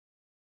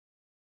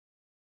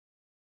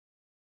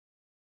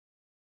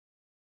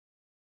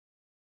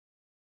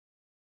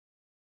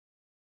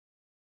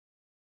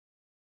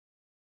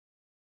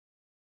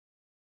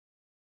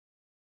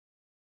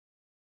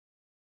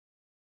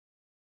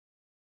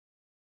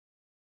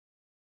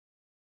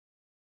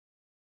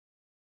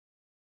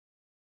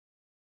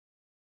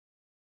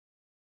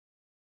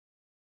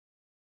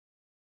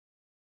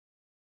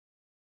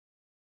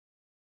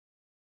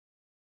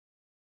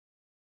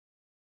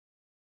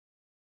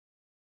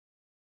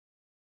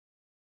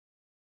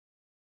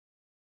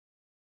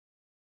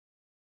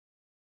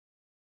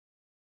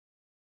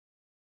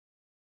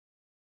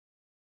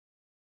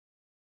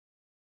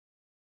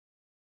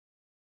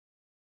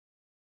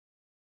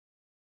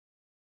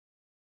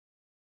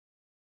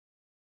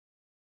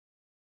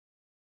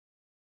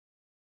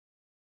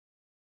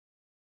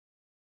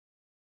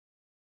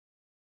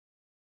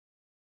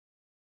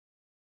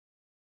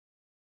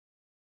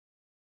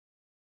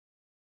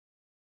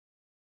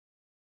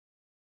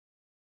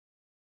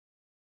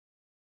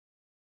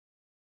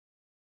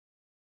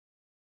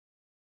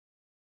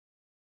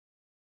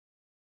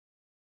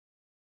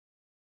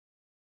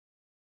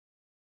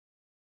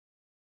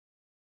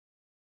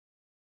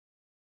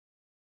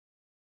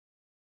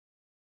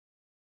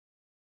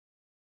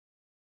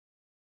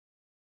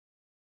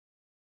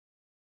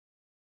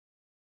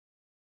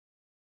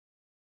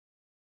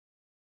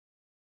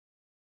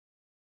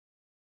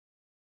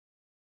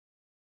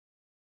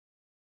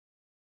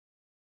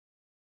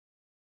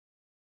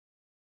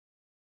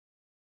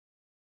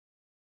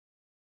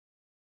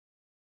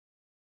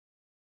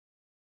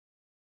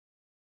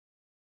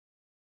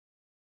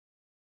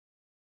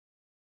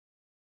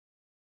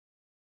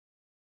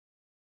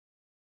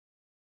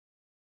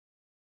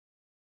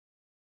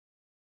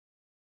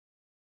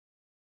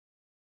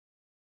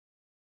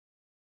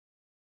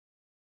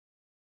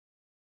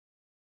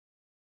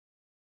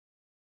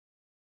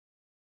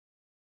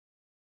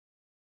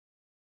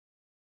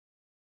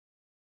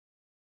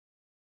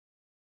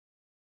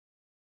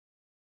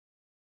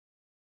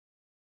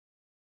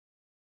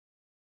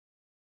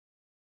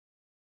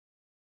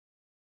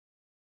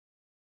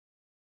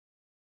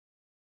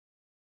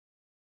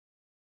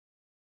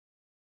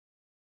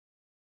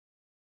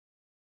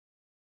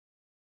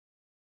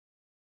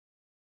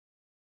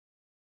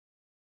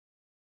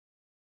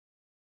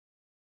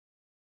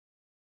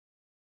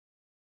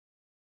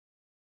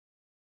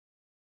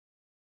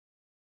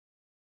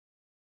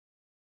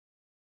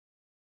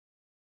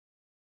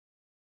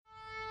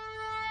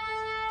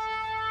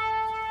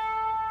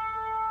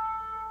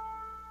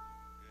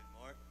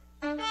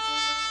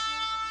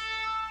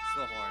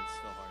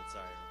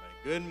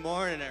Good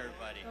morning,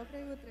 everybody.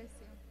 Доброе утро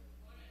всем.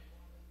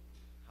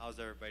 How's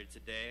everybody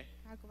today?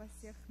 Как у вас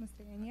всех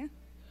настроение?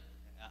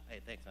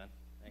 Hey, thanks, man.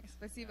 Thanks.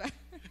 Спасибо.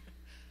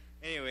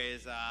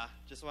 Anyways,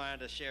 just wanted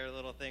to share a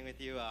little thing with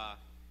you.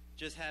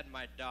 Just had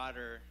my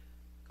daughter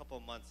a couple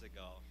months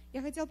ago.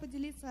 Я хотел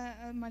поделиться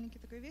маленькой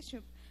такой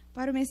вещью.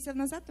 Пару месяцев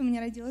назад у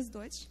меня родилась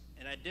дочь.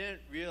 And I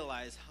didn't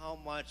realize how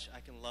much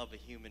I can love a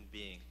human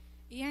being.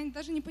 И я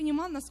даже не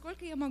понимала,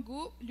 насколько я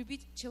могу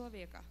любить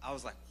человека. I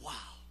was like, wow,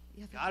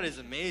 Я God is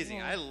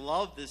amazing. I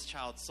love this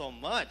child so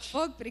much.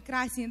 Бог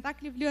прекрасен, я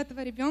так люблю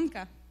этого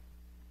ребенка.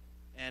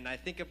 And I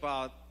think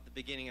about the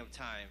beginning of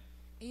time,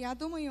 И я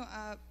думаю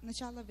о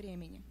начале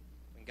времени.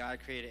 when God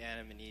created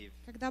Adam and Eve.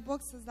 Когда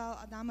Бог создал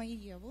Адама и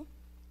Еву,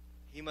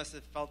 He must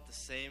have felt the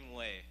same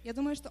way. я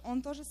думаю, что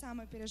Он то же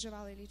самое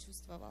переживал или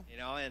чувствовал. You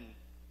know, and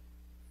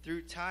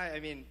through time, I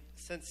mean,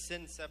 since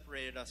sin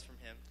separated us from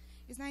Him,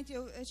 И знаете,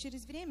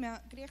 через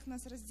время грех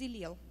нас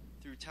разделил.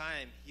 through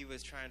time, He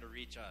was trying to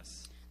reach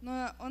us.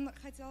 Но Он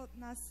хотел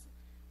нас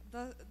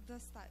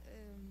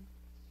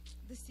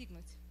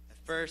достигнуть. At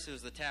first, it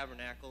was the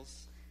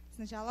tabernacles,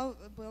 Сначала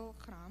был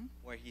храм,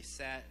 where He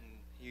sat and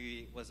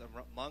He was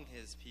among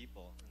His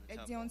people in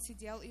the где Он temple.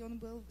 сидел, и Он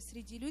был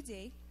среди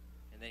людей.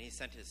 And then He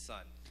sent His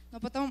Son, Но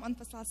потом Он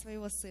послал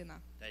Своего Сына,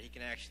 that He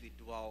can actually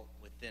dwell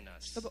within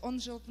us. чтобы Он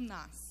жил в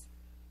нас.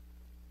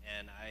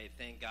 And I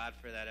thank God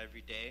for that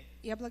every day,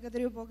 Я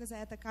благодарю Бога за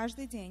это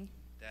каждый день,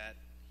 that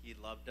He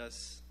loved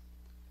us.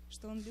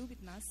 что Он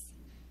любит нас.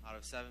 Out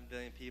of 7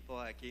 billion people,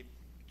 I keep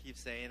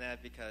saying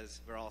that because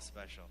we're all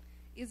special.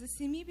 Из-за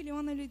 7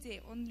 миллионов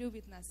людей Он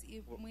любит нас,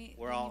 и мы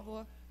для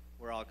Него,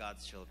 We're all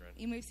God's children.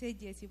 и мы все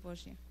дети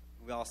Божьи.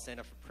 We all stand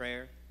up for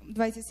prayer.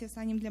 Давайте все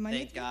встанем для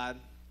Thank молитвы. God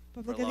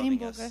for Поблагодарим loving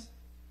Бога. us.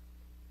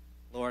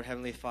 Lord,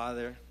 Heavenly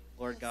Father,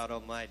 Lord God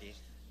Almighty,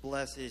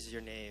 blessed is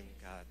your name,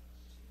 God.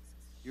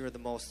 You are the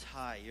Most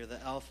High. You're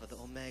the Alpha, the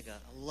Omega,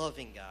 a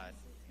loving God.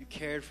 You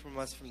cared for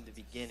us from the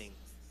beginning.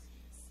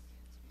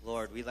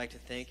 Lord, we'd like to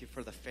thank you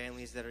for the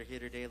families that are here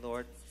today,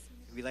 Lord.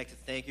 We'd like to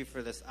thank you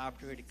for this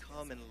opportunity to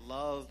come and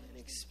love and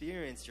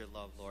experience your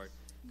love, Lord.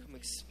 Come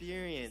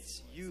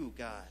experience you,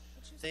 God.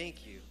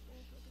 Thank you.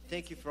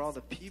 Thank you for all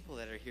the people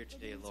that are here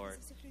today, Lord,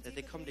 that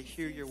they come to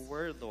hear your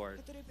word,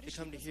 Lord. They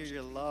come to hear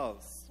your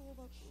love,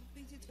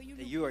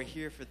 that you are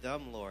here for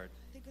them, Lord,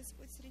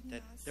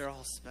 that they're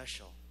all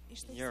special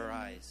in your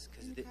eyes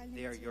because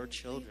they are your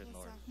children,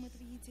 Lord.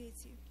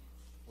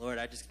 Lord,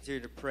 I just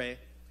continue to pray.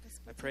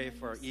 I pray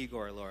for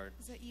Igor, Lord,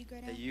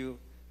 that you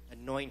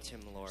anoint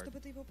him, Lord,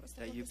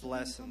 that you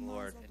bless him,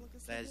 Lord, and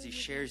that as he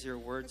shares your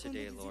word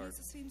today, Lord.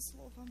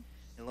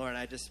 And Lord,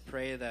 I just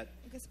pray that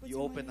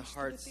you open the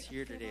hearts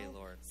here today,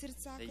 Lord,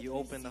 that you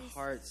open the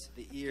hearts,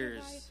 the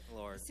ears,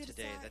 Lord,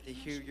 today, that they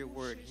hear your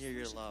word, hear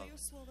your love.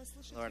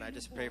 Lord, I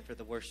just pray for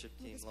the worship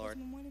team, Lord,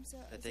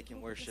 that they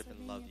can worship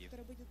and love you,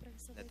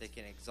 that they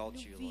can exalt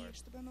you, Lord.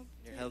 In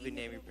your heavenly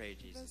name we pray,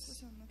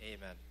 Jesus.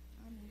 Amen.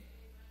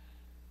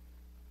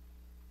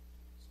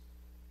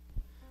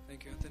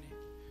 Thank you, Anthony.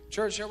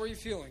 Church, how are you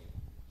feeling?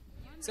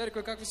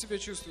 Церковь, как вы себя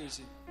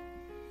чувствуете?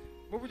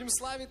 Мы будем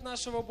славить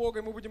нашего Бога,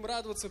 и мы будем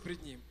радоваться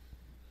пред Ним.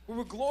 We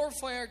will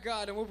glorify our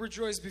God and we'll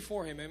rejoice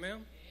before Him.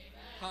 Amen?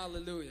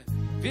 Hallelujah.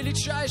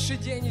 Величайший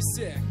день из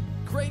всех.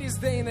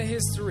 Greatest day in the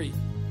history.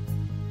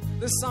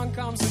 This song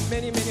comes in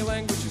many, many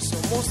languages, so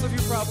most of you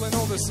probably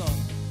know this song.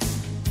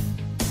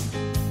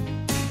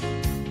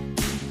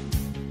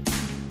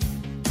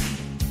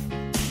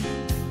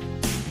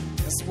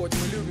 Господь,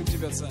 мы любим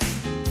Тебя, Царь.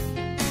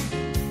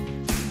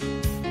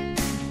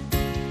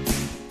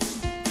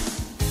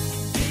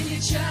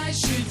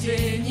 Величайший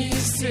день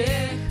из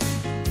всех,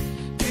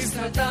 Ты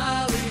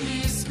страдал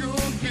и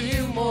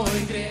искупил мой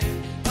грех.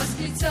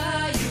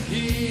 Восклицаю,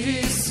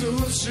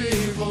 Иисус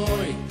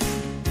живой.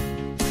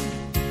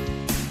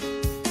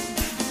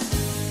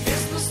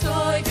 Крест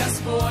пустой,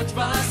 Господь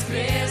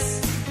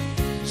воскрес,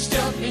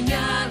 ждет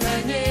меня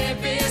на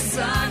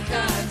небесах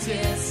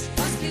Отец.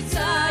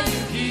 Восклицаю,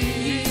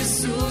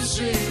 Иисус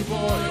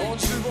живой. Он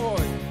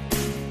живой.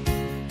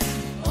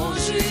 Он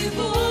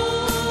живой.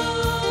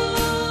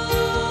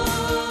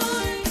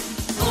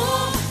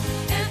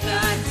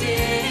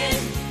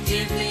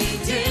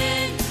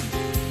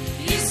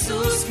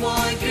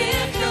 Мой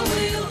грех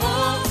омыл,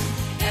 о,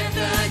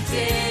 это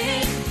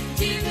день,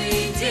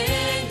 дивный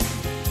день.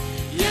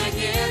 Я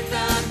не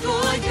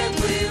такой, как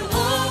был,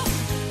 о,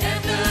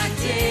 это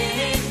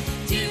день,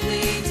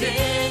 дивный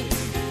день.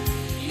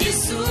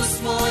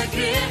 Иисус мой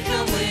грех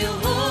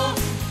омыл, о,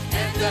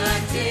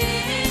 это день.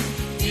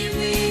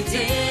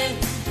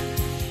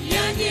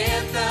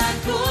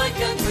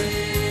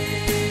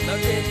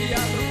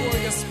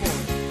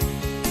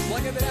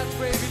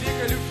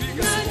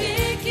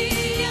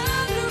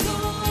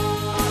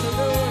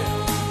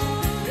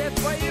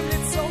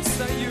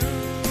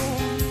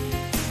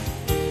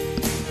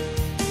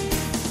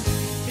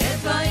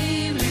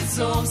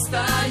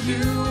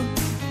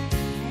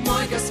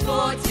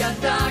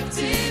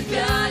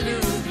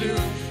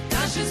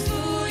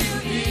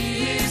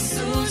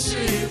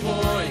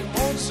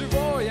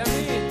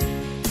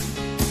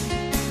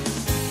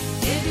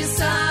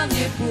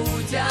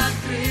 путь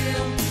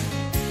открыл,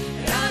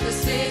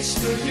 радость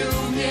вечную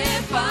мне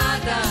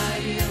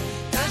подарил.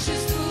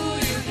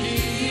 Торжествую,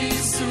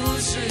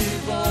 Иисус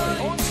живой.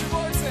 Он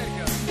живой,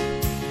 церковь.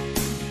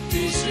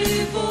 Ты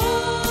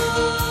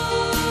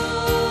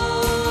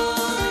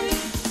живой.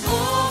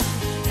 О,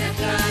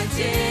 это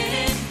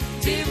день,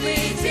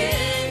 дивный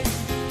день.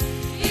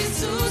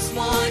 Иисус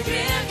мой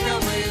грех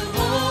омыл.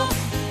 О,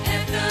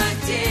 это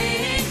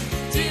день,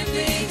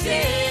 дивный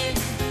день.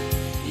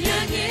 Я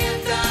не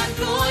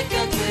такой,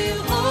 как был.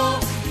 О,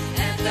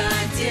 это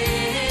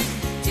день,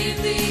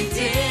 дивный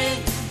день.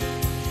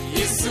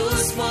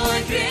 Иисус мой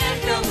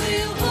грех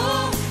омыл.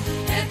 О,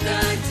 это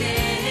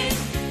день,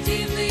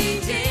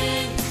 дивный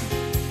день.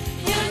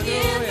 Я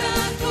не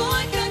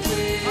такой, как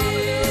был.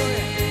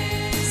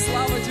 Аллилуйя.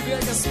 Слава Тебе,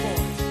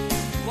 Господь.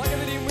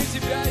 Благодарим мы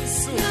Тебя,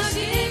 Иисус.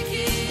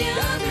 Навеки я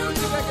Благодарю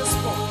Тебя,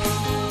 Господь.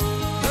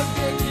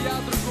 Навеки я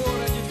другой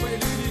ради Твоей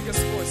любви,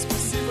 Господь.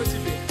 Спасибо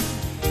Тебе.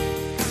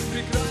 Как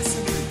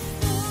прекрасен Ты.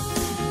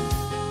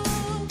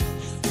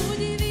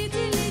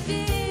 удивительный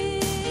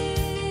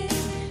день,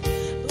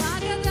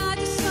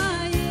 благодати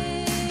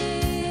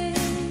своей.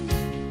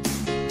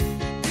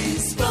 Ты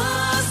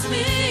спас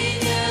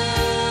меня.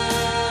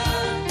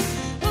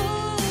 О,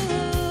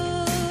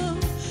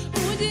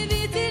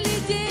 удивительный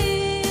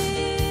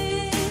день,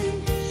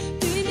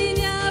 Ты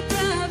меня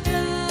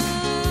оправдал.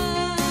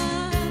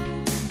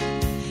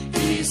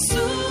 Иисус.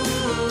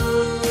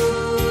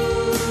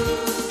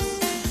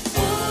 О,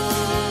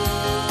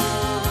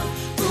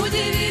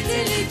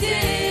 удивительный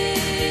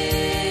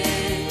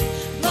день,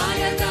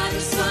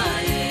 благодати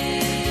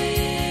своей.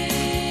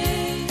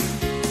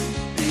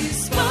 Ты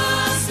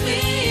спас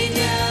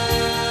меня.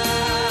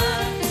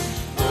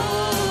 О,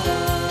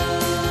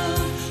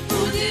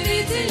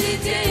 удивительный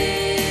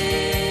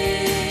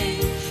день,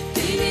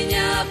 Ты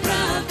меня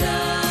оправдал.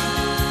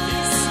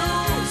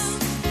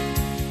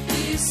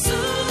 Иисус.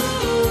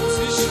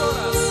 Еще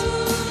раз.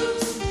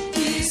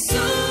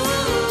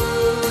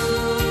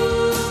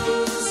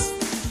 Иисус.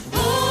 О,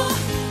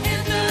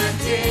 это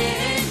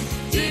день,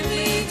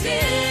 дивный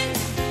день.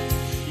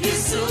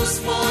 Иисус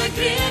мой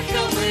грех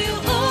омыл.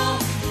 О,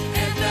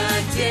 это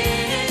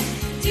день,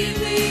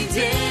 дивный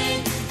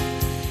день.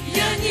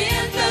 Я не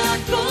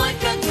такой,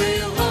 как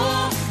был.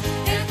 О,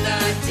 это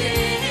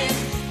день,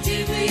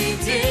 дивный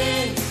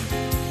день.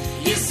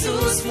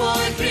 Иисус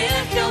мой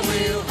грех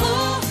омыл.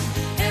 О,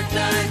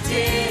 это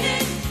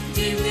день,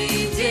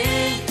 дивный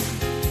день.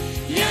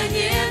 Я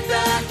не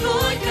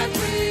такой, как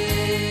был.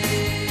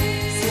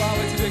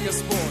 Слава Тебе,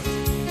 Господь.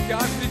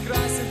 Как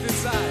прекрасен Ты,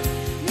 Царь.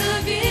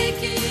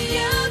 Навеки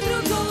я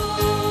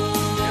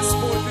другой.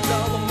 Господь, Ты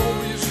дал нам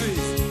новую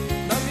жизнь.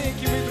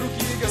 Навеки мы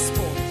другие,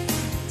 Господь.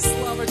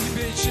 Слава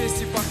Тебе и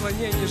честь и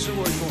поклонение,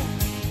 живой Бог.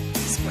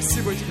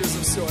 Спасибо Тебе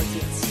за все,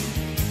 Отец.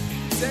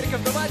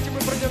 Церковь, давайте мы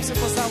пройдемся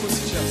по залу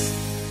сейчас.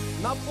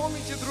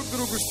 Напомните друг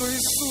другу, что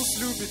Иисус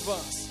любит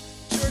вас.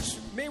 Church,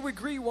 may we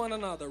greet one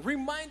another.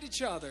 Remind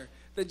each other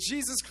that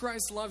Jesus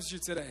Christ loves you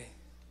today.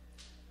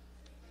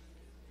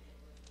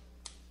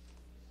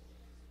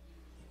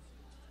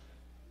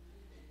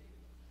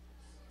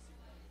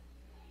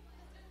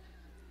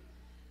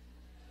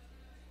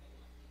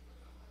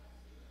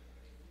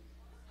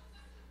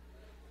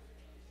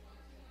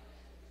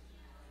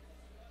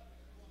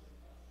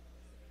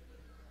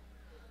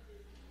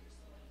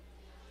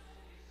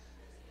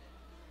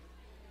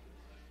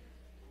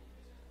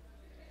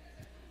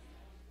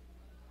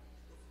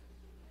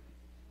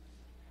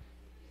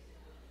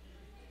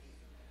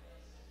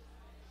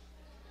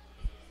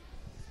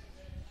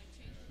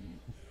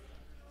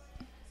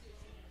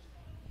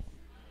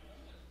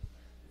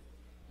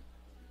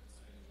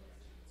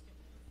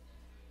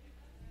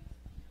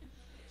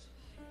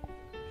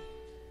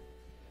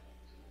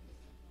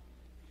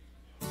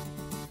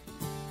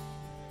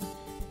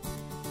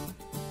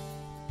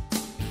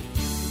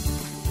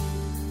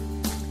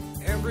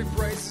 Every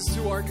praise is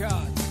to our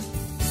God.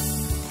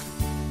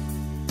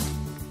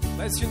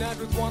 Let's unite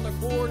with one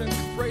accord and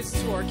give praise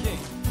to our King.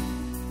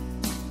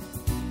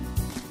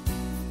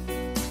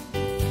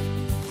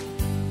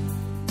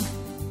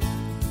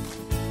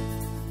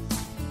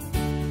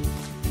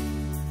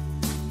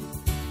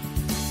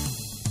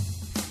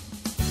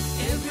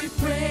 Every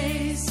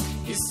praise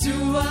is to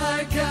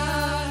our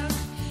God.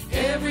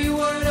 Every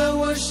word I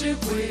worship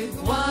with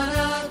one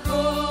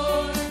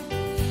accord.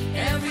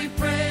 Every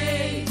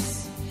praise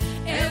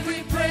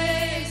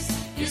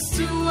is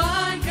to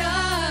our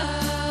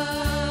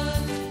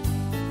God.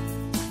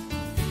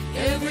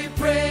 Every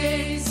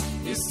praise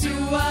is to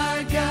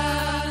our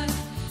God.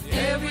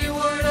 Every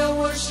word I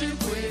worship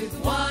with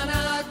one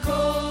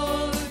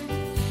accord.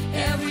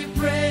 Every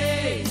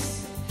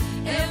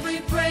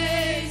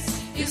praise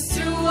is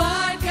to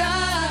our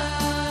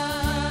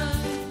God.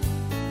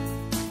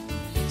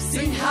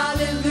 Sing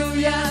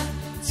hallelujah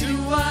to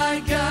our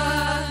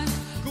God.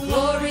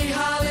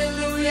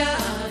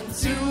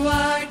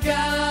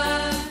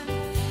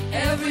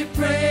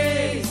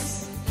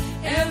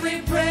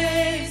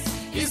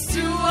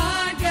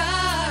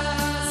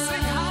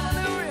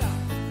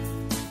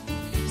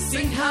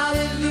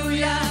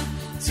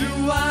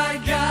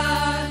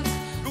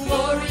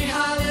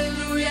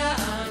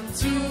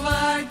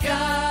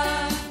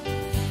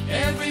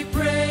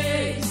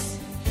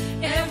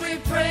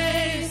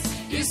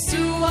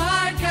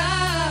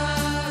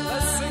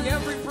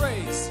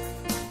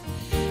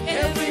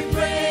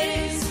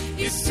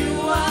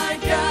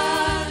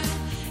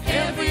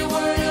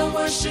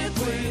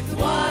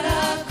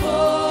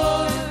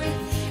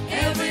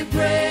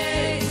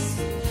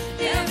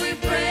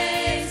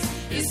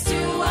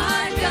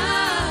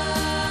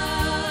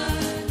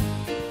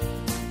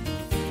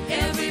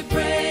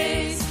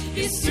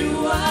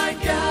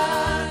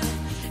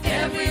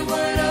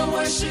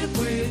 worship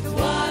with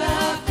one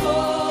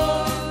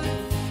accord.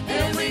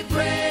 Every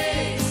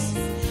praise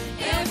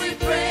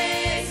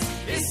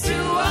is to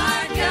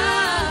our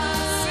God.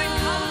 Sing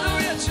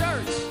hallelujah,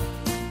 church.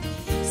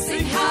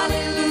 Sing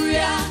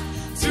hallelujah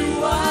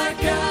to our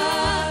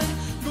God.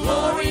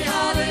 Glory,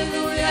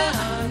 hallelujah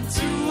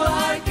unto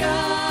our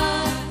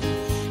God.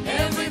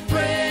 Every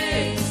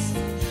praise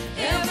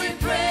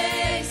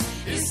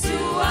is to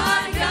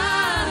our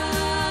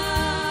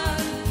God.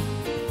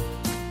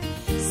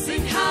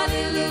 Sing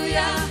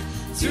hallelujah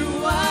to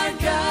our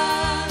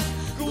God.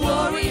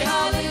 Glory,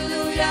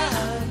 hallelujah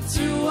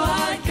unto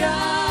our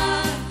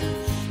God.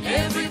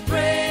 Every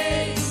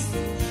praise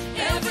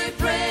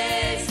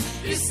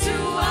is to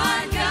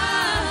our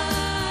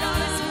God.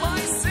 God is my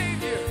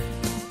Savior.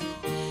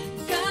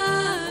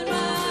 God,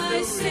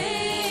 my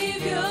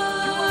Savior. You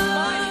are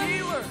my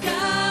healer.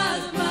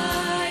 God,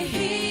 my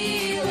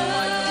healer.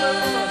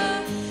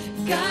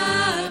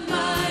 God,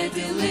 my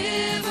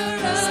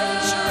deliverer. Say,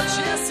 church,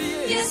 yes, He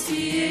is. Yes,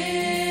 He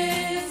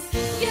is.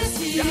 Yes,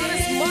 He is. God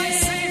is my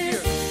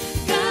Savior.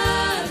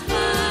 God,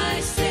 my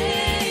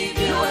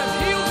Savior. You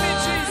have healed me,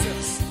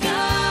 Jesus.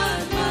 God,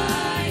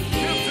 my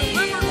You have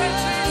delivered me,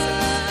 Jesus.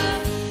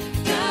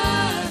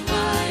 God,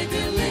 my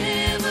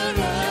deliverer.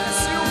 Yes,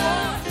 you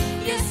are.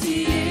 Yes, He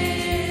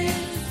is.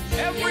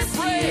 Every Yes, He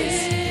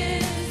praise.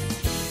 is.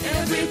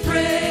 Every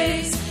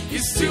praise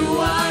is to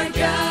our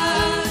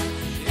God.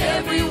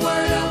 Every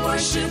word of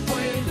worship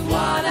with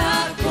one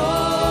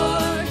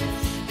accord.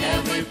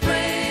 Every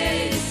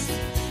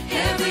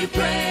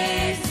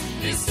praise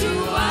is to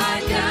our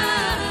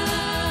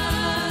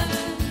God.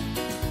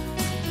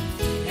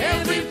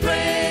 Every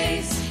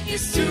praise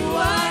is to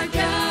our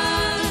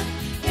God.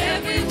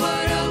 Every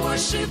word of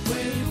worship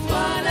with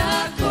one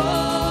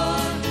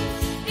accord.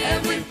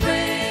 Every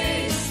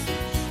praise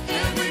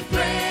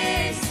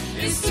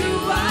is to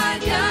our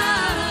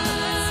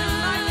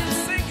God.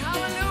 Sing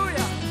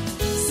hallelujah.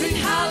 Sing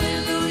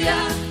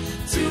hallelujah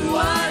to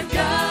our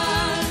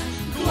God.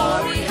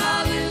 Glory,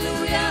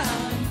 hallelujah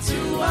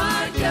unto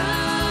our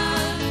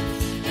God.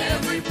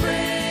 Every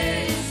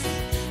praise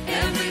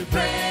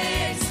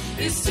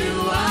is to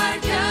our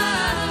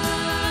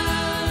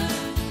God.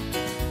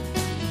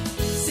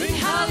 Sing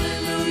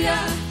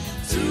hallelujah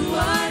to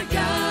our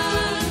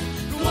God.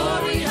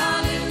 Glory,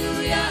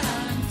 hallelujah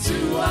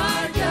unto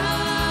our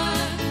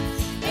God.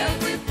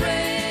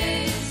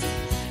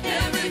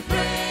 Every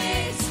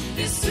praise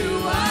is to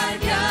our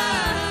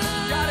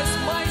God. God is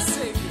my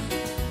Savior.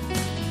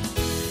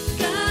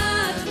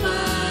 God,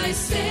 my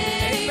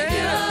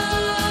Savior.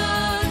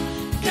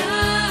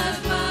 God,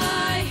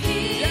 my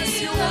healer.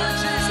 Yes, you are,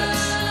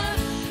 Jesus.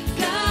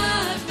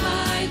 God,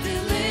 my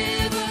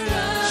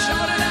deliverer.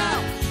 Shout it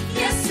out.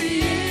 Yes, He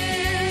is.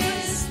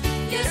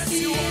 Yes, Yes, He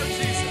you are,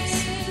 Jesus.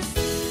 is.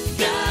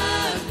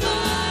 God,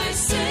 my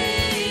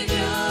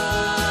Savior.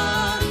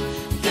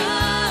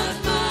 God,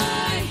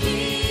 my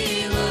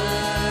healer.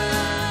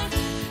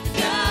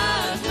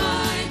 God,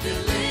 my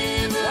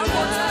deliverer. One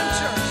more time,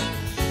 church.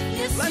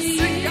 Yes, Let's He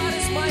sing God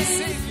is my is.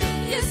 Savior.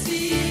 Yes,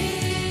 He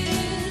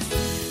is.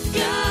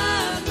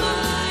 God,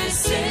 my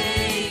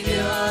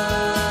Savior.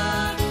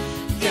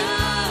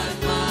 God,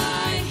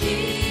 my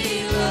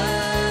healer.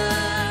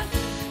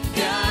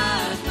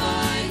 God,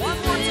 my One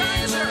more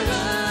time, church. Let's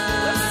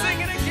deliverer. sing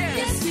it again.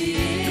 Yes, He is.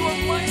 You are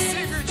my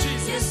Savior,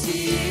 Jesus. Yes, He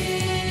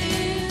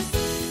is.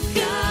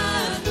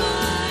 God,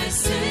 my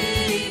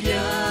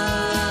Savior.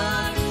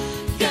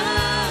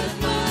 God,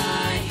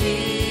 my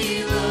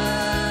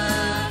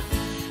healer.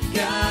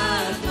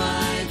 God,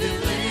 my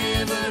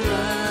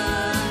deliverer.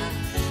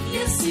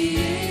 Yes, He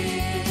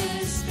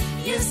is.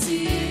 Yes,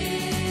 He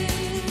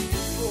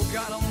is. Oh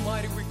God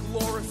Almighty, we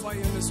glorify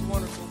you in this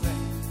wonderful day.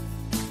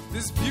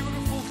 This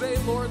beautiful day,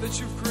 Lord, that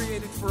you've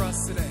created for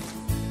us today.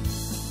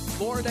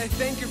 Lord, I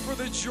thank you for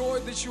the joy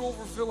that you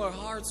overfill our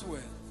hearts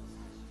with.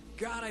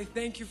 God, I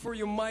thank you for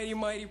your mighty,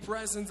 mighty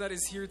presence that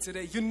is here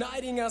today,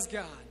 uniting us,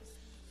 God.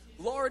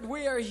 Lord,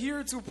 we are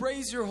here to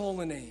praise your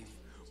holy name.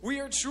 We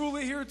are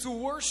truly here to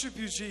worship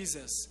you,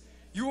 Jesus.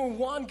 You are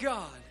one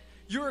God.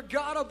 You are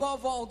God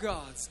above all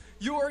gods.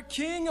 You are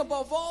King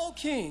above all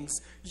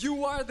kings.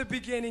 You are the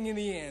beginning and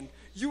the end.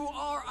 You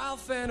are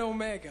Alpha and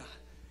Omega.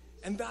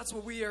 And that's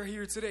what we are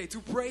here today, to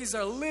praise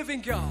our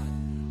living God.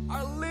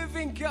 Our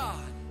living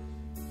God.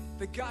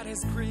 That God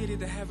has created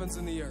the heavens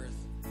and the earth.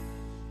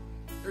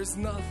 There's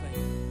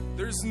nothing.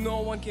 There's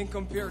no one can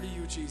compare to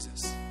you,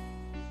 Jesus.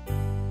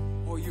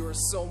 Oh, you are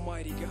so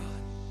mighty,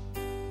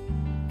 God.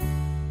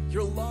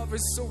 Your love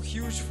is so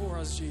huge for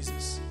us,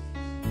 Jesus.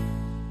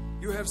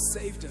 You have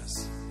saved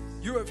us.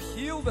 You have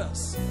healed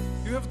us.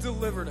 You have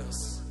delivered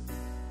us.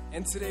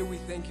 And today we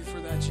thank you for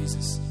that,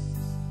 Jesus.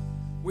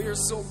 We are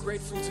so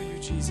grateful to you,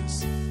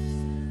 Jesus.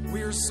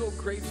 We are so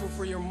grateful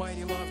for your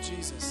mighty love,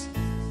 Jesus.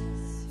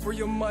 For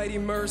your mighty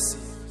mercy.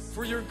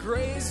 For your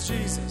grace,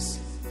 Jesus.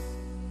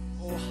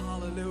 Oh,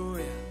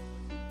 hallelujah.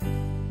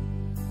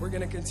 We're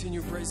going to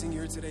continue praising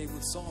you today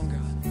with song,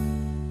 God.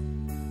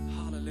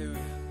 Hallelujah.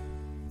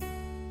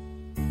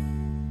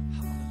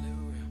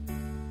 Hallelujah.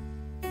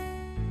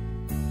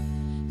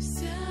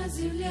 вся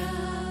земля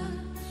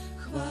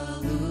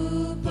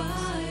хвалу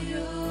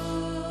поет.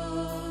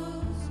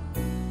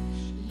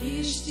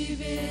 Лишь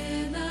Тебе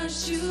наш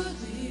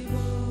чудный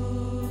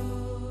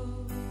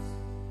Бог.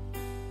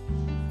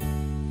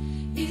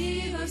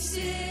 И во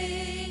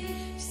всей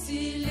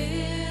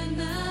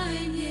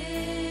вселенной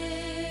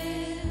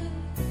нет,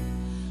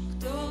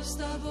 кто с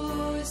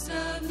Тобой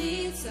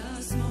сравниться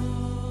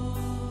смог.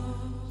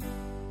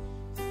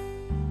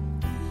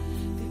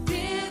 Ты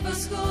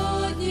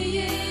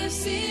превосходнее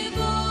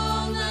всего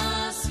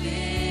на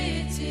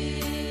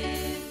свете,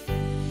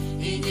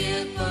 и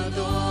нет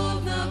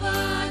подобного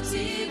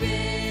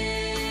Тебе.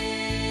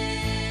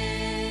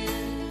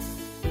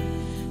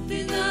 Ты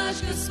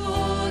наш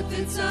Господь,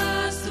 Ты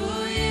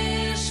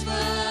царствуешь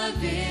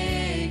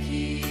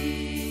вовеки,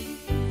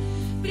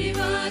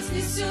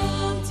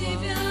 превознесем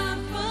Тебя в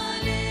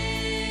хвале.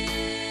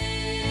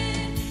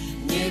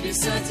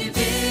 Небеса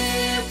Тебе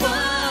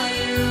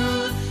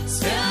поют,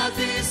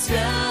 святый,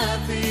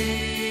 святый,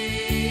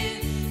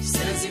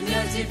 вся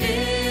земля Тебе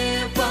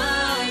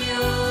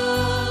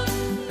поет,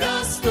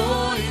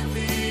 достоин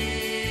Ты,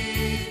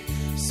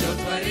 все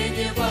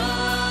творение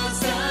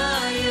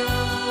воздает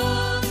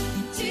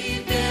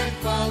Тебе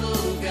хвалу,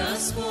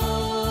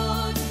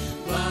 Господь,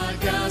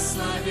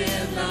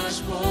 благословен наш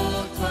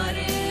Бог,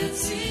 Творец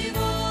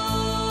всего.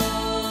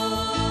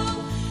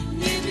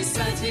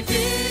 Небеса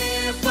Тебе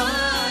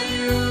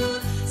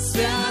поют,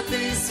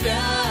 святый,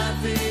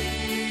 святый,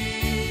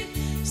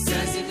 вся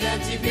земля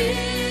Тебе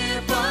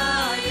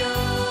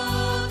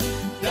поет,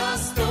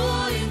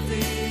 достоин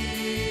Ты,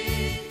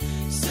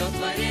 все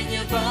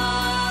творение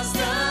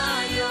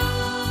воздает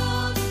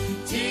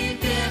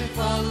Тебе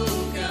хвалу,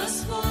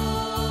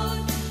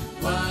 Господь,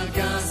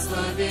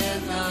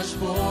 благословен наш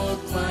Бог,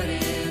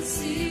 Творец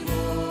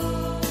всего.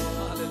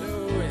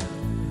 Аллилуйя.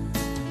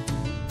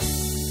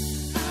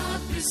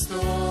 От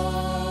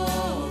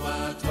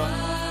престола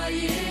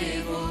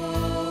Твоего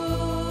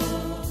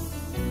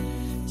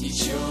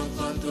течет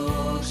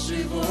поток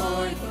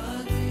живой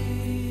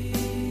воды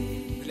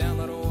Для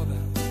народа.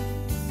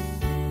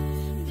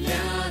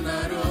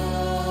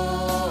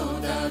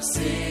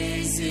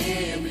 Всей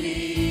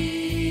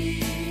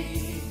земли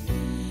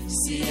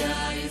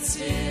сияет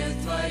свет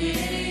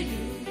Твоей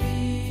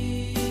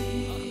любви.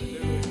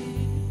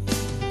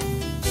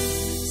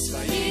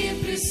 Своим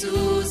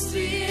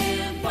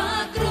присутствием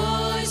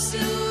покрой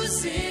всю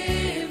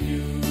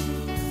землю,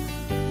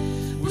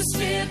 пусть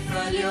свет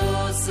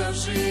прольется в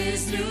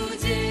жизнь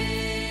людей.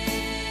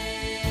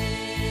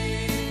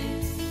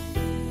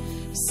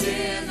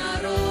 Все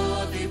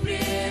народы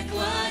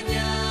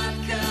преклонят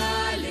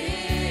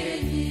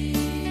колени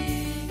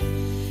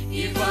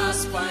и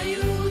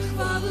воспоют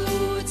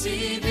хвалу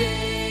Тебе.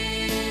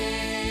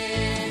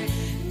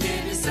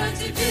 Небеса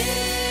Тебе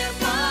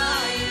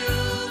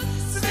поют,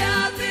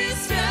 святый,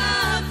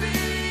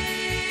 святый,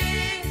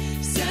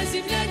 вся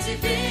земля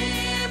Тебе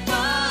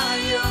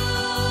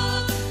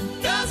поет,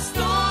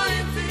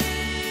 достоин Ты,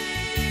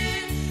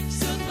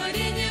 все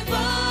творение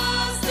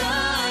воздает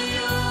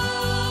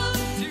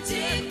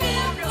Тебе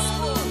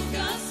хвалу,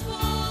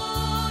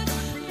 Господь,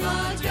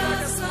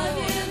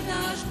 благословен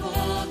наш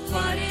Бог,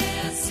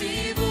 Творец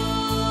всего.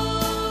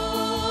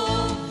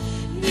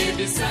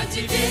 Небеса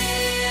Тебе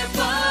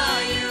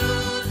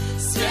поют,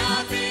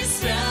 святый,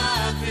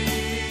 святый,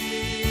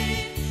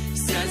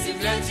 вся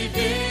земля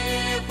Тебе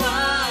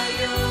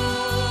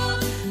поет,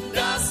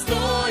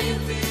 достоин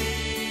Ты,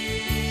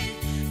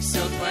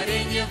 все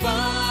творение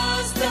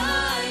воздает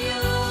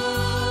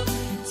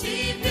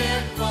Тебе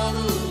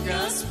хвалу,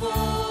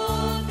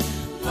 Господь,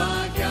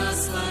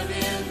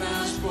 благословен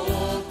наш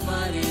Бог,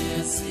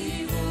 Творец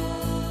всего.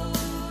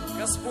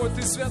 Господь,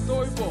 Ты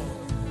святой Бог.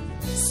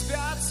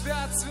 Свят,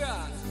 свят,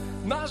 свят.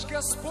 Наш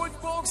Господь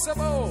Бог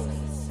Саваоф.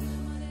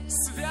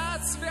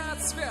 Свят, свят,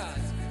 свят.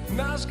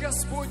 Наш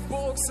Господь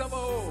Бог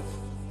Саваоф.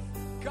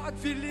 Как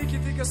великий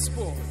Ты,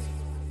 Господь.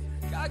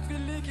 Как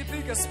великий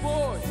Ты,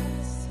 Господь.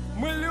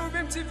 Мы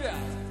любим Тебя.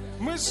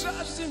 Мы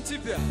жаждем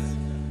Тебя.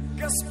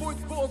 Господь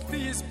Бог, Ты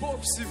есть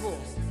Бог всего.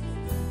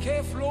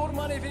 Que flor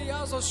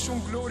maravillosa shum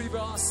glory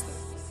basta.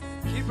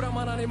 Que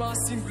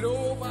bramananimas in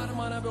glow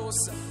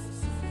barmanabosa.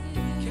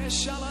 Que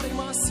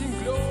shalarimas in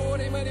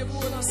glory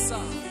merebunasa.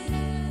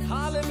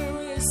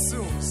 Аллилуйя,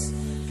 Иисус.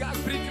 Как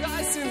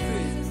прекрасен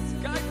Ты,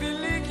 как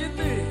великий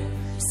Ты,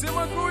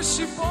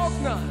 всемогущий Бог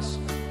наш.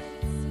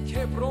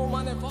 Que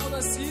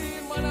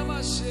броманепонаси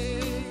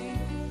манамашей.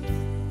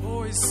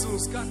 О,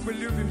 Иисус, как мы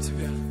любим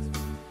Тебя.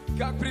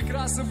 Как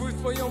прекрасно быть в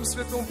Твоем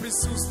святом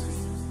присутствии.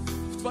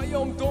 В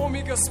Твоем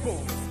доме,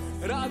 Господь.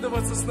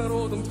 Радоваться с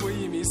народом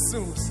Твоим,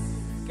 Иисус.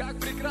 Как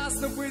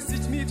прекрасно быть с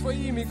детьми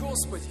Твоими,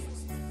 Господи.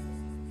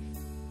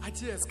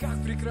 Отец,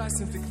 как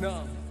прекрасен Ты к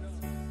нам.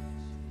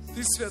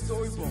 Ты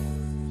святой Бог.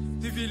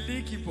 Ты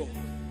великий Бог.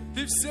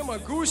 Ты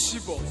всемогущий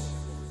Бог.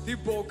 Ты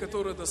Бог,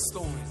 который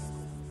достоин.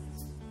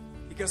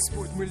 И,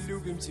 Господь, мы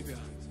любим Тебя.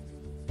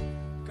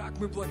 Как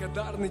мы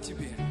благодарны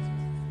Тебе,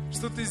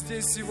 что Ты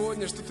здесь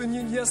сегодня, что Ты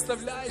не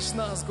оставляешь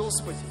нас,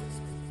 Господи.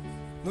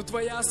 Но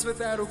Твоя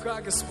святая рука,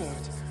 Господь,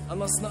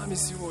 она с нами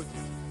сегодня.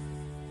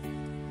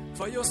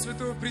 Твое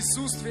святое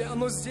присутствие,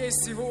 оно здесь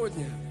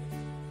сегодня.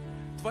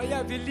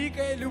 Твоя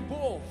великая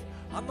любовь,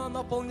 она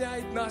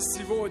наполняет нас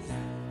сегодня.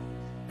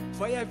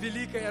 Твоя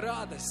великая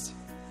радость,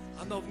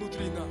 она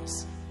внутри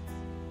нас.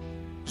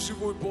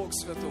 Живой Бог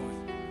святой.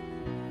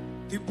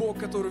 Ты Бог,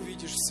 который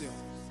видишь все.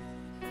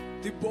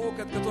 Ты Бог,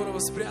 от которого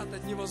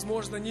спрятать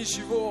невозможно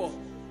ничего.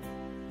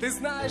 Ты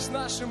знаешь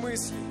наши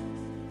мысли.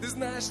 Ты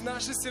знаешь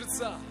наши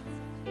сердца.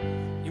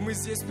 И мы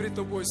здесь пред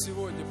Тобой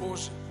сегодня,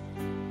 Боже.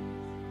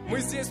 Мы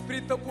здесь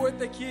пред Тобой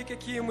такие,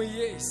 какие мы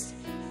есть.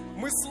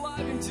 Мы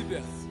славим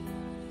Тебя.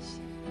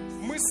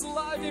 Мы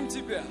славим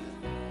Тебя.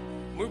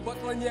 Мы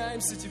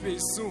поклоняемся Тебе,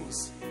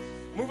 Иисус.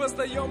 Мы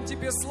воздаем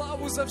Тебе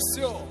славу за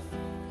все.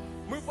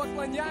 Мы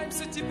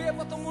поклоняемся Тебе,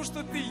 потому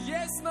что Ты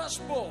есть наш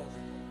Бог.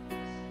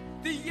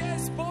 Ты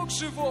есть Бог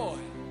живой.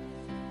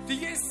 Ты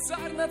есть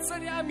Царь над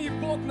царями и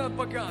Бог над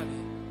богами.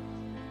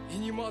 И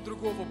нема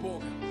другого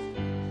Бога.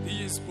 Ты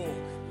есть Бог.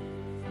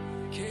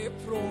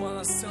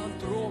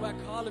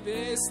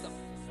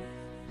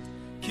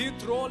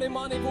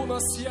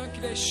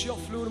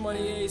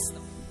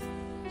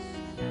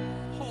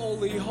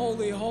 Holy,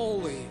 holy,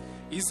 holy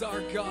is our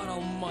God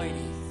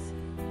Almighty.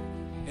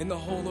 And the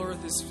whole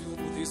earth is filled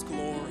with His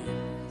glory.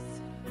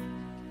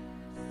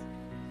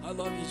 I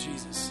love you,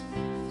 Jesus.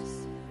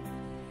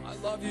 I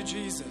love you,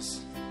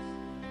 Jesus.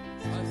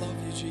 I love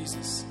you,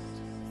 Jesus.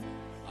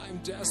 I'm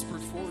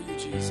desperate for you,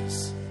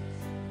 Jesus.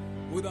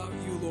 Without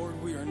you,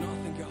 Lord, we are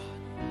nothing, God.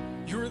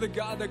 You're the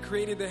God that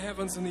created the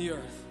heavens and the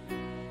earth.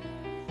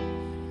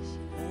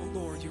 Oh,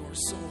 Lord, you are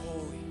so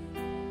holy.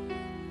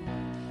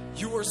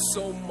 You are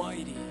so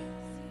mighty.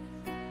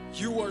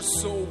 You are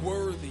so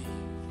worthy.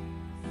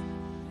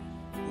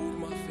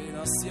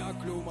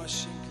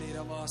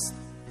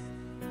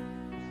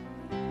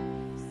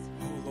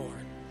 Oh,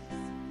 Lord,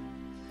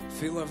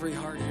 fill every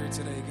heart here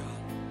today,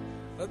 God.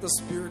 Let the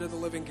Spirit of the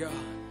living God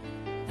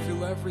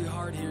fill every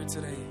heart here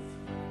today.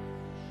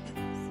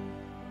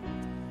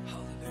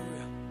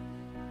 Hallelujah.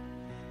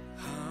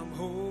 I'm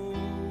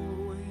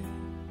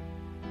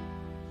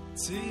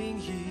waiting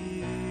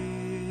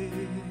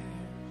here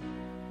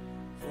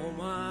for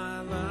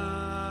my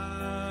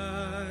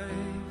life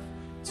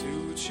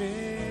to change.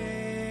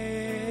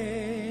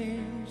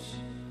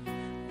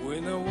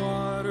 When the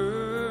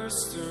waters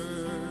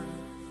stir,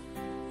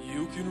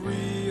 you can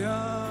rearrange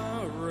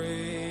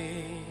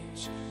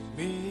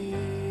me.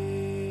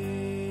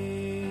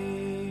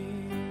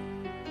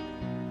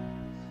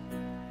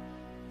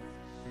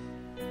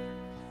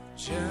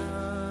 Just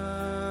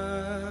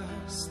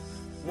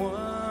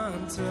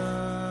one touch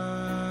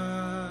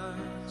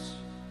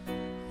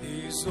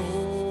is all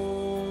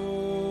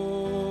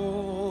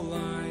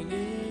I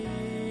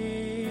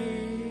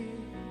need.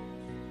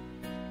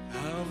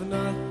 I've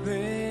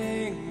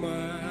nothing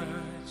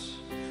much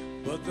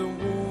but the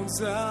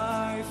wounds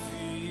I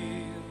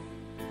feel.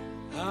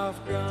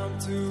 I've come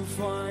to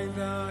find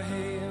the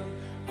hand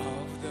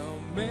of the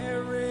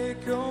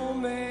miracle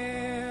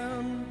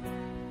man.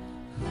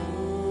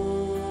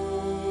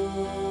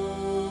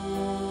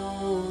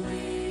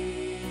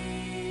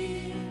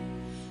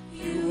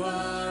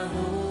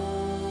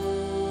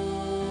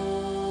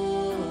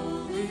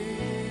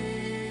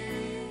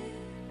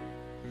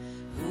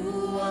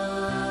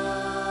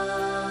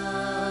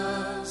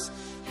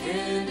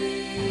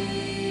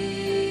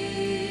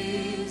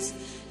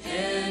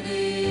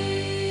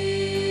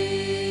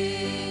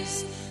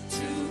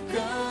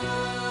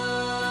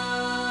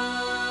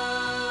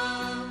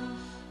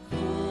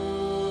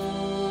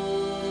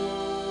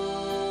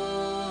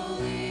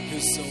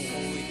 So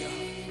holy, God.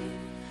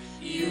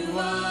 You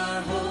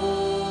are holy,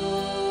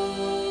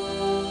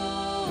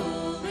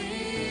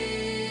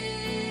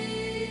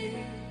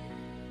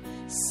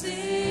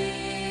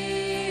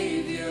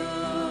 Savior,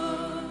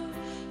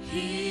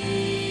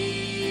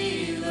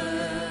 Healer.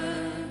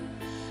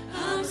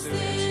 I'm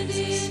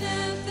standing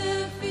at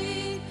the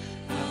feet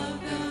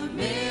of the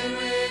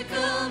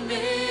miracle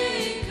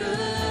maker.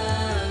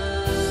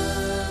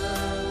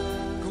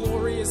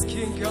 Glorious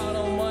King God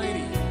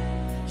Almighty.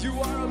 You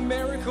are a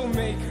miracle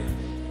maker.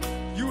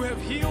 You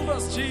have healed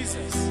us,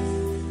 Jesus.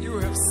 You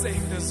have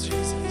saved us,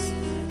 Jesus.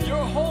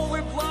 Your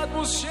holy blood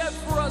was shed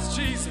for us,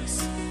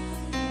 Jesus.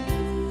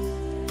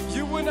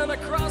 You went on a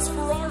cross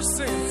for our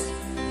sins,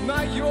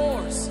 not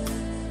yours.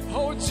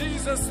 Oh,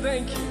 Jesus,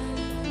 thank you.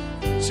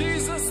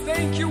 Jesus,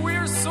 thank you. We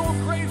are so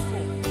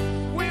grateful.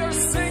 We are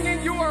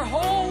singing, you are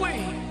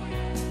holy.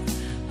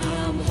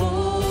 I'm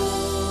holding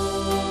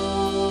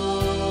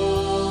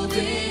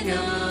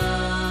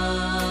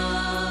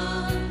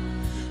on.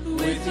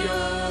 With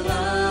your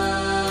life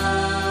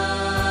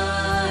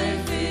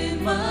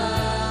in mine,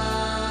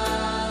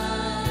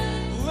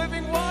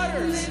 living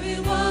waters,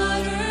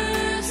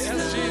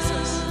 yes,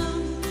 Jesus,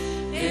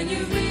 and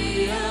you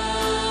rearrange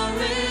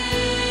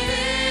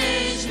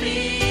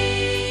me,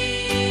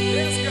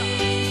 yes, God.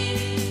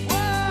 Whoa.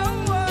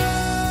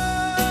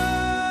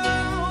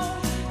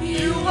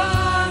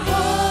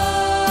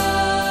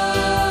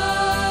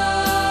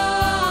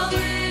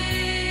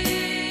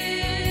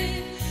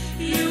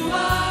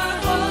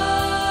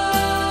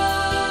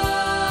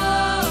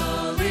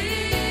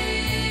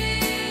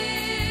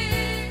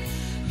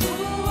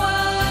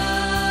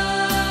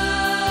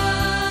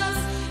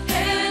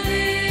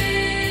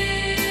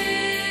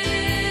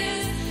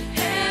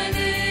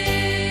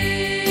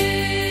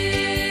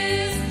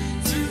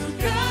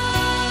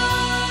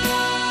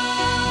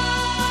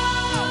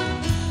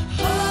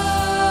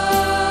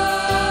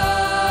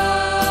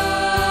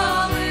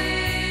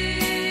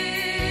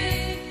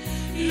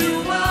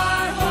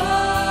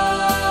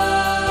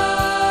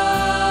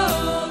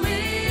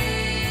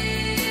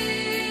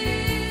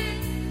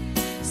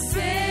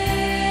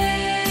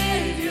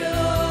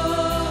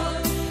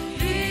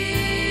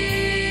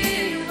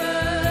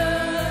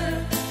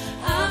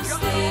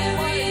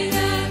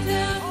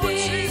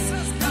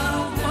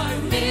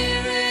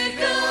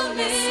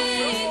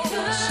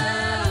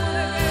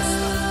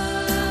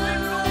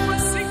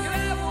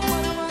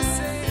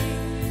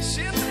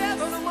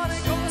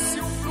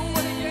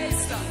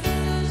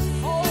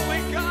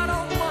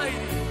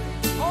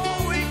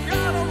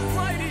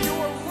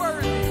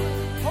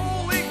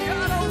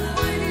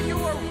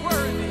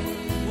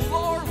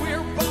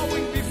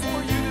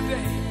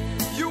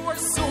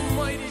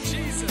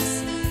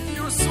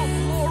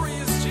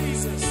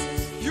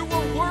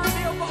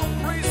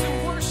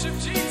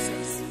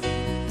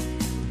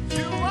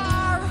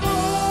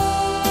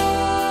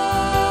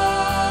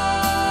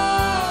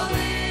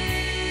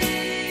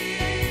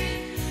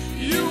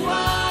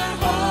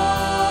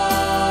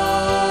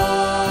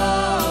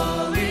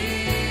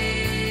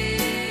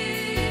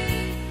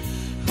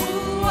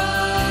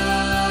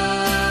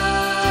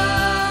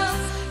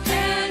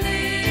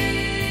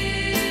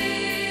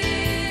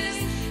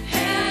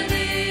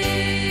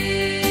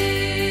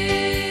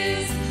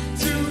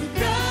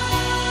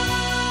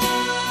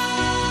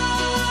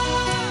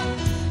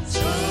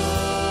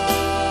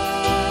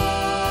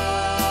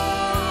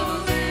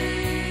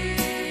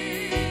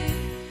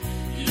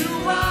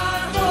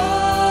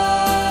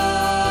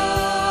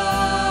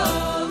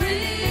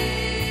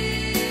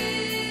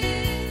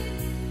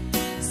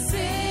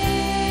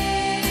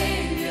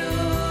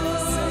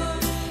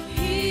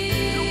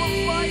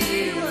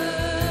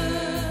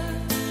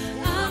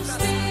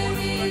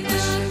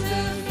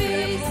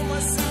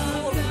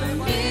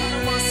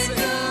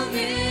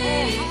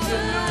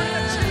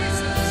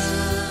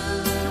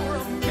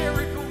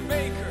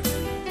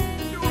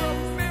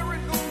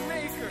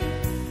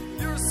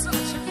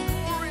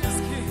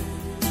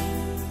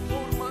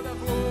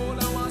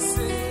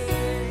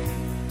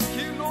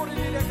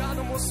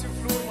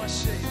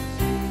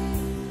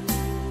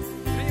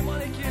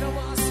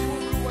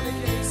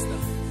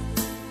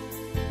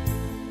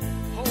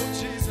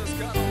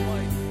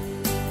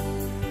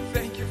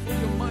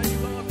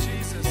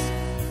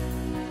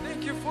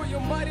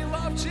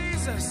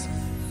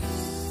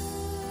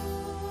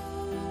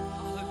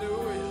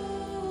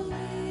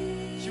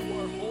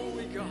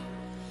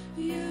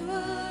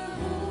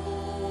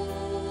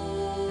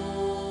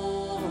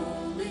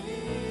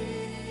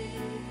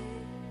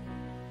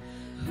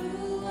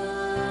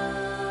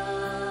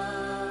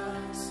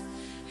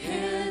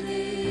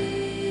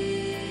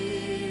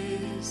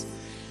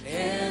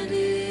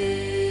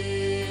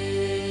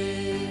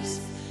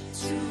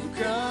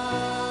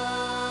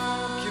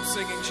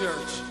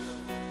 church.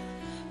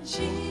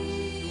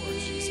 You are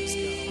Jesus,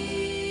 God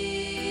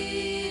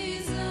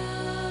Almighty.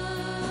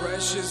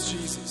 Precious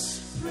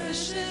Jesus.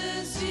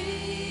 Precious Jesus.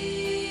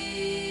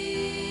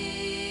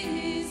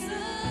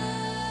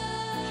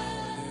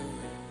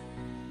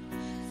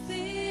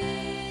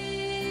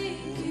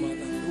 Thank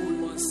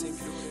you,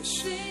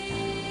 Savior.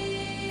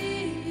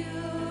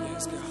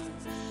 Yes, God.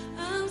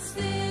 I'm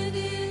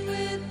standing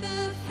with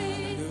the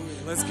faith.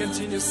 Hallelujah. Let's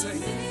continue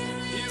singing.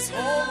 He's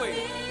holy.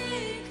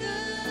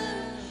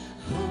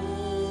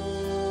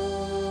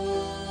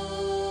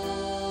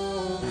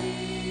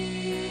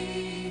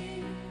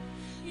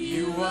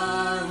 You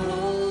are holy.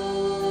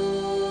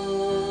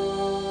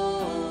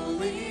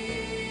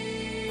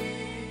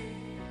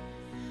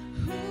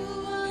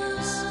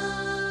 Yes.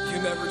 You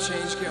never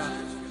change,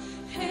 God.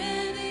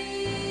 And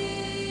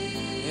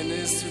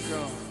is to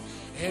come.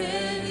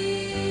 And is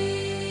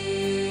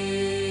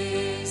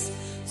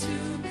to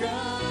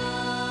come.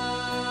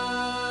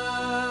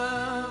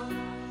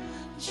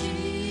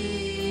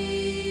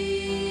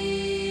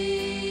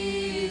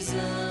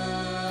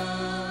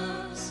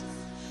 Jesus,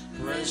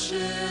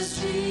 precious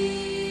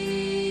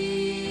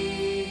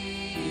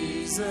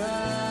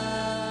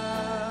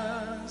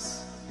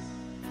Jesus,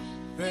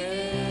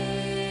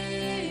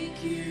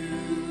 thank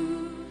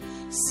you,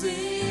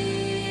 Savior.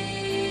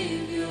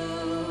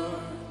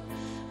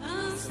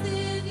 I'm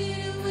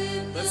standing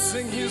with Let's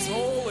sing He is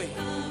holy.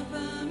 of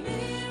a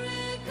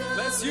miracle.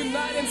 Let's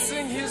unite and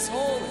sing He is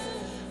holy.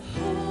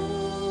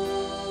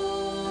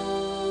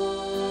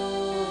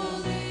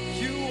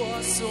 You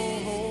are so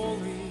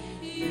holy.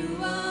 You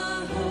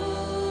are holy.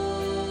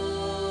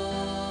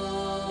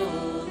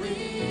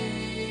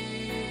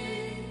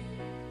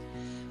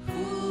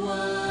 Who was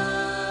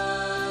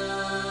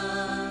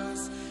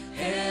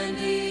and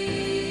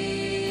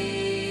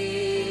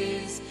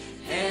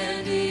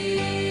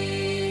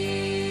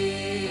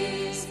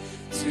is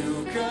to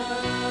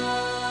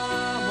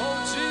come. Oh,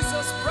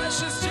 Jesus,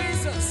 precious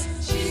Jesus.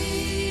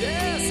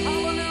 Yes,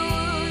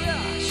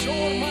 hallelujah.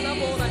 Shor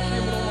manabora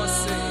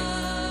kimromase.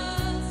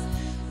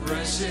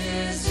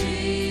 Precious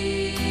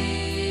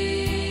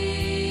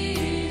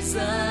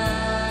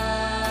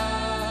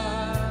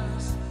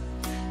Jesus,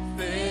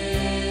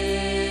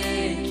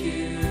 thank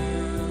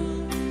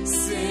you,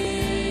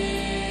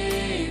 Savior.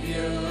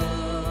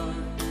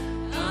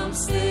 I'm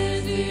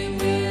standing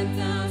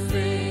without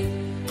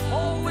faith.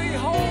 Holy,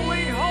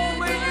 holy,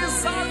 holy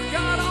is our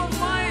God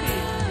Almighty.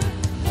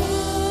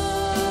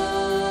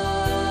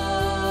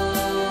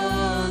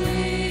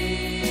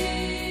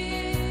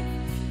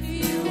 Holy,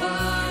 you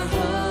are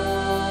holy.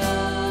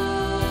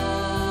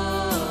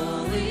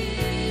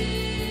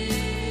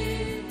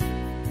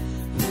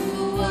 Who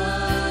was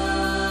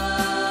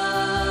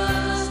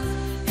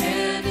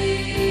and is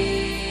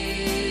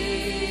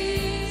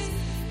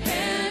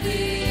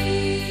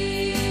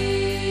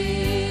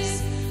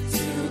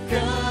to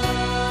come.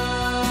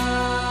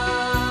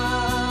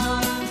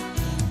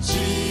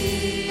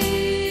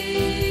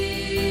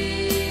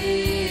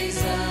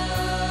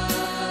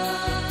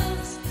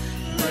 Jesus,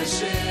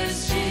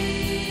 precious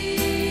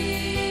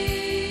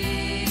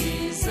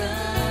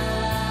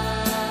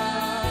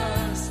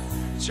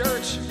Jesus.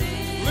 Church,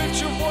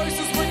 lift your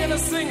voices. We're going to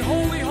sing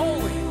Holy,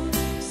 Holy.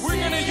 We're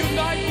going to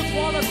unite with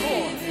one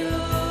accord.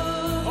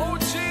 Oh,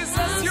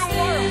 Jesus, you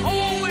are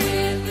holy.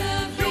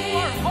 You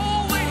are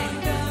holy.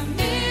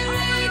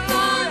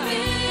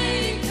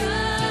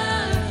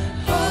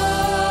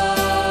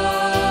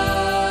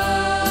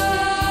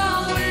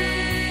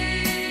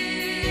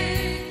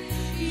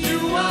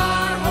 You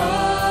are holy.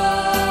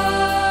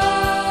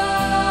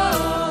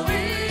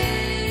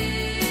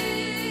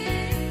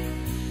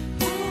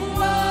 Who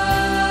was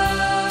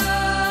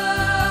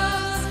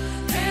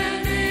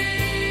and is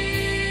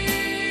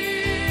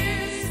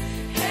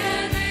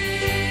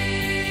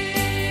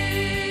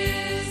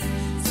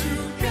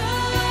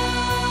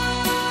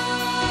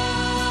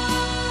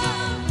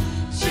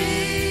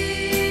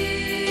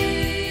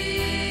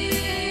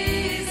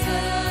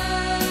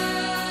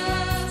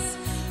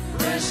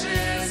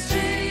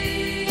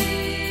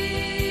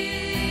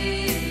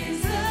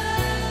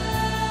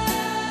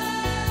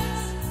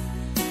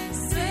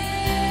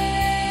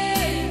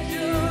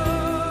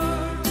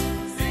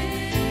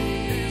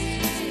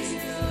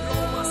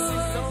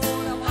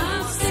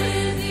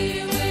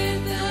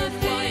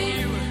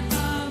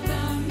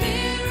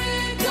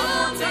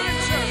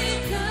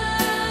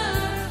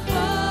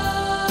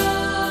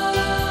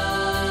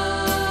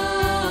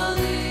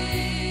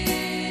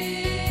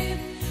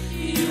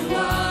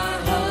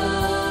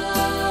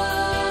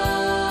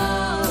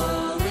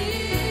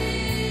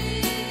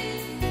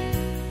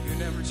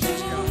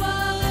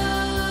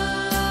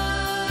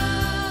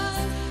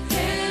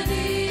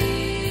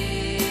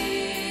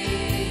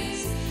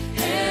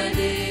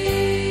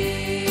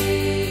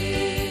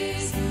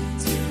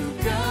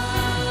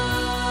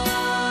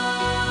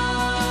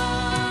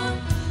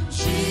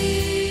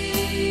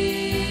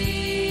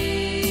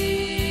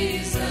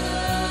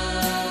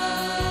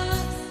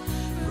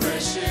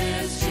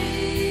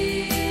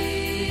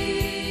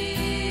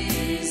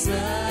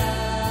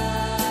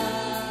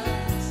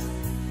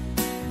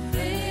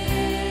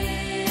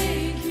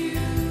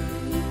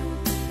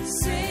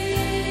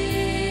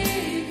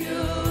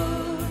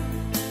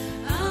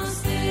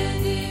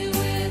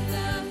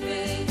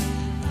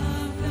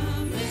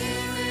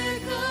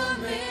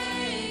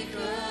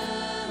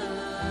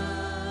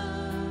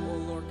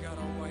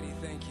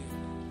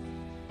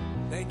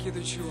Thank you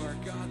that you are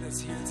a God that's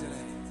here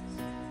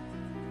today.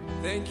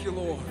 Thank you,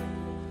 Lord,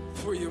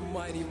 for your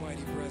mighty,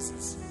 mighty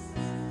presence.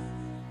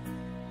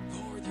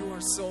 Lord, you are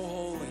so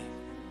holy.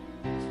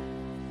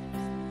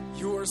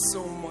 You are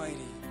so mighty.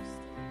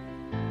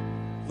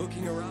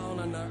 Looking around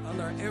on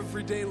our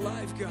everyday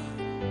life, God,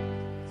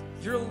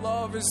 your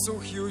love is so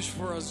huge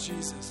for us,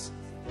 Jesus.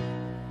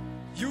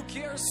 You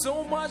care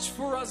so much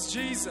for us,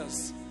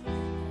 Jesus.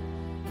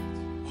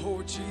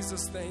 Oh,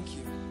 Jesus, thank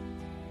you.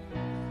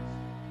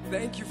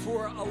 Thank you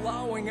for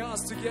allowing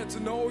us to get to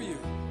know you.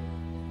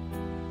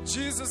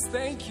 Jesus,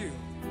 thank you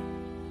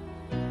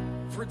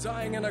for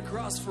dying on a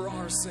cross for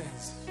our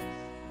sins.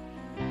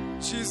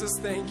 Jesus,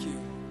 thank you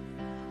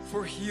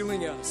for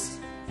healing us.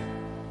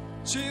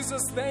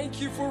 Jesus,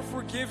 thank you for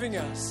forgiving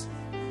us.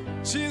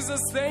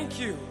 Jesus, thank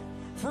you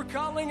for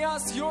calling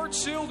us your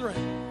children.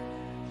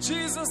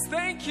 Jesus,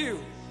 thank you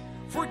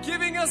for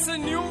giving us a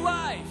new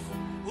life,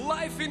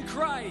 life in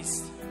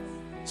Christ.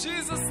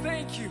 Jesus,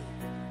 thank you.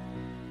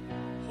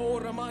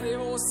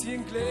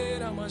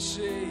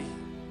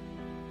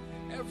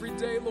 Every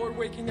day, Lord,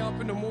 waking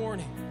up in the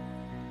morning,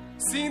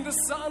 seeing the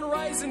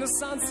sunrise and the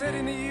sunset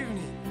in the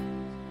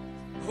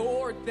evening.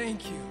 Lord,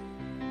 thank you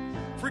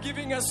for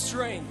giving us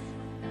strength,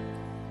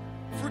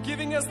 for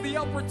giving us the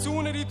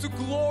opportunity to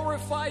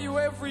glorify you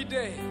every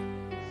day.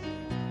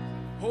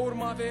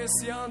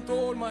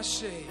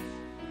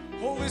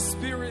 Holy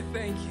Spirit,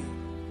 thank you.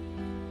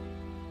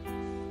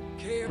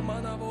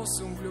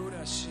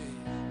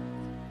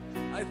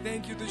 I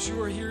thank you that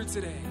you are here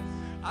today.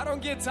 I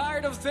don't get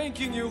tired of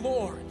thanking you,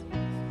 Lord.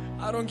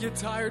 I don't get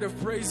tired of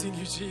praising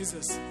you,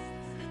 Jesus.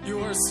 You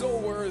are so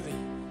worthy.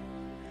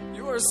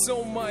 You are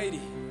so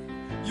mighty.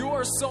 You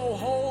are so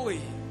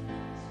holy.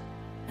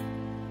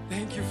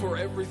 Thank you for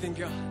everything,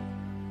 God.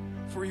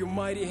 For your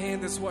mighty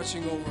hand that's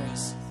watching over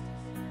us.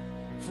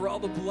 For all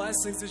the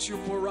blessings that you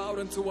pour out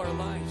into our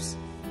lives.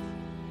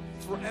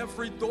 For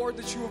every door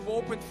that you have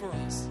opened for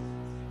us.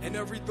 And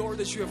every door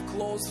that you have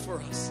closed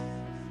for us.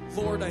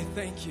 Lord, I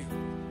thank you.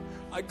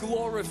 I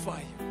glorify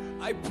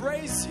you. I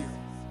praise you.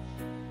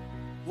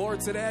 Lord,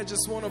 today I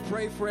just want to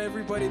pray for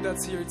everybody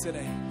that's here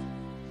today.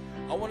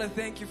 I want to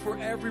thank you for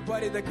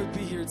everybody that could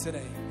be here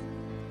today.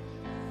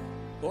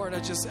 Lord, I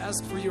just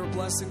ask for your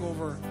blessing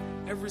over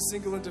every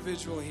single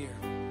individual here.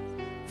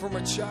 From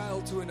a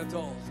child to an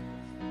adult.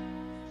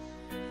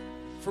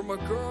 From a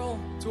girl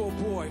to a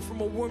boy.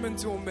 From a woman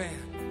to a man.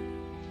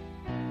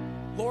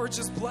 Lord,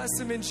 just bless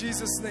them in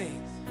Jesus'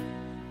 name.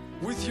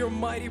 With your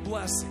mighty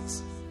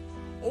blessings.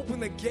 Open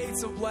the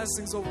gates of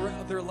blessings over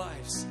their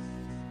lives.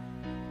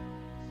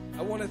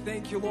 I want to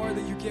thank you, Lord,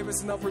 that you gave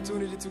us an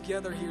opportunity to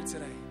gather here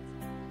today.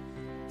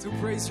 To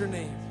praise your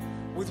name.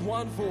 With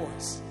one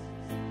voice.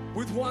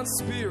 With one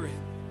spirit.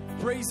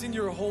 Praising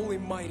your holy,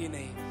 mighty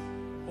name.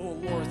 Oh,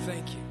 Lord,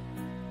 thank you.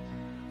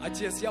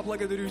 Отец, я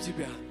благодарю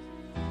Тебя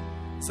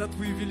за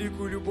Твою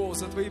великую любовь,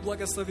 за Твои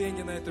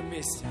благословения на этом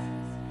месте.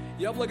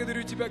 Я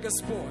благодарю Тебя,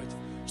 Господь,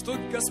 что,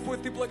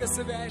 Господь, Ты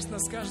благословяешь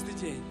нас каждый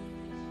день.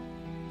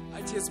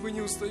 Отец, мы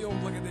не устаем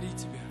благодарить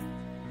Тебя.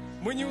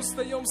 Мы не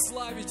устаем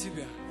славить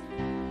Тебя.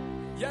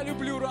 Я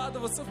люблю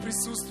радоваться в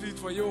присутствии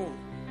Твоем.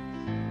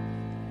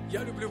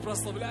 Я люблю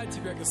прославлять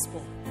Тебя,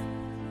 Господь.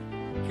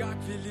 Как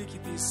великий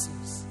Ты,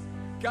 Иисус.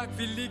 Как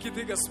великий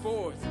Ты,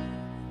 Господь.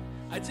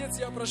 Отец,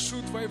 я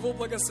прошу Твоего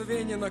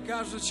благословения на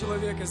каждого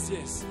человека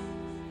здесь.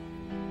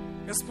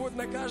 Господь,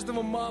 на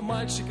каждого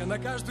мальчика, на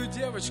каждую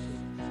девочку,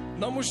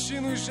 на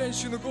мужчину и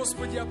женщину,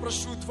 Господи, я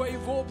прошу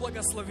Твоего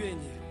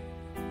благословения.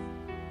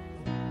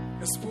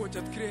 Господь,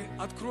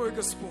 открой,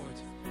 Господь,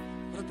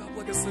 врата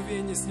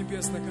благословения с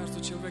небес на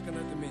каждого человека на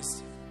этом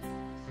месте.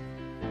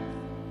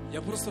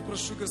 Я просто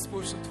прошу,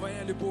 Господь, чтобы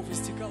Твоя любовь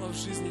истекала в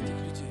жизни этих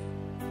людей.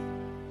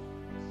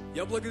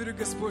 Я благодарю,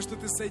 Господь, что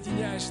Ты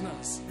соединяешь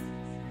нас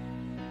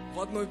в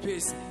одной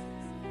песне.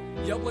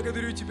 Я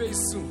благодарю Тебя,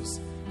 Иисус,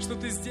 что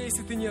Ты здесь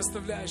и Ты не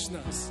оставляешь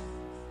нас.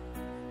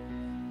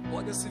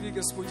 Благослови,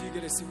 Господь,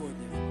 Игоря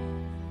сегодня.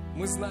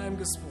 Мы знаем,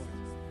 Господь,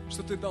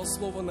 что Ты дал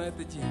слово на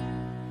этот день.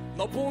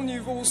 Наполни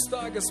его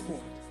уста, Господь.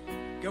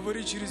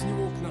 Говори через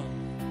него к нам.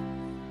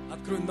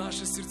 Открой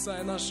наши сердца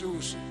и наши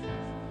уши,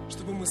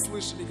 чтобы мы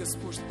слышали,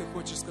 Господь, что Ты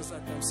хочешь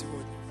сказать нам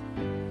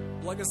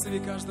сегодня. Благослови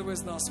каждого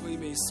из нас во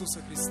имя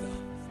Иисуса Христа.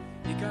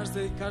 И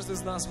каждый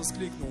из нас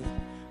воскликнул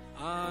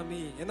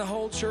Аминь. And the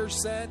whole church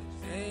said,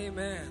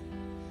 Amen.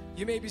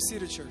 You may be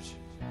seated, church.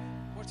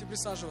 Можете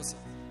присаживаться.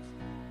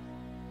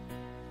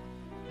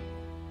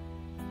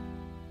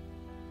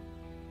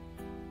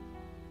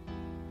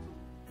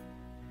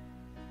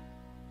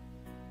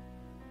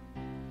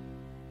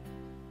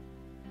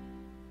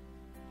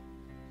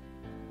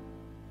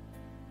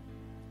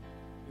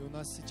 И у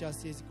нас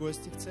сейчас есть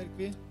гости в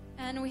церкви,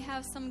 And we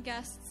have some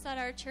guests at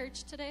our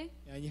church today,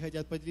 и они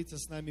хотят поделиться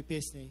с нами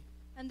песней.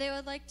 and they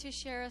would like to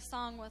share a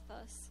song with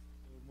us.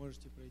 Вы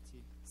можете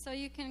пройти. So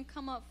you can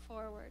come up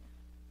forward.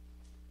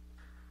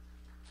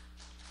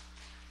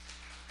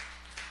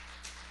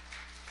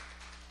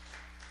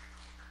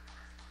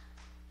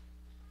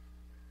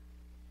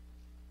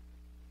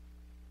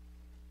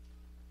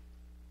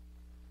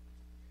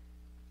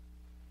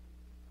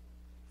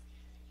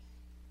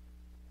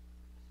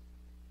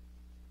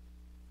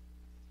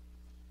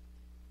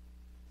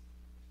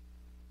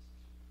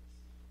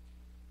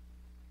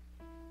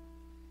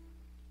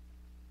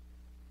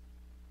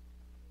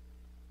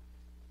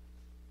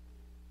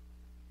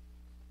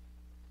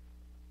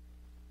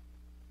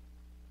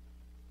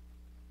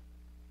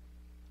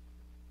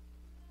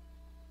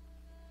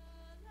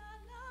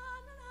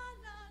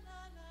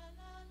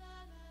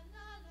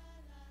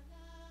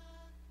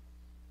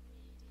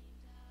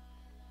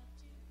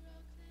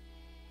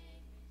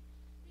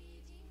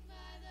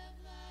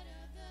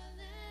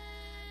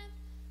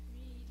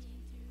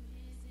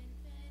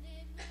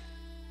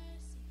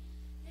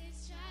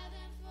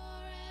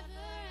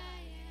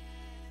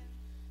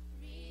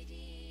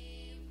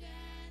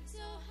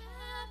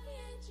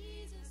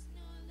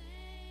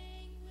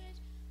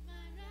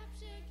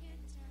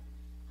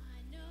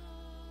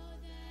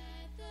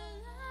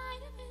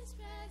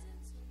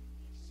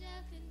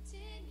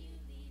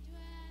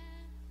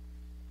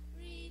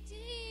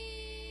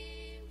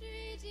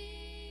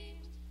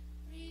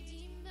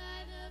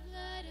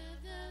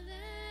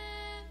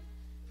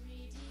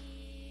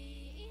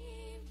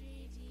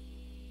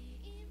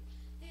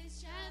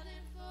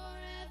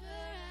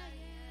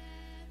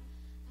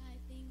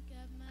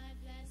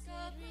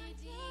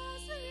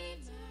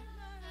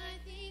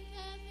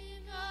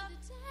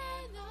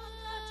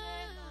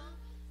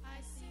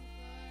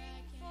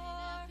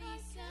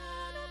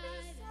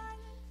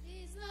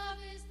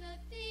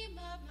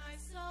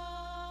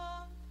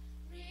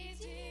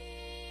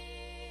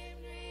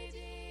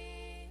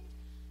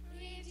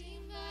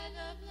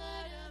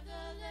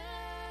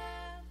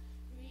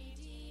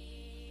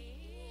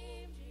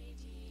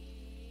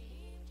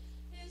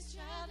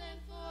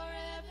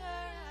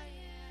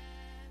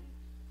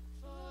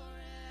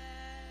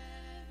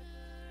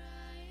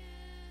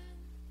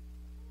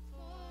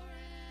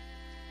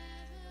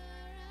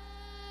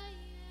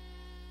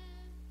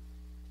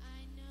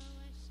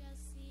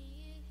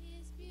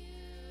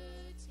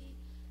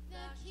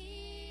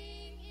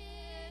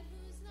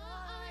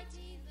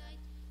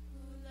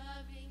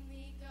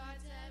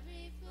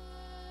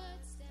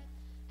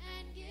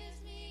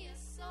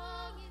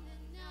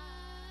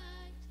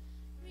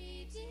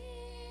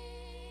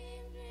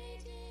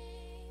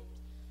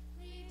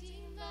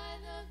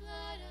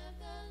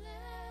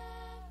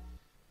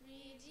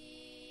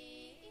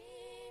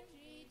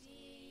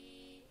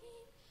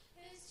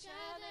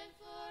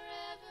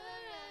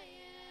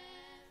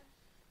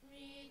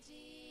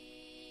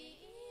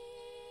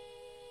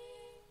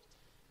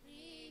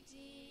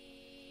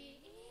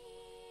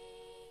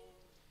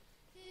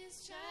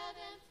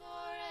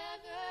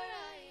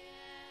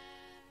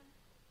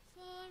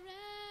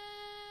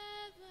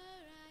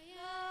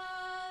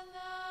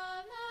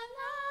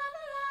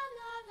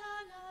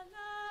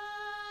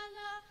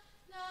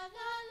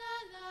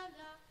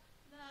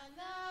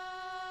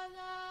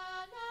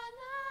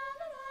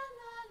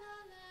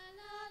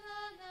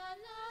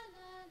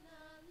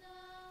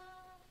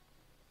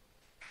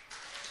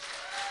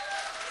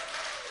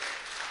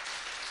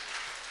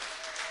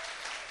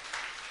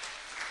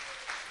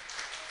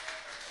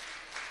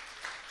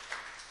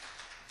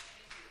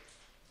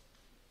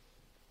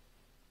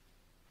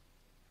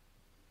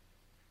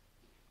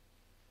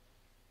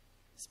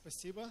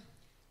 Спасибо.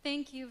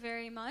 Thank you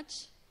very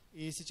much.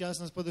 И сейчас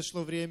у нас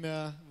подошло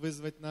время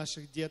вызвать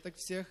наших деток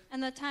всех.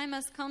 And the time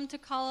has come to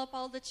call up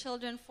all the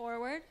children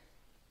forward.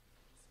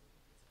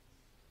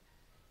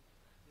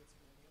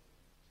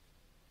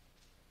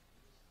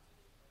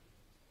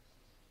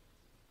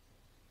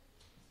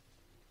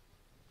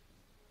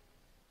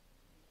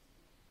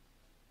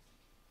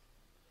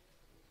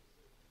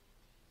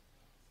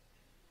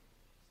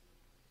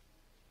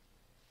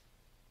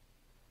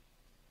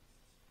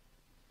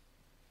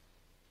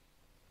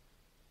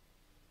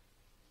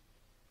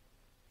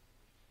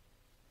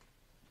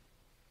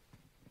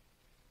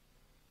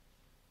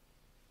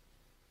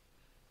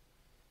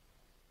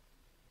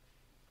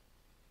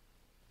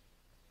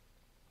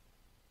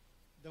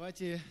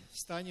 Давайте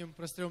встанем,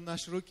 прострем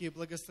наши руки и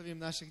благословим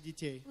наших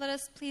детей. Let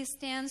us please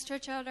stand,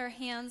 stretch out our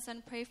hands,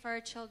 and pray for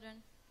our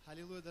children.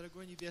 Аллилуйя,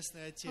 дорогой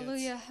Небесный Отец.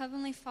 Hallelujah,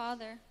 Heavenly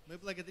Father. Мы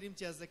благодарим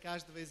Тебя за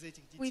каждого из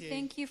этих We детей.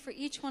 thank you for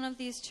each one of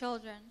these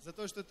children, За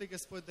то, что Ты,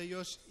 Господь,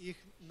 даешь их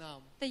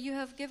нам. that you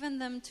have given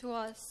them to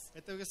us.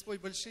 Это,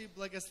 Господь, большие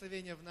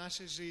благословения в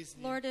нашей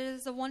жизни. Lord, it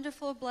is a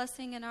wonderful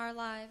blessing in our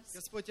lives.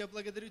 Господь, я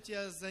благодарю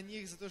Тебя за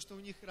них, за то, что у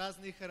них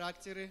разные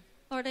характеры,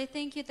 Lord, I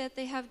thank you that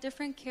they have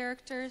different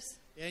characters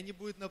и они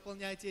будут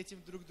наполнять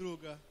этим друг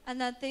друга. and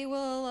that they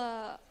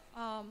will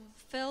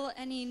fill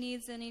any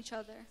needs in each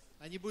other.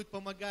 Они будут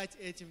помогать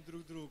этим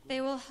друг другу.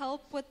 They will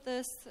help with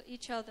this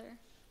each other.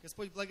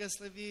 Господь,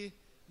 благослови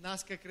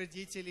нас, как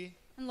родителей,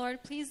 And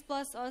Lord, please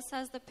bless us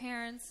as the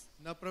parents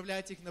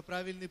направлять их на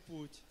правильный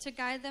путь. to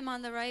guide them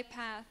on the right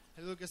path.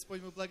 Аллилуйя,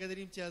 Господь, мы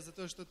благодарим Тебя за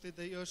то, что Ты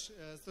даешь,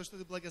 за то, что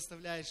Ты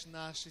благословляешь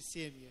наши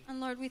семьи. And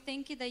Lord, we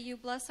thank you that you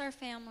bless our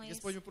families.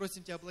 Господь, мы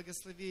просим Тебя,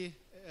 благослови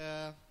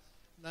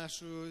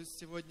нашу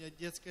сегодня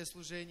детское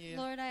служение,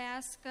 Lord, I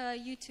ask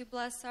you to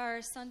bless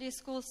our Sunday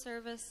school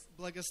service.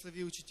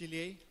 благослови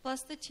учителей,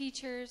 Bless the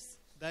teachers.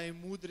 дай им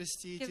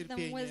мудрости и Give them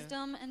терпения,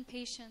 wisdom and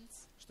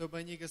patience чтобы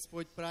они,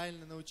 Господь,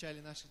 правильно научали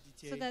наших so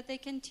детей. that they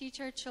can teach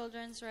our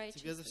children's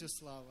Тебе за все righteousness.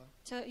 слава.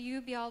 To you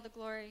be all the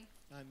glory.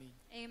 Аминь.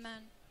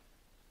 Amen.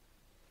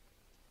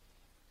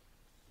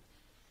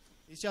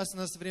 И сейчас у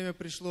нас время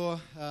пришло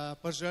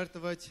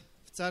пожертвовать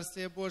в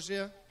Царствие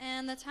Божие.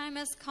 And the time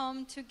has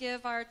come to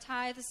give our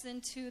tithes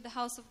into the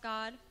house of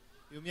God.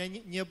 И у меня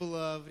не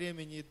было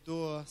времени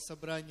до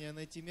собрания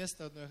найти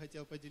место одно, я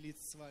хотел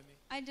поделиться с вами.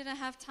 I didn't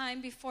have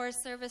time before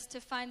service to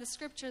find the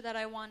scripture that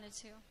I wanted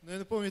to. Но я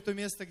напомню то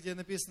место, где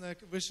написано,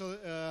 вышел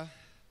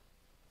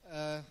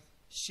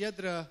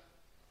щедро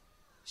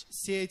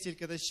сеятель,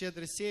 когда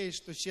щедро сеешь,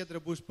 то щедро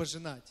будешь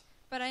пожинать.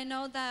 But I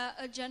know that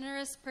a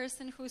generous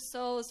person who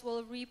sows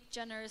will reap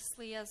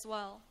generously as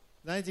well.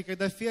 Знаете,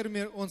 когда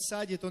фермер, он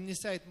садит, он не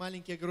садит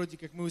маленькие огороды,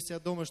 как мы у себя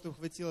дома, чтобы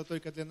хватило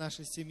только для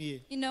нашей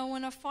семьи. You know,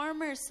 when a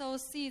farmer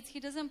sows seeds,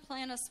 he doesn't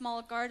plant a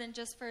small garden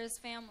just for his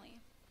family.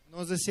 Но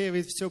он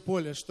засеивает все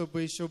поле,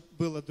 чтобы еще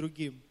было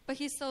другим. But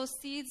he sows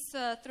seeds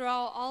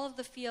throughout all of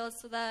the fields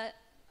so that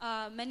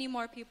many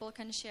more people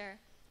can share.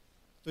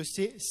 То есть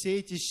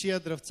сейте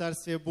щедро в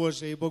Царствие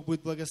Божие, и Бог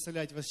будет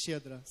благословлять вас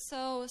щедро.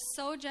 So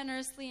sow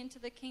generously into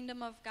the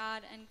kingdom of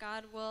God, and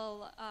God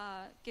will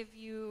give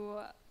you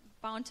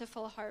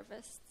bountiful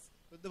harvests.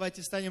 Вот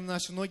давайте встанем на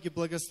наши ноги,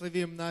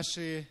 благословим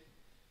наши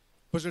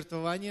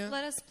пожертвования.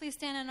 Let us please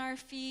stand on our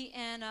feet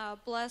and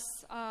bless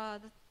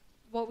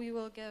what we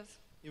will give.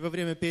 И во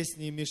время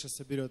песни Миша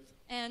соберет.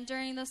 And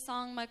during the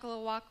song, Michael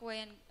will walk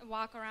away and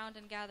walk around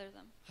and gather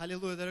them.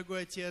 Аллилуйя,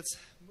 дорогой Отец,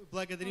 мы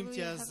благодарим Hallelujah,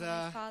 Тебя Heavenly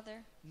за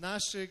Father.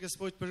 наши,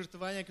 Господь,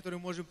 пожертвования, которые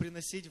можем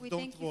приносить в We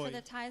Дом thank you for Твой.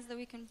 the tithes that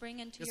we can bring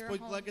into your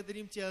Господь, home.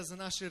 благодарим Тебя за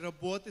наши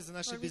работы, за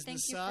наши Lord, we thank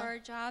you for our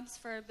бизнеса, jobs,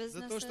 for our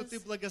за то, что Ты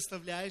businesses,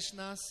 благословляешь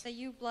нас. that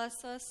you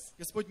bless us.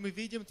 Господь, мы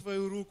видим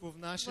Твою руку в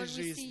нашей Lord,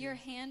 we see your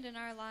жизни. hand in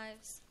our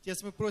lives.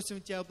 Отец, мы просим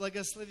Тебя,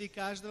 благослови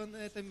каждого на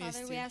этом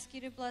Father, we месте. ask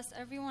you to bless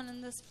everyone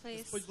in this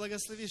place. Господь,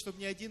 благослови, чтобы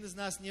ни один из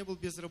нас не был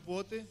без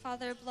работы,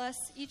 Father, bless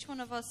each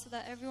one of us so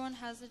that everyone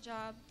has a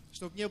job,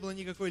 чтобы не было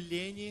никакой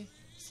лени,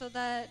 so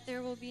that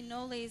there will be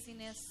no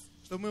laziness.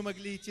 чтобы мы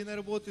могли идти на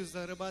работу и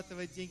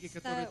зарабатывать деньги,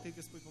 которые That Ты,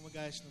 Господь,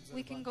 помогаешь нам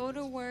We can go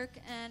to зарабатывать. work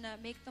and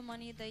make the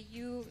money that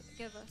you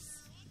give us.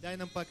 Дай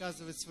нам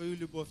показывать свою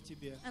любовь к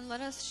Тебе. And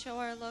let us show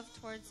our love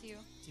towards you.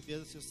 Тебе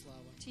за все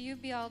слава. To you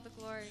be all the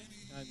glory.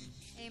 Аминь.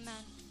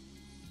 Amen.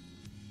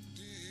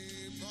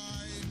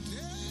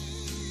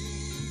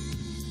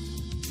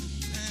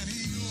 And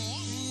He'll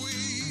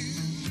always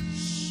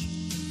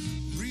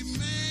remain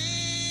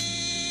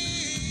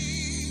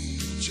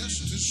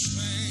just the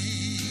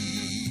same.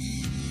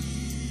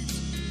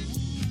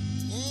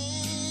 Oh,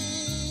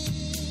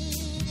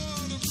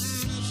 what a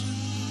present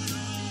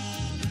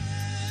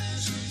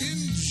in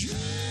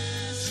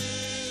Jesus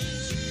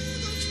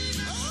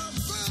I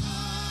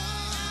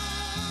found.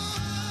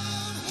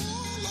 Oh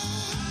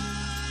Lord,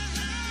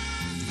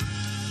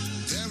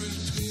 there is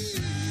peace.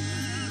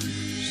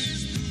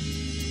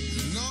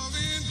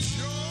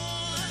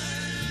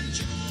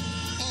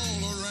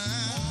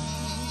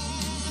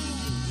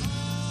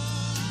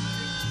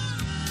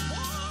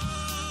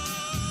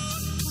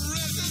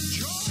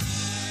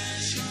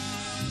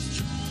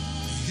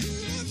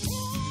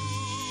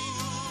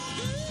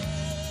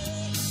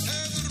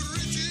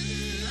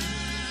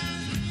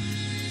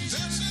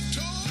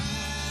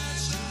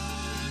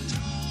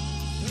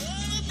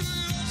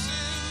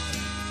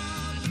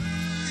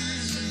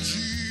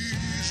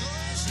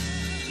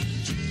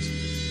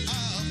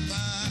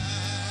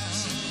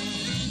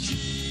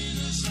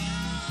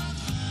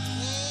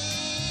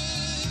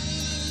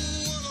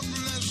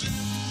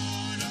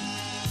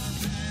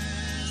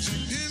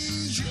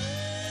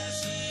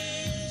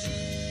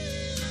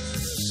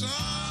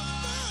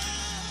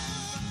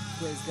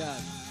 Praise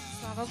God.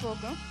 Слава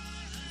Богу.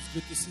 It's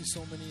good to see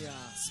so many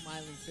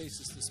smiling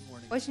faces this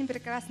morning. Очень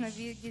прекрасно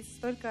видеть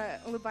столько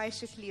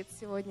улыбающих лиц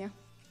сегодня.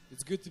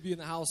 It's good to be in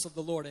the house of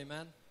the Lord,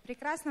 amen?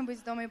 Прекрасно быть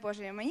в Доме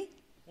Божьем. Аминь.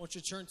 I want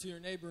you to turn to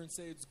your neighbor and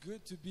say, it's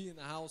good to be in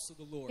the house of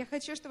the Lord. Я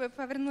хочу, чтобы вы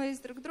повернулись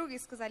друг к другу и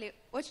сказали,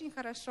 очень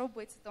хорошо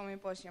быть в Доме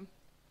Божьем.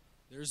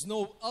 There's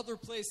no other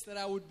place that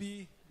I would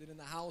be than in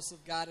the house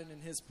of God and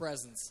in His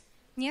presence.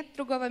 Нет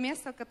другого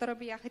места, в котором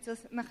бы я хотела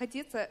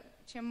находиться,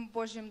 чем в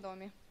Божьем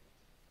доме.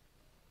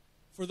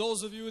 For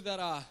those of you that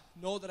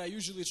know that I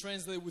usually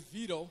translate with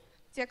Vito,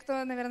 Те,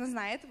 кто, наверное,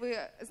 знает, вы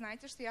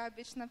знаете, что я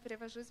обычно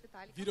перевожу с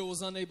Виталиком. Vito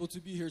was unable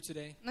to be here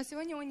today, Но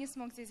сегодня он не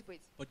смог здесь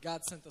быть. but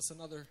God sent us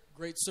another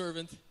great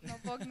servant. Но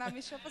Бог нам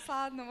еще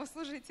послал одного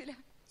служителя.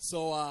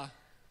 So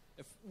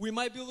if we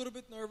might be a little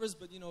bit nervous,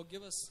 but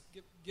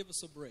give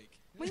us a break.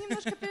 Мы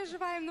немножко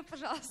переживаем, но,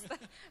 пожалуйста,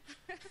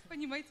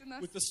 понимайте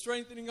нас. With the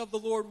strengthening of the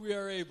Lord, we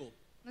are able.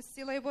 Но с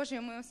силой Божьей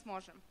мы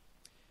сможем.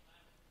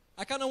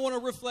 I kind of want to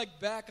reflect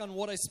back on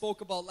what I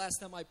spoke about last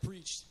time I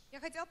preached. Я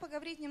хотела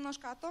поговорить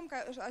немножко о том,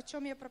 о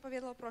чем я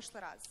проповедовала в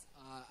прошлый раз.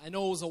 I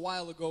know it was a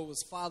while ago, it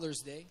was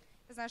Father's Day,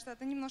 Я знаю, что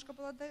это немножко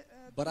было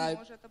but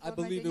давно уже, это I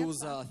было на believe День it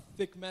was Отца. a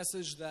thick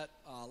message that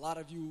a lot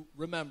of you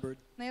remembered.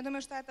 Но я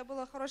думаю, что это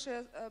было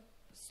хорошее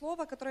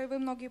слово, которое вы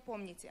многие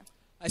помните.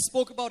 I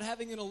spoke about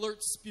having an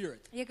alert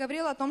spirit. Я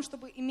говорила о том,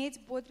 чтобы иметь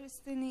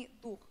бодрственный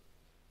дух.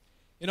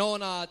 In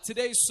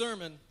today's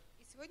sermon,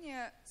 И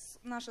сегодня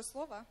наше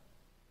слово,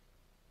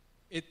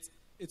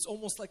 it's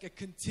almost like a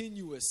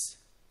continuous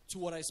to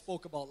what I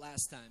spoke about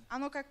last time.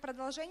 оно как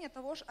продолжение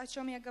того, о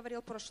чем я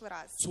говорил в прошлый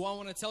раз. So I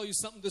want to tell you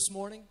something this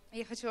morning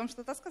Я хочу вам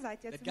что-то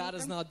сказать that этим God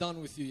is утром. not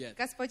done with you yet.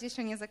 Господь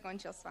еще не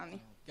закончил с вами.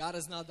 God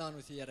is not done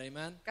with you yet,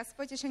 amen?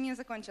 Господь еще не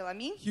закончил.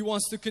 Аминь. He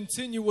wants to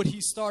continue what He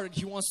started.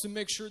 He wants to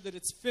make sure that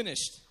it's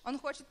finished. Он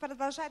хочет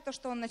продолжать то,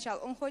 что он начал.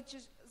 Он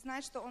хочет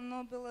знать, что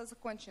оно было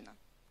закончено.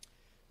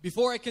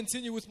 Before I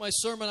continue with my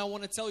sermon, I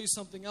want to tell you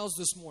something else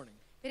this morning.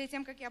 Перед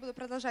тем, как я буду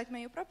продолжать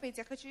мою проповедь,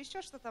 я хочу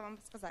еще что-то вам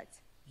сказать.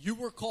 You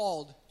were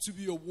called to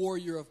be a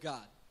warrior of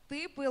God.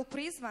 Ты был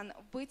призван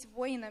быть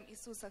воином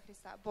Иисуса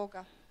Христа,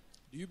 Бога.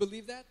 Do you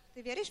believe that?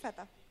 Ты веришь в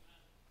это?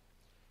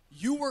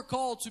 You were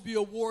called to be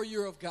a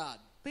warrior of God.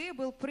 Ты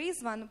был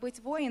призван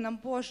быть воином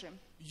Божьим.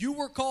 You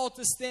were called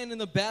to stand in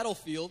the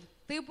battlefield,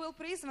 Ты был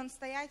призван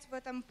стоять в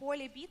этом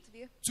поле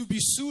битвы, to be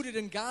suited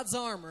in God's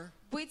armor,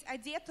 быть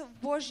одет в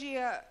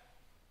Божье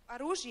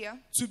оружие,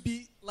 to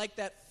be like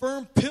that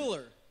firm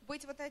pillar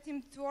быть вот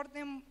этим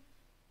твердым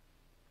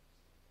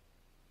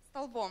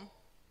столбом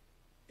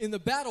in the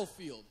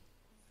battlefield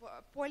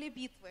в поле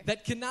битвы,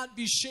 that cannot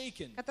be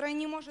shaken, которое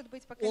не может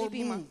быть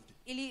поколебимо moved.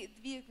 или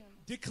двигаемо,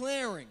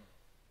 declaring,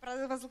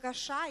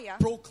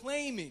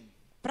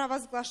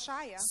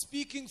 провозглашая,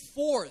 speaking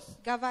forth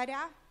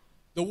говоря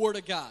the word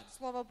of God.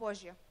 Слово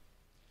Божье.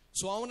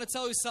 So I want to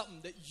tell you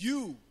something, that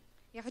you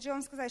Я хочу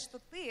вам сказать, что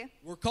ты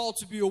were called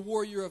to be a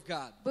warrior of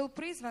God. был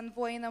призван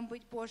воином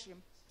быть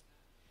Божьим.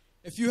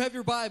 If you have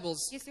your Bibles,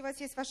 Если у вас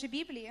есть ваши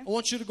Библии, I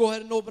want you to go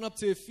ahead and open up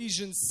to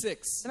Ephesians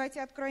 6. давайте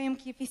откроем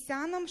к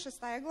Ефесянам, 6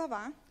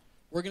 глава,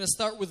 We're going to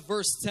start with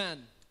verse 10.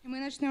 и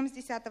мы начнем с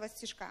 10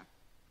 стишка.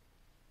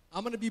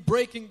 I'm going to be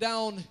breaking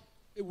down,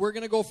 we're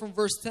going to go from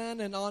verse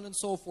 10 and on and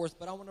so forth,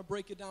 but I want to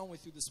break it down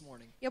with you this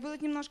morning. Я буду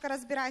немножко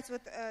разбирать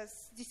вот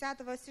с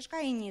 10 стишка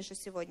и ниже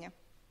сегодня.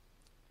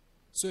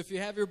 So if you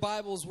have your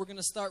Bibles, we're going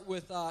to start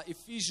with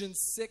Ephesians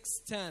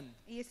 6:10.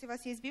 И если у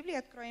вас есть Библия,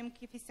 откроем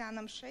к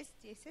Ефесянам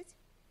 6:10.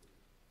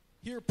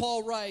 Here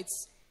Paul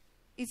writes,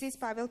 И здесь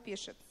Павел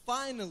пишет: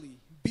 "Finally,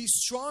 be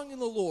strong in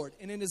the Lord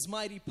and in His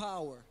mighty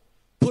power.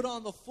 Put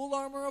on the full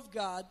armor of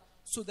God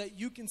so that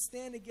you can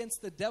stand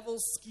against the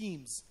devil's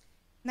schemes.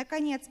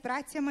 «Наконец,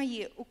 братья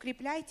мои,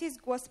 укрепляйтесь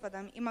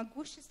Господом и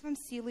могуществом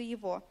силы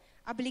Его.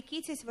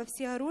 Облекитесь во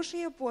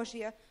всеоружие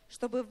Божье,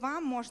 чтобы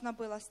вам можно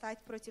было стать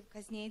против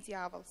козней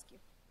дьявольских».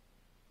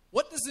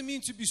 What does it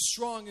mean to be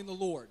strong in the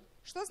Lord?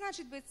 Что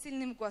значит быть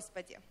сильным в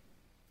Господе?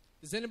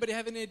 Does anybody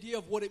have any idea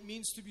of what it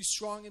means to be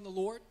strong in the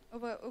Lord?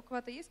 У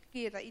кого-то есть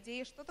какие-то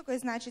идеи, что такое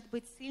значит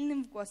быть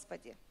сильным в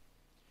Господе?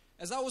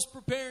 As I was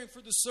preparing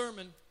for the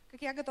sermon,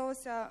 Как я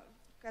готовился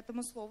к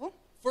этому слову,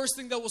 first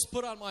thing that was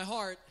put on my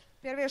heart,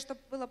 первое, что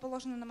было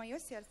положено на мое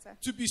сердце,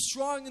 to be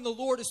strong in the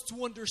Lord is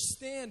to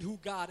understand who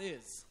God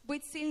is.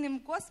 быть сильным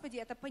в Господе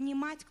 — это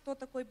понимать, кто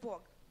такой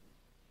Бог.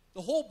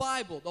 The whole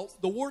Bible,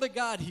 the Word of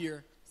God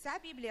here, Вся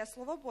Библия,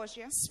 Слово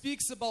Божье,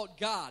 speaks about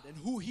God and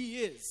who He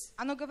is.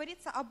 оно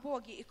говорится о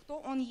Боге и кто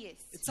Он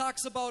есть. It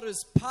talks about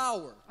His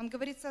power, Он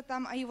говорится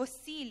там о Его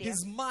силе,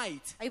 His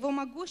might, о Его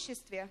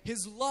могуществе,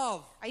 His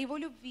love, о Его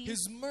любви,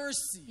 His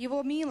mercy,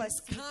 Его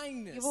милости,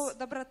 kindness. Его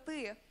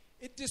доброты.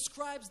 It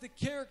describes the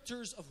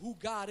characters of who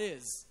God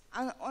is.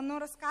 Оно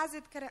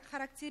рассказывает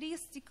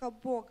характеристика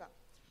Бога.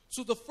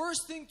 So the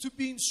first thing to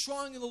being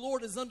strong in the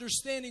Lord is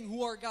understanding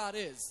who our God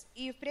is.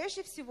 И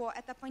прежде всего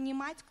это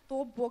понимать,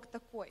 кто Бог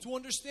такой. To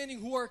understanding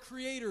who our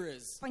Creator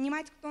is.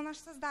 Понимать, кто наш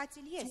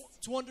Создатель есть.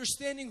 To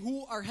understanding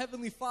who our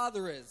Heavenly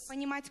Father is.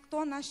 Понимать,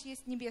 кто наш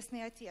есть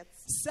Небесный Отец.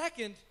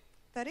 Second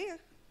Во-вторых,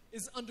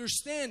 is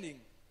understanding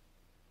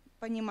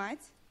понимать,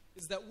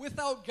 is that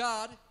without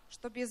God,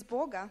 что без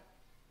Бога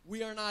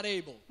we are not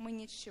able. мы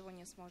ничего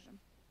не сможем.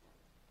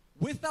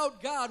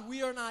 Without God,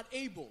 we are not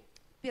able.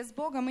 Без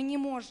Бога мы не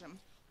можем.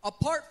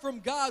 Apart from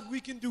God,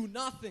 we can do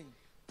nothing.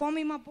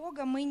 Помимо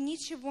Бога мы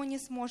ничего не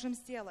сможем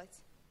сделать.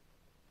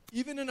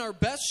 Even in our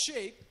best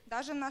shape,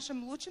 Даже в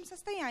нашем лучшем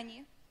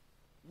состоянии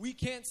we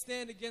can't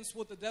stand against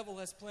what the devil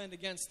has planned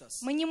against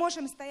us. мы не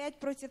можем стоять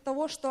против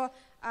того, что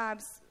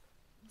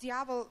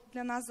дьявол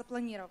для нас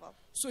запланировал.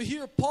 So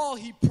here Paul,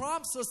 he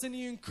prompts us and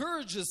he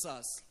encourages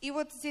us. И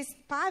вот здесь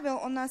Павел,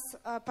 он нас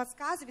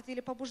подсказывает или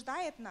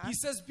побуждает нас. He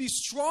says, be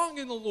strong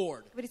in the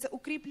Lord. Говорится,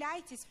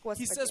 укрепляйтесь в He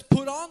Господе. says,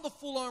 put on the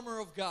full armor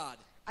of God,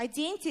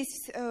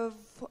 Оденьтесь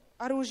в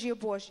оружие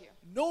Божье.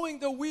 knowing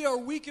that we are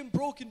weak and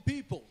broken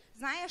people.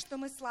 Зная, что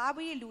мы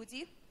слабые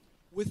люди,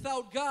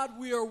 Without God,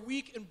 we are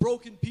weak and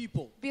broken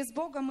people. без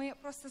Бога мы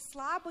просто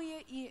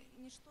слабые и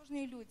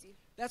ничтожные люди.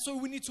 That's why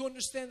we need to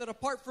understand that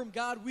apart from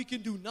God, we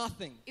can do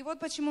nothing. И вот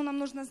почему нам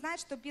нужно знать,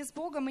 что без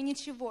Бога мы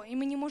ничего, и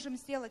мы не можем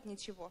сделать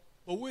ничего.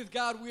 But with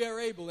God, we are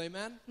able.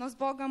 Amen? Но с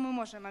Богом мы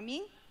можем.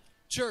 Аминь.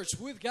 Church,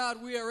 with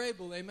God, we are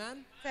able.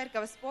 Amen?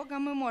 Церковь, с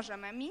Богом мы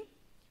можем. Аминь.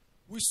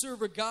 We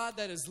serve a God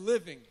that is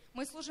living.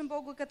 Мы служим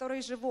Богу,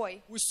 который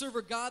живой. We serve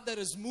a God that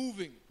is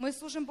moving. Мы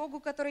служим Богу,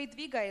 который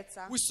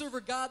двигается. We serve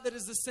a God that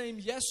is the same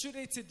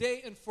yesterday,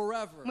 today, and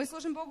forever. Мы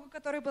служим Богу,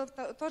 который был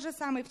тот же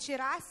самый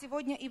вчера,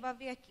 сегодня и во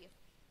веки.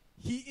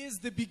 He is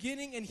the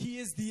beginning and He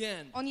is the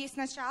end. Он есть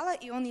начало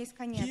и Он есть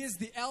конец. He is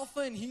the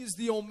Alpha and He is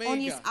the Он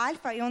есть Omega.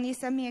 альфа и Он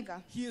есть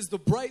омега. He is the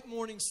bright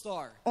morning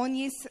star. Он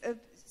есть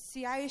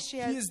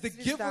сияющая He is the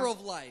giver звезда.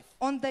 of life.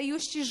 Он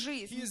дающий He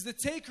жизнь. is the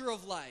taker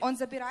of life. Он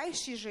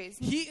забирающий жизнь.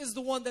 He is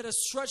the one that has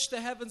stretched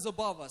the heavens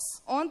above us.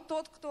 Он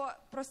тот, кто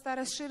просто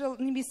расширил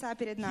небеса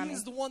перед He нами.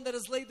 is the one that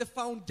has laid the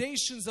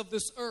foundations of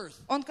this earth.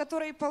 Он,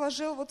 который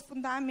положил вот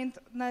фундамент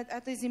на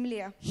этой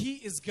земле.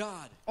 He is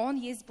God. Он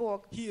есть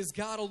Бог. He is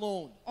God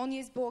alone. Он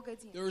есть Бог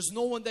один. There is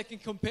no one that can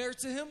compare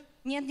to Him.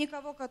 Нет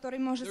никого, который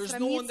может There is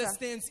no one that сравниться.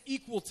 stands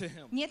equal to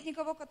Him. Нет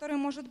никого, который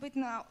может быть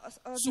на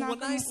So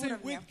when I одинаковом say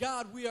уровне. with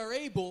God we are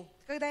able,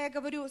 Когда я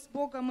говорю с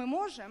Богом мы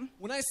можем,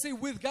 when I say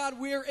with God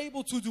we are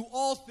able to do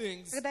all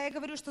things, когда я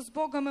говорю, что с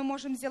Богом мы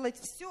можем сделать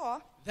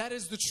все, that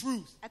is the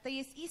truth. это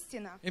есть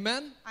истина.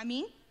 Amen?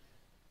 Аминь.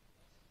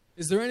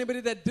 Is there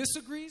anybody that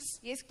disagrees?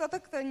 Есть кто-то,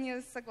 кто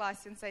не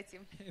согласен с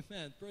этим?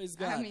 Amen. Praise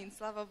God. Аминь.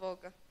 Слава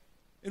Богу.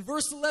 In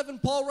verse 11,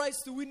 Paul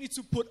writes that we need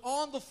to put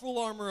on the full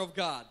armor of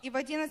God. И в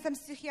 11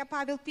 стихе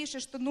Павел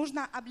пишет, что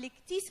нужно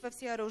облектись во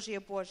все оружие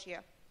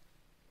Божье.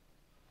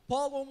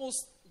 Paul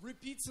almost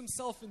repeats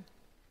himself in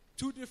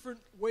two different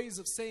ways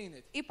of saying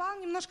it. И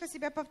Павел немножко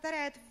себя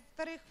повторяет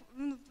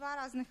в два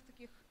разных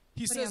таких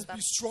He says, варианта.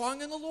 be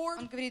strong in the Lord.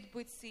 Он говорит,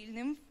 быть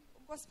сильным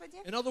в Господе,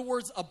 In other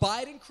words,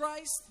 abide in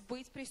Christ.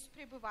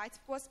 пребывать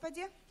в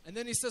Господе. And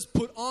then he says,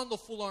 put on the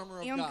full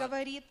armor of И он God.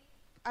 говорит,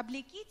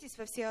 облекитесь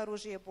во все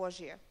оружие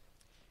Божье.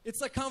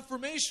 It's a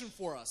confirmation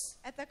for us.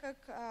 Это как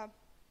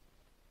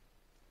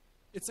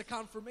It's a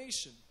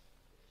confirmation.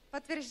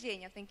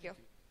 подтверждение. Thank you.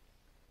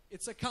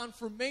 It's a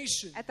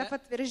confirmation Это that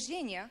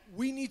подтверждение,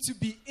 we need to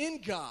be in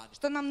God,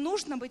 что нам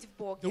нужно быть в that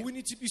Боге, we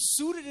need to be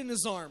suited in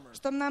His armor.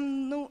 что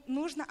нам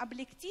нужно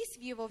облектись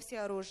в Его все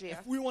оружие.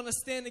 If we want to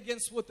stand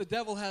against what the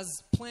devil has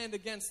planned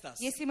against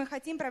us. Если мы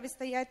хотим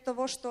противостоять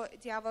того, что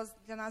дьявол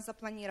для нас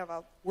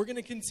запланировал. We're going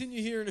to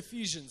continue here in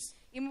Ephesians,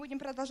 И мы будем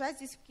продолжать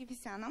здесь в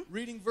Ефесянам.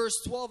 reading verse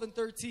 12 and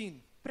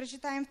 13.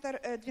 Прочитаем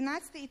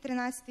 12 и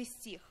 13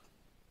 стих.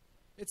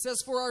 It says,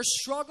 for our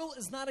struggle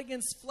is not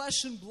against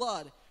flesh and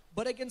blood,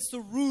 but against the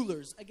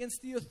rulers,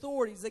 against the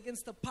authorities,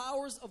 against the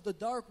powers of the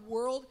dark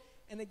world,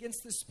 and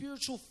against the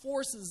spiritual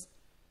forces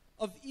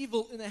of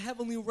evil in the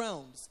heavenly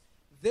realms.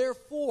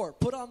 Therefore,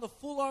 put on the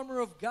full armor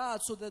of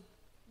God so that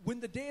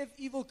when the day of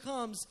evil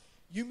comes,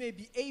 you may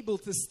be able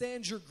to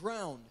stand your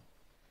ground.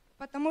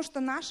 Потому что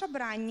наша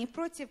брань не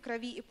против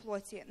крови и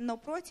плоти, но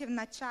против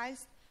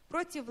начальств,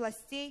 против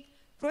властей,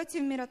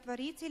 против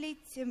миротворителей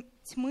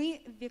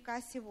тьмы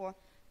века сего,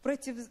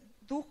 против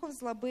духов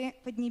злобы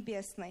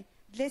поднебесной.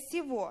 Для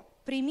сего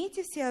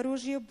примите все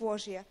оружие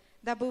Божье,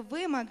 дабы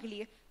вы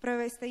могли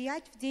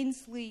противостоять в день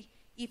злый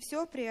и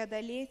все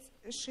преодолеть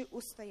и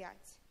устоять.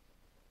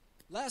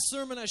 Last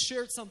sermon, I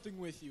shared something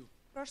with you.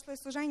 Прошлое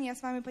служение я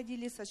с вами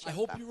поделился I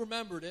hope чем-то. you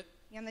remembered it.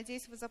 Я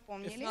надеюсь, вы If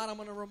запомнили. not, I'm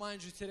going to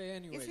remind you today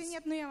Если anyways.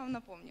 нет, я вам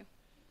напомню.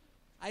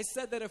 I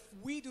said that if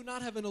we do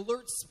not have an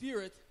alert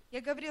spirit,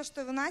 Я говорил,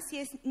 что у нас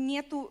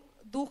нету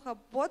духа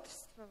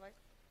бодрствовать.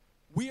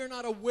 we are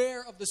not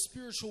aware of the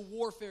spiritual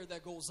warfare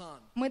that goes on.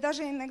 Мы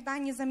даже иногда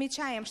не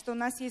замечаем, что у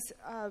нас есть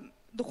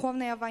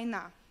духовная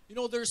война. You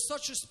know, there's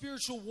such a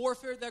spiritual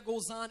warfare that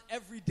goes on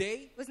every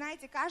day. Вы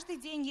знаете, каждый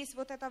день есть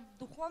вот эта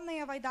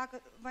духовная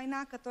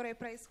война, которая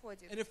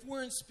происходит. And if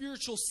we're in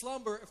spiritual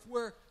slumber, if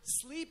we're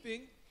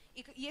sleeping,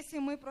 И если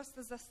мы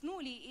просто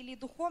заснули или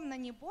духовно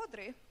не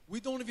бодры, we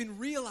don't even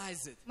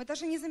realize it. мы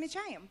даже не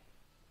замечаем.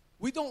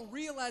 We don't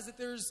realize that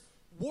there's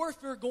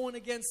warfare going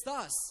against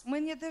us.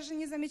 Мы даже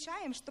не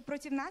замечаем, что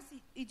против нас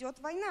идет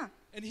война.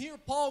 And here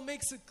Paul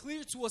makes it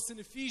clear to us in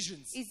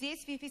Ephesians И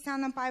здесь в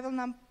Ефесянам Павел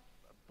нам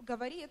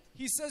говорит,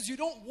 he says you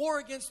don't war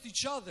against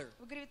each other.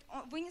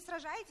 вы не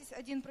сражаетесь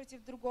один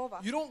против другого.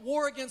 You don't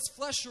war against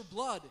flesh or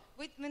blood.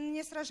 Вы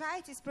не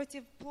сражаетесь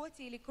против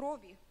плоти или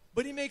крови.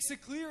 But he makes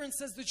it clear and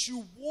says that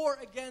you war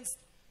against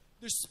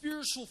the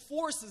spiritual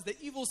forces, the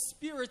evil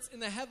spirits in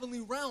the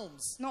heavenly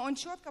realms. Но он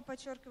четко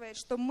подчеркивает,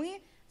 что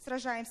мы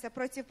сражаемся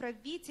против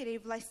правителей,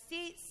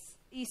 властей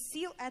и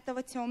сил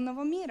этого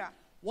темного мира.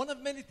 One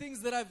of many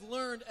things that I've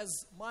learned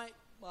as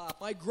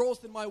my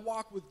growth in my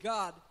walk with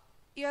God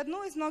И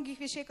одну из многих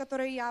вещей,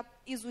 которые я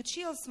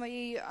изучил в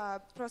своей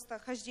просто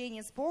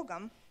хождении с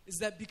Богом, is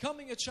that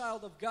becoming a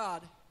child of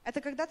God, это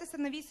когда ты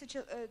становишься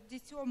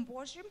детем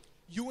Божьим,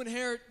 you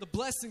inherit the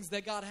blessings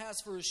that God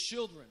has for His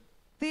children.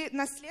 ты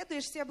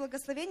наследуешь все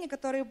благословения,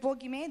 которые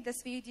Бог имеет для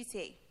своих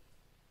детей.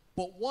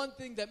 But one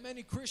thing that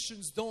many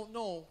Christians don't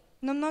know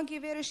Но многие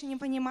верующие не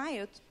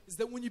понимают, is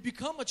that when you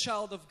become a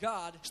child of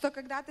God, что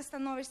когда ты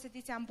становишься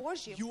детям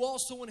Божьим, you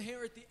also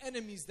inherit the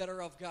enemies that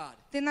are of God.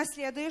 ты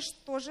наследуешь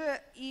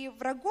тоже и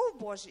врагов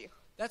Божьих.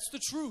 That's the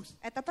truth.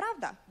 Это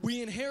правда.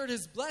 We inherit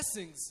His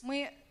blessings,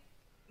 Мы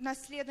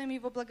наследуем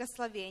Его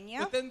благословения,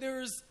 but then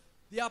there is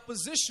the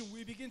opposition.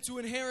 We begin to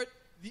inherit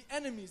the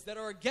enemies that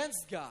are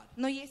against God.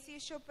 но есть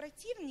еще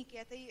противники,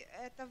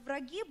 это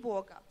враги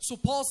Бога. So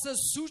Paul says,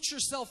 suit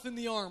yourself in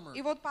the armor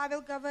И вот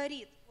Павел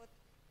говорит,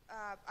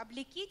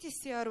 облеките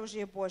все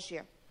оружие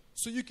Божье,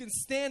 so you can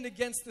stand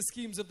against the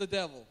schemes of the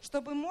devil.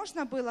 чтобы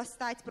можно было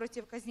стать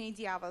против козней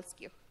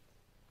дьявольских.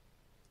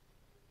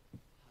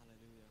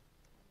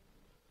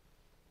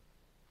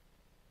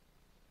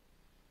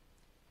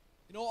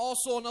 You know,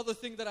 also another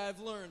thing that I've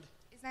learned,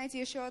 И знаете,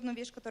 еще одну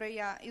вещь, которую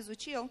я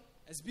изучил,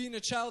 as being a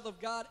child of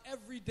God,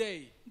 every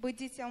day быть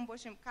детем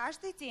Божьим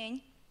каждый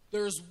день.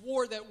 there is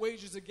war that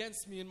wages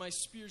against me in my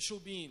spiritual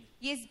being.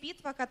 Есть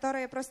битва,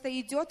 которая просто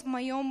идет в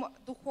моем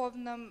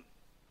духовном.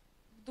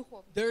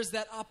 There's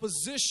that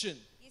opposition.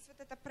 Есть вот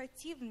это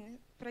There's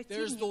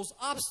противник, those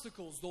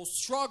obstacles, those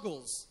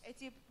struggles.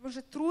 эти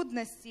уже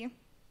трудности.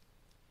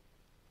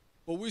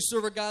 But we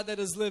serve a God that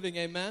is living,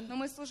 amen? Но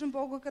мы служим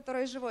Богу,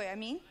 который живой.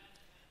 Аминь.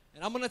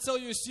 And I'm going to tell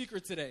you a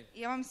secret today.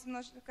 Я вам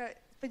немножко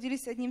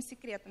поделюсь одним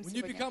секретом When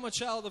you сегодня. become a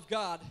child of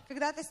God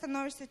Когда ты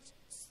становишься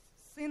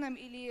сыном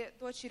или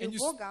дочерью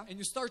Бога, and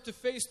you start to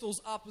face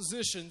those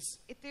oppositions,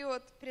 и ты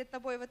вот перед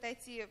тобой вот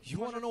эти you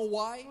want to может, know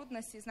why?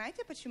 трудности,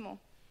 знаете почему?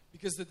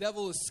 Because the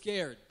devil is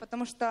scared.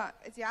 Потому что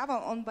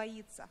дьявол, он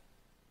боится.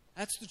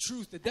 That's the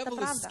truth. The devil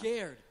is правда.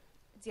 scared.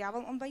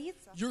 Дьявол, он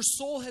боится. Your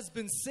soul has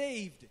been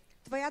saved.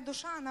 Твоя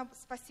душа, она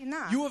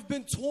спасена. You have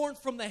been torn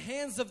from the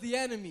hands of the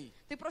enemy.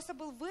 Ты просто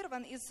был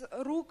вырван из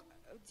рук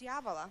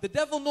дьявола. The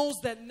devil knows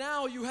that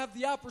now you have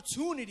the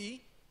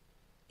opportunity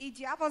И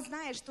дьявол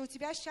знает, что у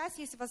тебя сейчас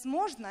есть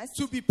возможность,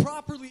 to be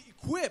properly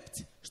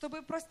equipped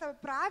чтобы просто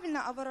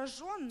правильно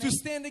вооруженный to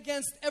stand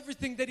against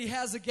everything that he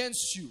has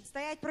against you.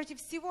 стоять против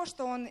всего,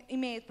 что он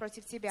имеет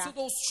против тебя. So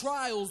those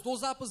trials,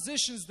 those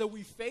oppositions that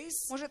we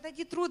face, Может,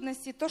 эти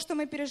трудности, то, что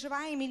мы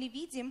переживаем или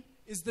видим,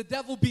 is the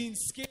devil being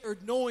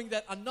scared knowing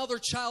that another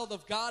child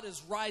of God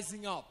is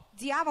rising up.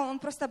 дьявол, он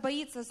просто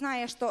боится,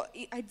 зная, что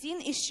и один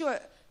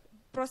еще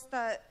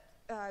просто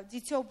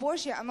дитё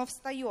Божье, оно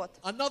встает.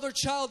 Another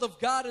child of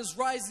God is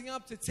rising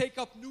up to take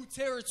up new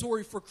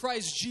territory for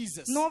Christ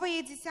Jesus.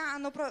 Новое дитя,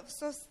 оно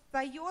все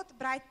встает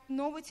брать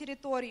новую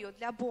территорию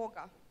для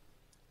Бога.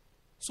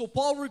 So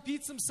Paul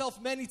repeats himself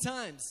many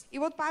times. И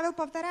вот Павел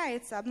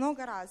повторяется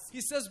много раз.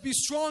 He says, be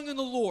strong in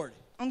the Lord.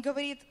 Он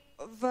говорит,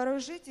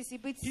 вооружитесь и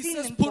быть He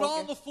says, сильным в put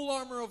on Боге. the full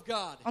armor of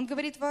God. Он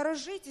говорит,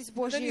 вооружитесь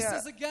Then he Божье.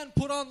 says again,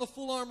 put on the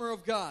full armor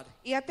of God.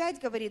 И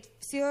опять говорит,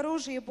 все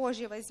оружие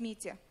Божье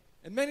возьмите.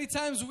 And many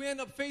times we end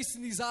up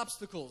facing these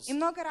obstacles. И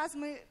много раз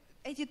мы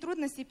эти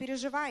трудности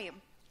переживаем.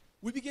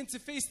 We begin to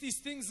face these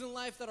things in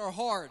life that are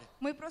hard.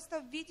 Мы просто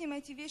видим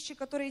эти вещи,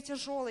 которые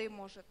тяжелые,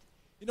 может.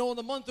 You know, in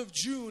the month of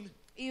June,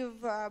 И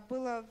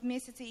было в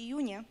месяце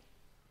июня.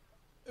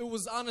 it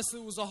was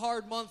a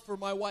hard month for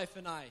my wife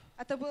and I.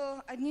 Это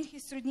был одним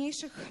из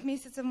труднейших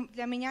месяцев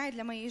для меня и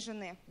для моей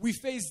жены. We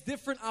faced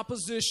different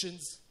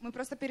oppositions. Мы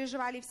просто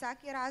переживали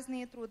всякие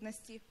разные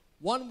трудности.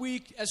 One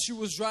week, as she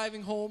was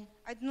driving home,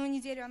 Одну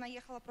неделю она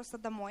ехала просто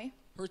домой.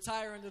 her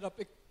tire ended up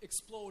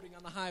exploding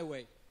on the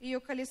highway. Ее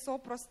колесо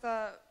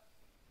просто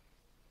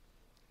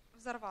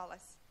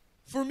взорвалось.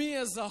 For me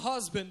as a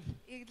husband,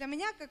 И для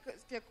меня,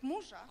 как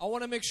мужа, I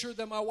want to make sure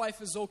that my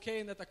wife is okay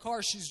and that the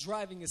car she's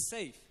driving is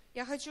safe.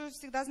 я хочу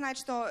всегда знать,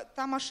 что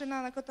та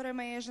машина, на которой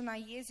моя жена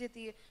ездит,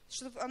 и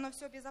что оно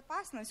все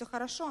безопасно, все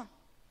хорошо.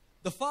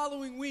 The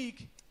following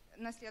week,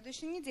 На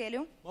следующую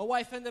неделю my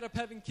wife ended up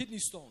having kidney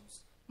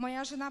stones.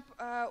 моя жена,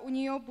 у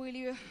нее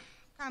были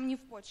камни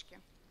в почке.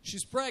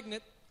 She's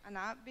pregnant.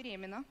 Она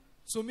беременна.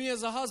 So me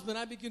as a husband,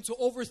 I begin to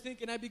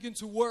overthink and I begin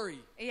to worry.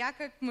 И я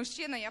как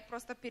мужчина, я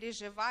просто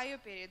переживаю,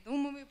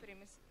 передумываю.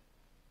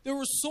 There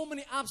were so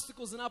many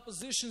obstacles and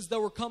oppositions that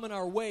were coming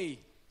our way.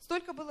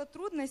 Столько было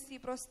трудностей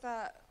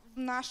просто в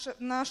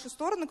нашу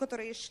сторону,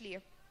 которые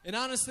шли. And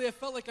honestly, I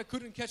felt like I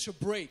couldn't catch a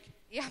break.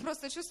 Я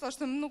просто чувствовала,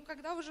 что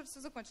когда уже все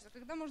закончится,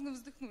 когда можно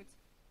вздохнуть?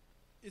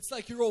 It's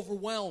like you're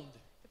overwhelmed.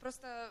 Ты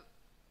просто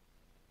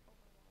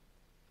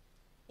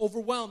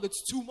overwhelmed.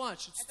 It's too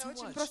much. It's Это too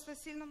очень much. просто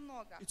сильно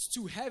много. It's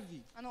too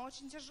heavy. Оно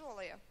очень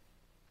тяжелое.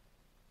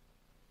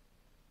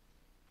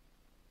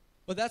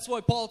 But that's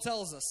why Paul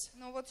tells us.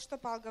 Но вот что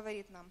Павел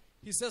говорит нам.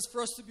 He says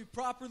for us to be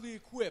properly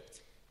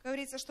equipped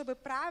Говорится, чтобы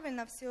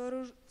правильно все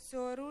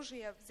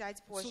оружие взять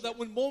so Божье. that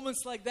when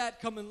moments like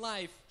that come in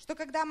life, Что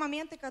когда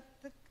моменты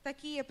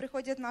такие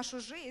приходят в нашу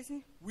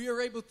жизнь, we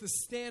are able to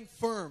stand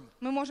firm,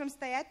 мы можем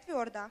стоять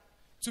твердо,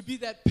 to be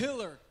that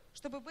pillar,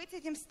 чтобы быть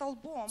этим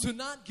столбом, to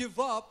not give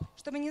up,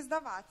 чтобы не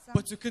сдаваться,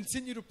 but to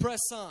continue to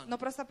press on. но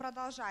просто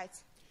продолжать.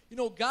 You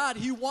know, God,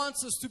 He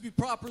wants us to be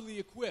properly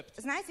equipped.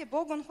 Знаете,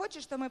 Бог, Он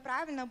хочет, чтобы мы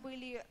правильно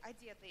были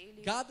одеты.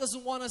 Или... God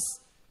doesn't want us,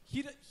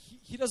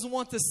 He doesn't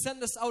want to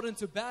send us out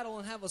into battle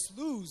and have us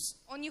lose.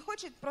 Он не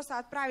хочет просто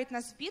отправить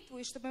нас в битву,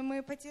 и чтобы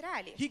мы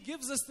потеряли. He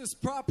gives us this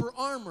proper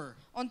armor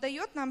Он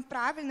дает нам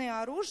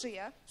правильное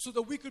оружие, so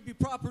that we could be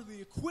properly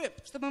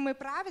equipped чтобы мы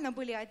правильно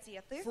были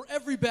одеты for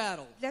every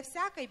battle. для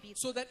всякой битвы.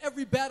 So that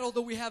every battle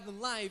that we have in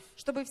life,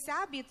 Чтобы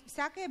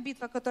всякая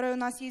битва, которая у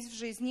нас есть в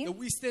жизни, that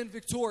we stand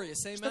victorious.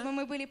 чтобы Amen?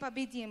 мы были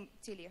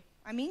победители.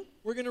 Аминь.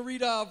 We're going to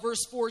read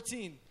verse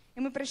 14. И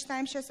мы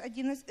прочитаем сейчас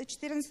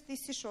 14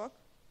 стишок.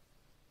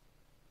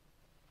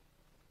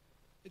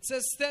 It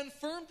says, "Stand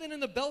firm then in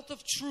the belt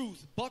of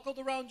truth, buckled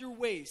around your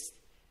waist,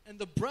 and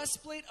the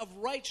breastplate of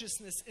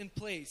righteousness in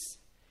place,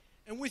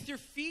 and with your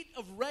feet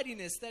of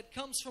readiness that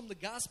comes from the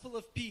gospel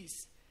of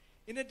peace.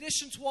 In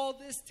addition to all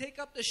this, take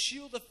up the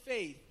shield of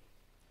faith,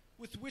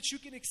 with which you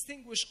can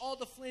extinguish all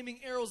the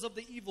flaming arrows of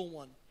the evil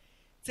one.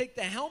 Take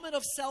the helmet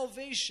of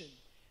salvation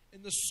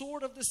and the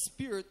sword of the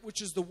Spirit,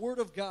 which is the word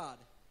of God."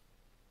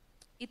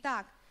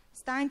 Итак,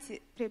 встаньте,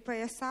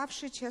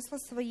 припоясавши чесла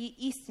свои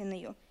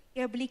истинную, и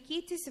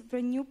облекитесь в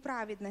броню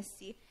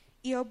праведности,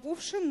 и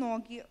обувши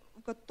ноги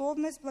в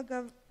готовность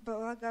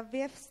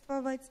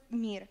благовествовать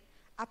мир.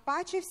 А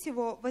паче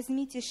всего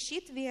возьмите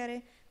щит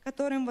веры,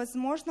 которым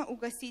возможно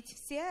угасить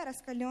все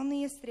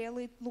раскаленные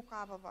стрелы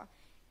лукавого.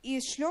 И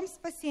шлем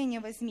спасения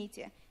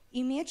возьмите,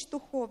 и меч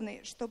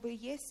духовный,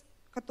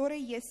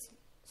 который есть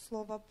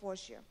Слово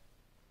Божье.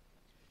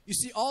 You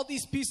see, all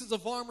these pieces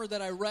of armor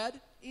that I read,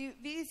 И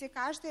видите,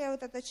 каждая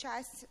вот эта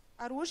часть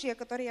оружия,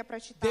 которую я they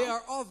прочитала,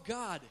 are of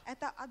God.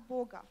 это от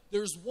Бога.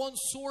 There's one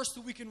source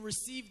that we can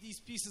receive these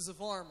pieces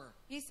of armor,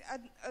 Есть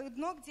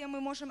одно, где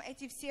мы можем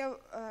эти все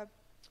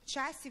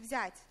части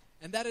взять,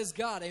 and that is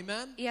God.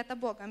 Amen? и это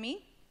Бог.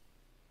 Аминь.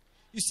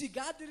 You see,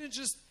 God didn't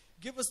just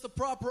give us the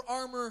proper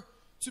armor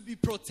to be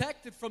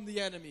protected from the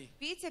enemy,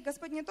 Видите,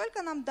 Господь не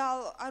только нам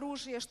дал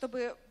оружие,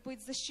 чтобы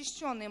быть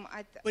защищенным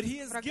от but He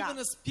has врага, given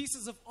us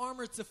pieces of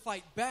armor to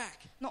fight back.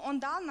 но Он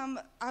дал нам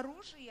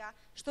оружие,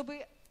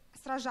 чтобы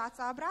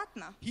сражаться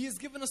обратно. He has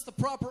given us the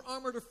proper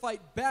armor to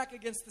fight back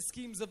against the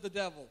schemes of the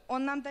devil.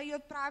 Он нам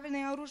дает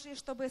правильное оружие,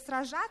 чтобы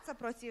сражаться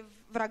против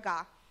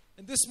врага.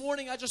 And this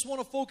morning, I just want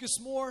to focus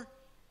more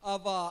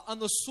on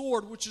the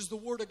sword, which is the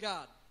Word of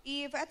God.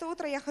 И в это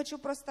утро я хочу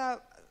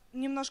просто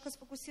немножко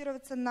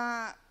сфокусироваться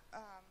на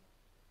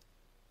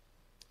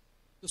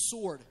The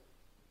sword,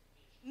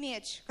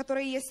 меч,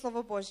 который есть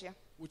Слово Божье.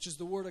 which is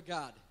the Word of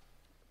God.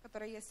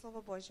 Который есть Слово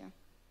Божье.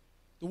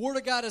 The Word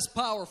of God is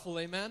powerful.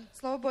 Amen?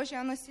 Слово Божье,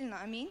 оно сильно.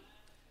 Аминь.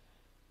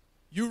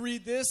 You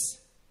read this,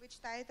 Вы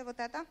читаете вот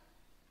это,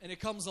 and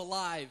it comes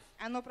alive.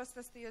 оно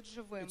просто стает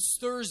живым. It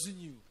stirs in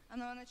you.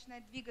 Оно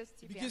начинает двигать в It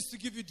тебе. begins to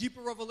give you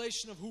deeper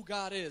revelation of who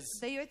God is.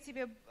 Дает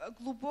тебе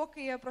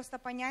глубокое просто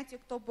понятие,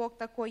 кто Бог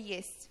такой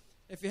есть.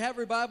 If you have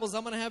your Bibles,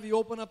 I'm going to have you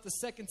open up to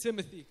 2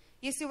 Timothy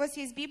Если у вас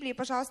есть Библия,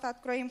 пожалуйста,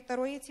 откроем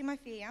 2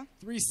 Тимофея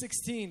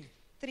 3:16.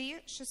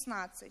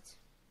 3:16.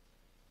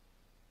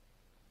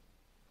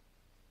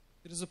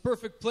 It is a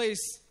perfect place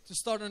to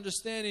start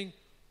understanding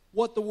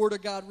what the Word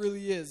of God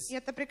really is. И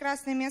это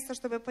прекрасное место,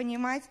 чтобы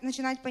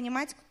начинать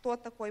понимать, кто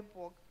такой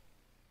Бог.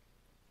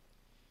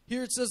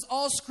 Here it says,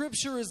 "All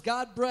Scripture is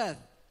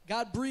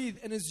God-breathed,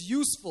 and is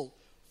useful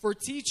for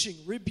teaching,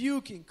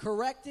 rebuking,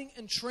 correcting,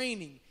 and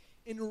training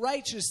in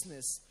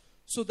righteousness,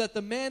 so that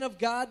the man of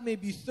God may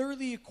be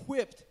thoroughly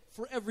equipped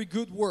for every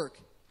good work."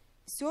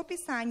 Все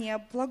Писание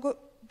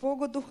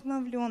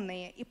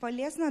богодухновленное и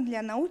полезно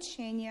для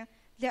научения,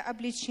 для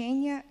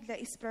обличения,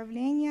 для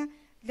исправления,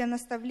 для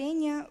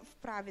наставления в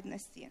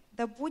праведности.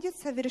 Да будет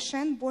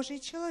совершен Божий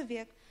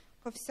человек,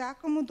 ко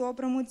всякому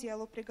доброму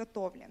делу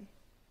приготовлен.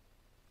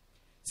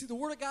 See, the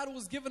Word of God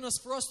was given us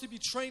for us to be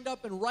trained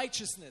up in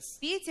righteousness.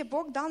 Видите,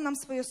 Бог дал нам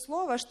свое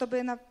слово,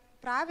 чтобы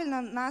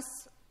правильно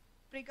нас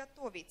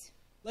приготовить.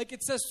 Like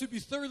it says, to be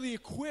thoroughly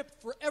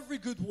equipped for every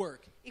good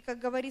work. И, как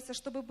говорится,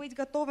 чтобы быть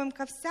готовым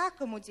ко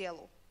всякому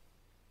делу.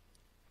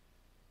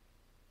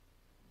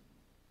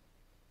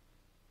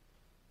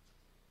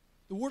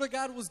 The Word of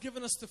God was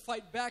given us to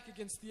fight back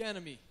against the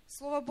enemy.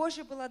 Слово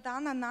Божье было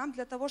дано нам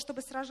для того,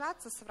 чтобы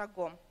сражаться с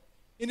врагом.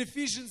 In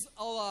Ephesians,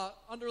 I'll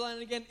underline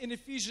it again. In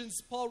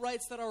Ephesians, Paul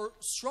writes that our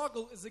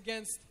struggle is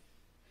against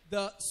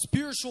the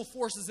spiritual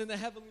forces in the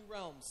heavenly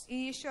realms. И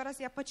еще раз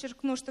я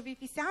подчеркну, что в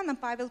Ефесянам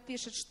Павел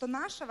пишет, что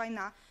наша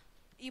война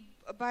и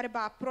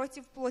борьба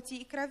против плоти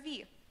и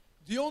крови.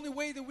 The only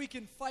way that we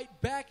can fight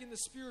back in the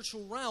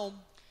spiritual realm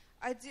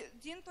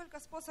Один только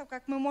способ,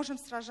 как мы можем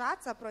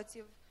сражаться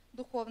против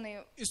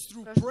духовной is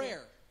through вражды,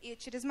 prayer. и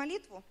через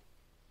молитву.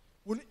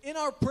 When in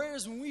our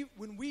prayers,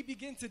 when we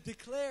begin to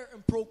declare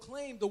and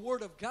proclaim the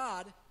word of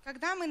God,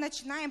 Когда мы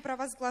начинаем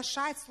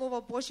провозглашать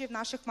Слово Божье в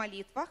наших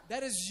молитвах,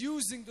 that is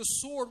using the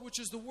sword, which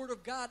is the word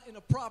of God, in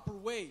a proper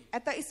way.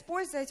 это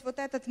использовать вот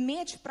этот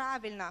меч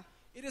правильно.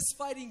 It is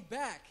fighting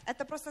back.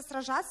 Это просто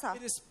сражаться,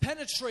 It is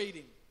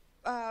penetrating.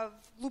 в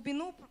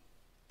глубину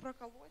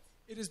проколоть,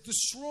 It is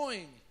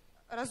destroying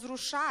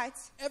разрушать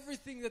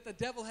everything that the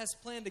devil has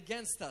planned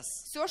against us.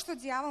 все, что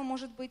дьявол,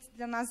 может быть,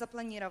 для нас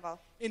запланировал.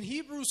 In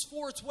Hebrews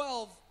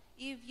 4:12,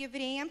 И в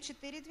Евреям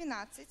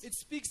 4:12 it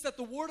speaks that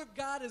the word of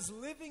God is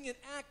living and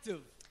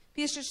active,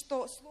 пишет,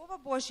 что Слово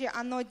Божье,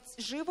 оно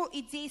живо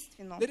и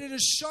действенно. that it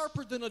is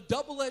sharper than a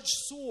double-edged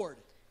sword.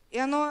 И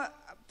оно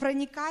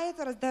проникает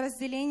до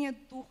разделения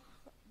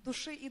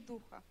души и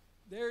духа.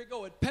 There you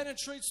go. It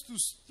penetrates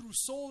through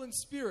soul and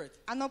spirit.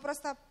 Оно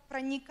просто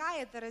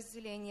проникает до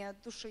разделения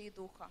души и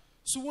духа.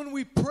 So when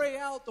we pray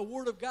out the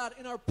word of God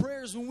in our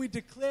prayers, when we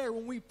declare,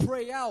 when we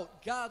pray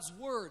out God's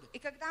word, И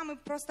когда мы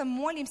просто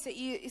молимся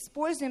и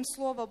используем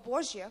Слово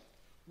Божье,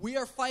 we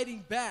are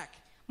fighting back.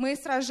 мы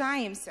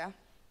сражаемся.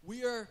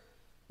 We are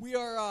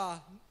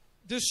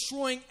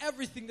destroying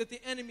everything that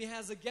the enemy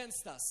has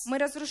against us. Мы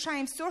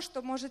разрушаем все,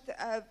 что может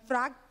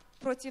враг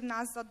против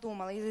нас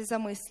задумал или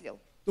замыслил.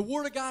 The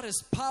word of God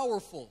is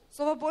powerful.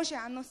 Слово Божье,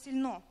 оно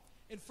сильно.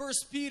 In 1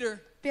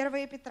 Peter,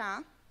 1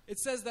 Петра, it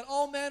says that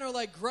all men are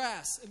like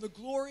grass, and the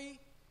glory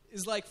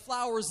is like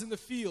flowers in the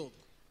field.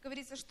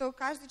 говорится, что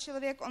каждый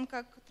человек, он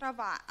как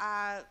трава,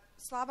 а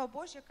слава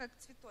Божья как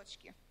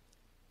цветочки.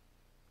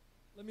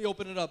 Let me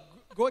open it up.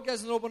 Go ahead,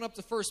 guys, and open up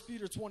to 1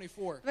 Peter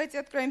 24. Давайте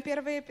откроем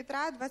 1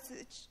 Петра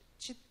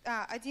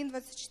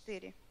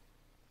 1:24.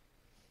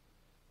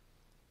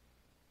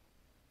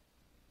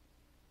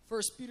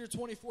 1 Peter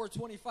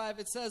 24:25,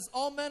 it says,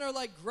 all men are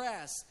like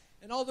grass,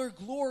 and all their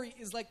glory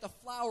is like the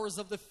flowers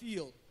of the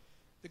field.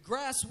 The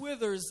grass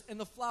withers and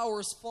the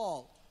flowers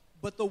fall,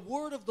 but the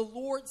word of the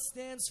Lord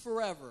stands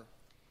forever.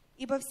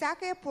 Ибо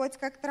всякая плоть,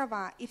 как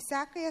трава, и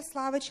всякая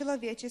слава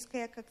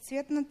человеческая, как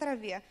цвет на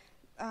траве,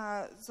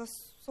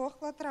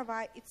 засохла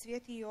трава, и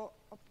цвет ее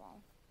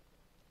опал.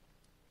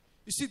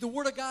 You see, the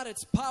word of God,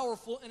 it's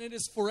powerful and it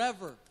is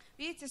forever.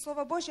 Видите,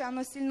 Слово Божье,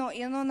 оно сильно,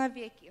 и оно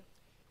навеки.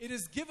 It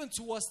is given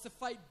to us to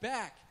fight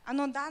back.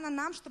 Оно дано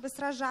нам, чтобы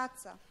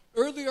сражаться.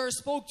 Earlier, I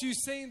spoke to you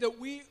saying that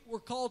we were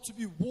called to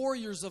be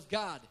warriors of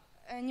God.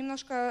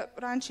 Немножко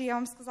раньше я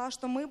вам сказала,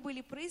 что мы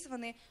были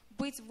призваны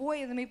быть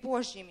воинами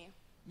Божьими.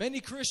 Many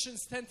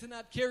Christians tend to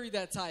not carry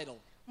that title.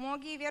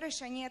 Многие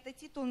верующие, они этот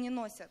титул не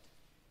носят.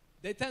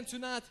 They tend to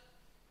not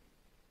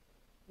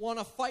want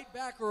to fight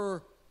back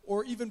or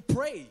even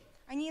pray.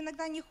 Они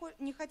иногда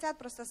не хотят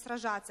просто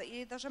сражаться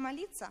или даже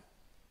молиться.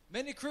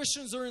 Many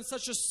Christians are in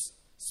such a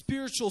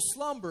spiritual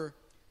slumber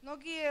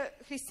Многие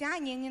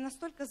христиане, они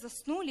настолько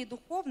заснули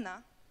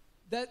духовно,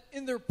 that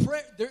in their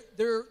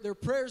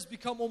prayers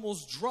become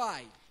almost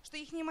dry. что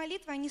их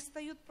молитвы, они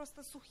стают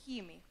просто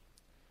сухими.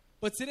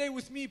 But today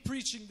with me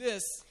preaching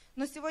this,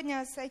 Но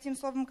сегодня с этим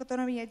словом,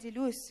 которым я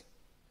делюсь,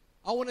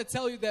 I want to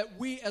tell you that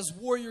we as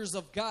warriors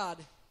of God,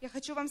 я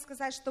хочу вам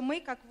сказать, что мы,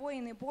 как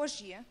воины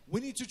Божьи,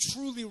 we need to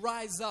truly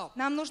rise up.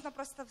 нам нужно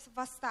просто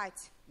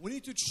восстать. We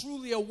need to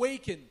truly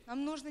awaken.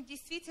 Нам нужно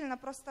действительно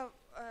просто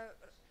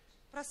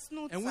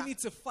проснуться. And we need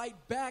to fight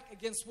back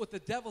against what the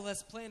devil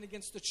has planned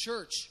against the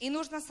church. И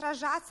нужно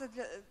сражаться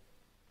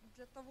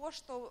для того,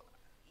 что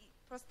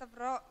просто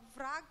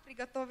враг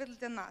приготовил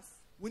для нас.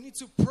 We need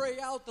to pray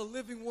out the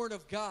living word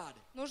of God.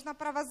 Нужно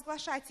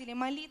провозглашать или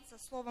молиться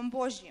Словом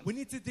Божьим. We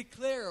need to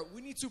declare it.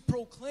 We need to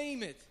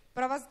proclaim it.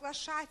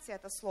 Провозглашать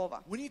это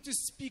Слово. We need to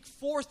speak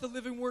forth the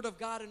living word of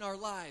God in our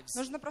lives.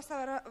 Нужно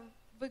просто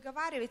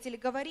выговаривать или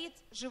говорить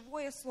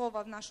живое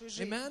Слово в нашу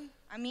жизнь. Amen?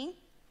 Аминь.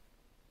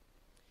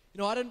 You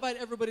know, I'd invite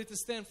everybody to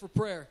stand for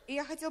prayer. И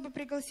я хотел бы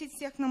пригласить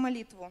всех на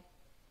молитву.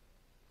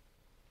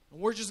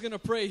 And we're just going to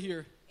pray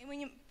here И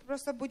мы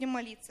просто будем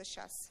молиться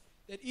сейчас.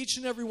 that each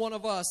and every one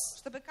of us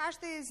Чтобы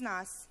каждый из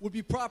нас, would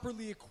be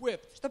properly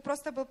equipped, чтобы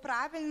просто был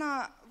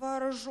правильно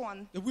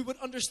вооружен. that we would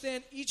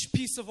understand each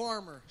piece of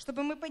armor,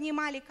 Чтобы мы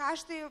понимали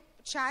каждую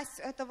часть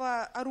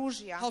этого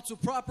оружия. how to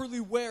properly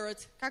wear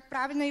it, Как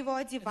правильно его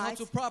and how одевать.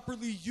 to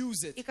properly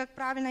use И it. как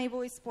правильно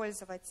его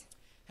использовать.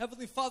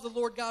 Heavenly Father,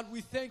 Lord God,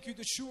 we thank you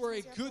that you are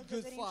a Тебя good,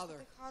 good благодарим, Father.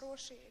 что ты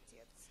хороший Отец.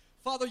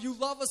 Father, you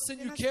love us and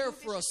Ты you нас care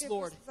любишь, for us, ты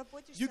Lord.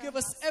 заботишься You о give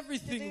us нас. Ты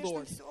everything, даешь нам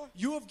Lord. всё.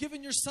 You have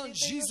given your Son, Ты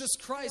Jesus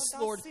даешь, Christ, ты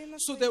отдал Lord, Сына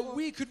so Своего, that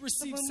we could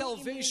receive чтобы мы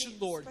salvation, имели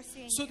Lord,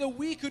 спасение, so that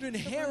we could чтобы мы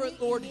inherit,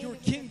 Lord, имели your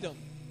это kingdom.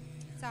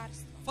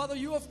 Царство. Father,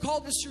 you have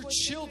called us your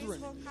Господь, Ты children.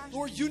 призвал каждое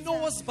Lord, you know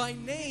дитя. us by Ты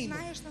name.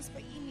 знаешь нас по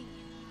имени.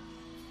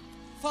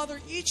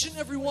 Father, each and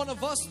every one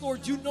of us,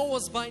 Lord, you know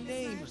us by Ты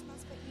name. знаешь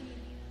нас по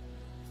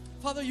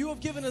имени. Father, you have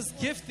given us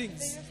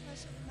giftings.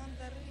 Даешь нам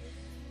дары.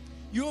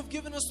 You have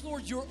given us,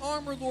 Lord, your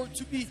armor, Lord,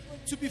 to be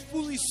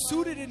fully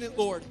suited in it,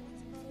 Lord,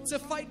 to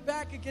fight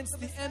back against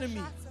the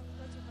enemy. Сражаться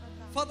против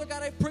врага. Father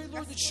God, I pray,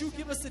 Lord, that you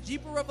give us a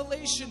deeper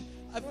revelation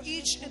of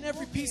each and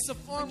every piece of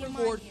armor,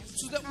 Lord,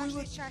 so that we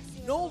would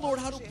know, Lord,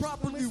 how to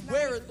properly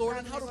wear it, Lord,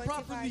 and how to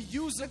properly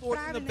use it, Lord,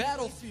 in the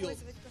battlefield.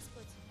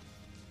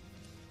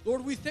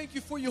 Lord, we thank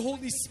you for your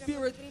Holy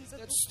Spirit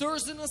that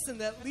stirs in us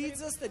and that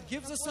leads us, that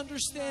gives us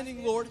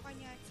understanding, Lord.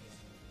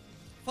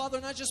 Father,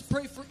 and I just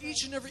pray for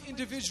each and every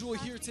individual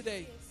here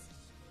today.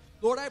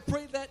 Lord, I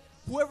pray that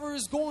whoever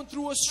is going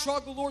through a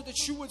struggle, Lord,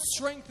 that you would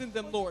strengthen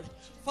them, Lord.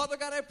 Father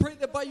God, I pray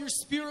that by your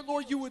Spirit,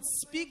 Lord, you would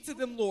speak to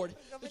them, Lord.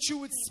 That you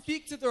would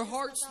speak to their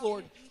hearts,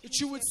 Lord. That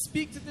you would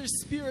speak to their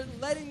spirit,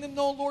 letting them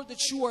know, Lord,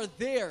 that you are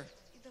there.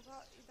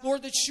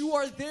 Lord, that you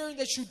are there and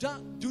that you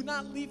do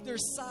not leave their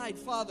side,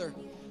 Father.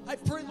 I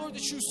pray, Lord,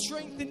 that you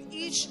strengthen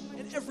each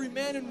and every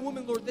man and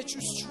woman, Lord. That you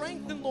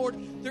strengthen, Lord,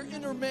 their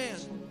inner man.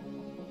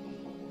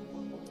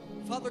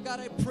 Father God,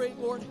 I pray,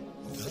 Lord,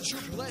 that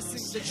your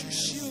blessings, that your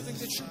shielding,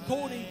 that your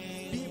coating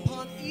be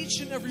upon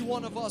each and every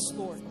one of us,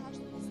 Lord.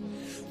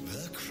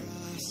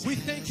 We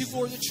thank you,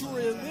 Lord, that you are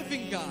a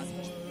living God,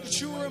 that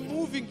you are a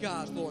moving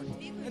God, Lord,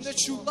 and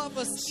that you love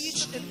us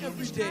each and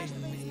every day.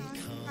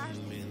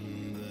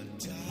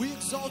 We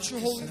exalt your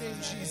holy name,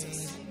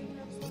 Jesus.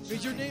 May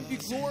your name be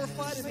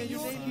glorified and may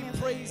your name be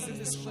praised in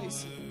this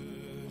place.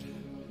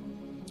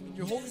 In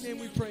your holy name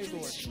we pray,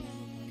 Lord.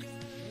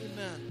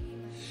 Amen.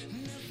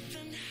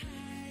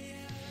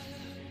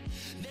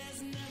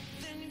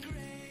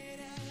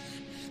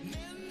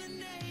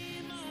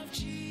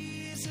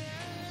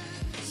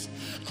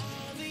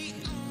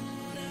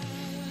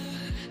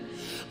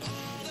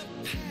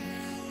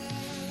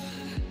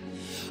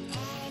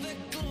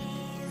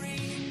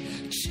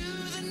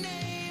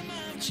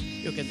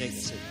 You can take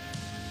a seat.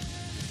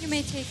 You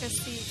may take a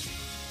seat.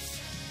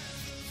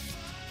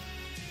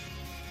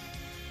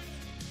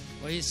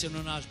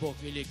 Воистину наш Бог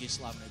великий,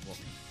 славный Бог.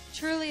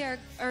 Truly,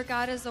 our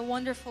God is a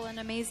wonderful and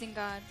amazing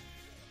God.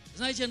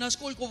 Знаете,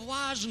 насколько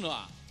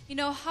важно You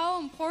know how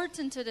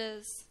important it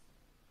is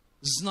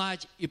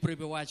знать и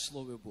пребывать в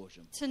Слове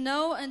Божьем. to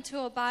know and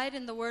to abide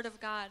in the Word of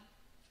God.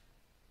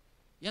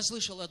 Я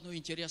слышал одну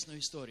интересную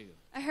историю.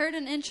 I heard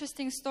an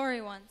interesting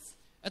story once.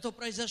 Это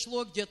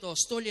произошло где-то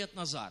 100 лет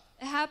назад.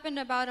 It happened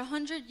about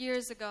 100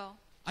 years ago.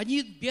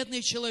 Один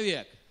бедный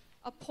человек,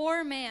 A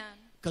poor man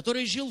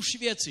который жил в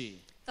Швеции,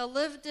 that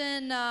lived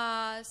in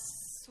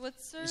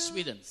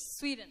Switzerland.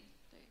 Sweden.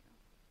 There you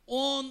go.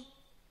 он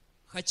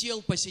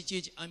хотел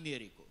посетить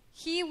Америку.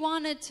 He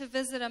wanted to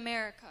visit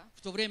America.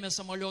 В то время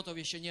самолетов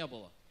еще не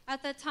было.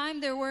 At that time,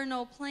 there were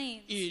no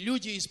planes, И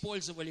люди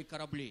использовали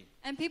корабли.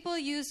 and people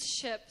used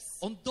ships.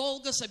 Он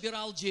долго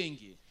собирал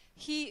деньги.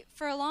 He,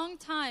 for a long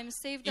time,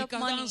 saved И up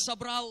когда money. он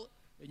собрал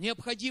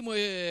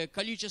необходимое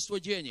количество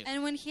денег,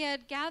 And when he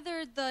had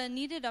gathered the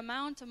needed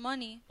amount of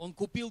money, он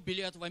купил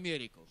билет в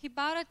Америку. he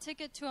bought a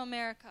ticket to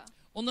America.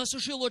 Он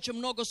насушил очень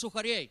много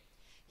сухарей.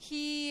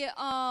 He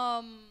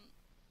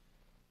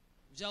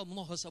Взял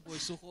много с собой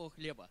сухого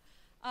хлеба.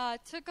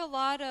 took a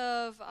lot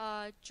of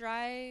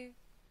dry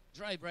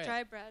Dry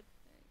bread. bread.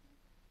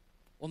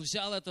 Он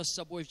взял это с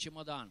собой в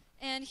чемодан.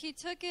 And he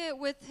took it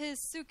with his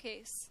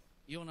suitcase.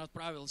 И он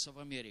отправился в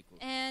Америку.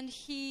 And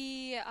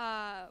he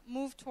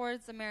moved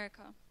towards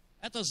America.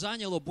 Это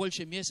заняло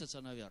больше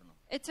месяца, наверное.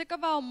 It took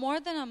about more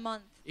than a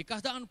month. И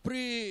когда он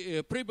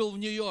прибыл в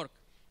Нью-Йорк,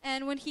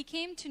 And when he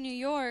came to New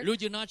York,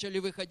 люди начали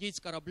выходить с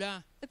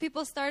корабля. the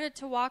people started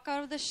to walk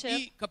out of the ship.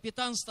 И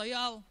капитан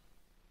стоял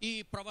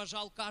и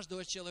провожал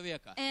каждого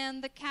человека.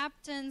 And the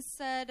captain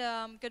said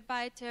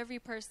goodbye to every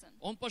person.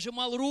 Он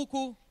пожимал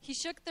руку He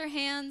shook their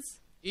hands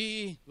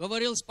и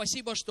говорил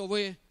спасибо, что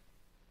вы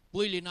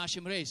плыли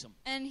нашим рейсом.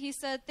 and he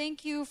said,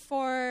 "Thank you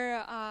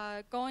for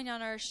going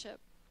on our ship."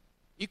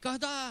 И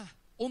когда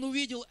он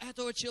увидел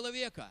этого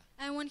человека,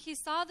 And when he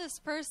saw this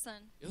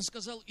person, он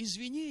сказал: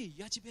 извини,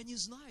 я тебя не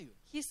знаю.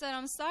 he said,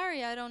 "I'm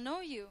sorry, I don't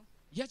know you.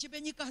 Я тебя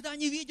никогда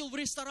не видел в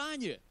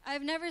ресторане.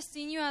 I've never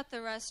seen you at the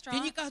Ты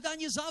restaurant. никогда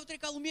не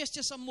завтракал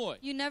вместе со мной.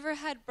 You never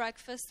had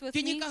breakfast with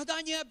Ты me.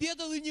 никогда не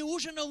обедал и не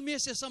ужинал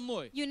вместе со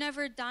мной. You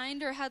never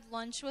dined or had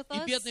lunch with И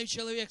us." бедный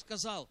человек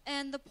сказал: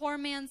 And the poor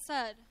man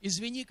said,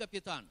 извини,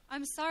 капитан,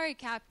 "I'm sorry,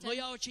 но Captain,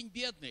 я очень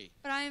бедный.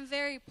 but I am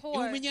very И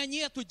poor. у меня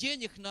нету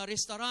денег на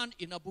ресторан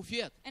и на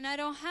буфет. And I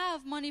don't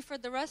have money for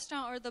the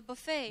restaurant or the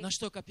buffet." На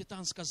что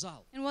капитан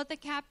сказал: And what the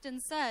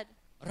captain said,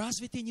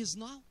 разве ты не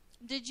знал?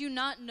 "Did you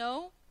not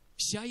know?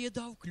 Вся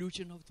еда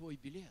включена в твой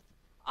билет.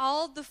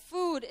 All the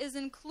food is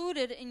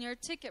included in your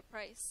ticket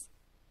price."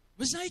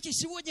 Вы знаете,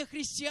 сегодня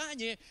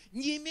христиане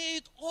не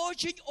имеют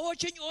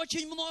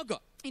очень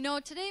много. You know,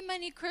 today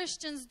many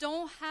Christians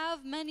don't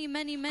have many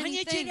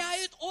Они things.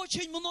 теряют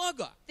очень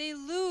много. They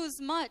lose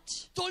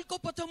much. Только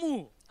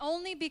потому,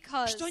 Only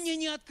because что они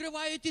не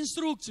открывают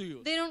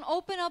инструкцию they don't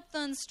open up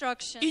the и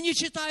instructions не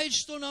читают,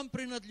 что нам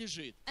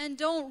принадлежит. and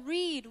don't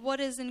read what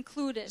is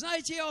included.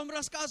 Знаете, я вам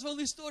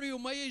рассказывал историю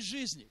моей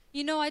жизни.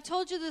 You know, I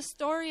told you the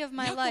story of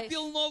my Я life.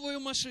 купил новую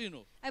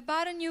машину. I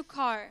bought a new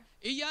car,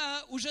 И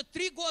я уже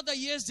 3 года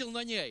ездил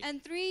на ней.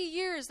 and 3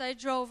 years I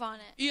drove on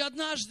it. И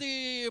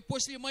однажды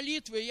после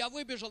молитвы я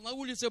выбежал, на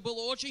улице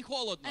было очень And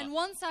холодно.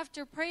 once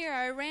after prayer,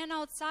 I ran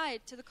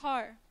outside to the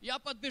car. Я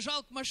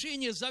подбежал к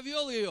машине,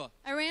 завел ее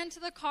I ran to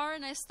the car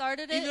and I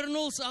started и it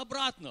вернулся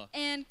обратно.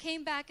 and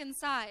came back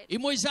inside. И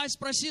мой зять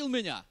спросил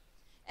меня,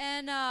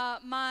 And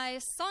my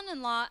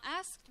son-in-law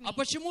asked me, а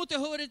почему ты,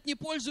 говорит, не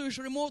пользуешь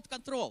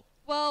ремоут-контрол?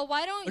 well,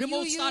 why don't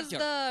Remote you use starter.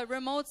 the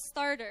remote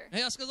starter?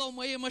 Я сказал, в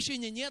моей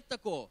машине нет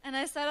такого. And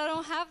I said, I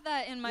don't have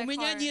that in my У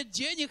меня car. нет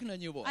денег на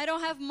него. I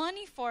don't have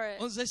money for it.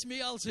 Он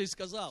засмеялся и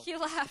сказал, He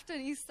laughed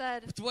and he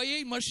said, в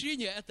твоей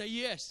машине это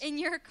есть. in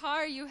your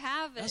car you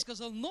have Я it.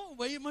 сказал, в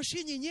моей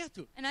машине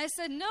нету. And I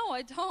said, no,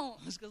 I don't.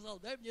 Он сказал,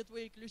 дай мне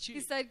твои He ключи.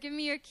 said, give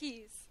me your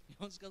keys. И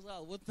он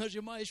сказал, вот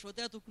нажимаешь вот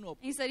эту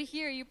кнопку, He said,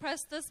 here, you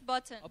press this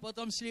button. а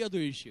потом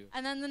следующую.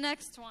 And then the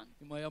next one.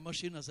 И моя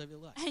машина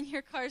завелась. And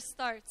your car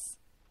starts.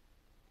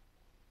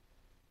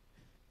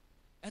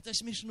 Это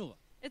смешно.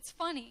 It's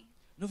funny.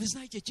 Но вы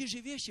знаете, те же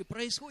вещи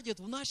происходят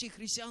в нашей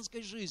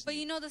христианской But жизни.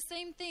 you know, the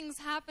same things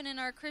happen in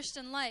our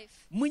Christian life.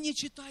 Мы не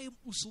читаем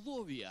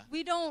условия,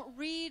 We don't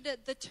read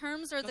the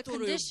terms or the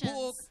которые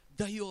Бог conditions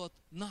дает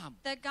нам.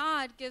 that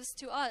God gives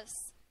to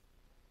us.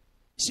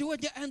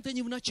 Сегодня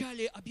Энтони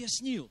вначале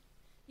объяснил.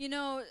 You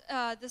know,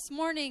 this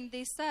morning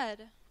they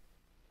said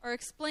or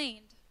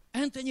explained,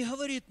 Энтони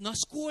говорит,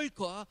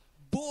 насколько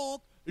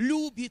Бог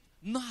любит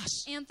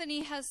нас.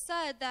 Anthony has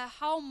said that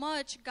how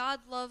much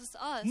God loves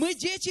us. Мы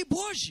дети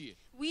Божьи.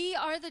 We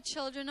are the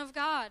children of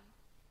God.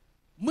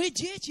 Мы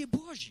дети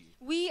Божьи.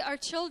 We are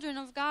children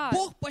of God.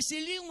 Бог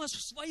поселил нас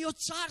в свое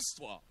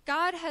царство.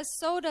 God has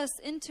sowed us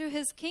into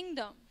His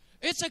kingdom.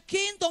 It's a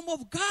kingdom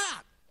of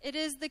God. It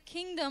is the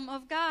kingdom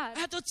of God.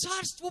 Это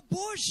царство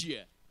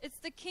Божье. It's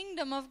the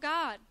kingdom of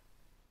God.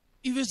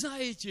 И вы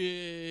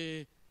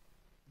знаете,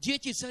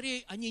 дети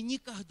царей, они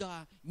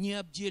никогда не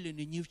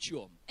обделены ни в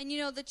чем. And you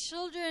know, the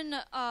children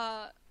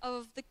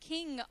of the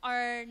king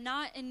are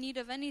not in need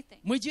of anything.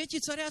 Мы дети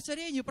царя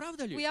царей, не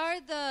правда ли? We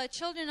are the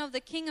children of the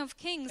King of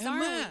Kings,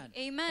 aren't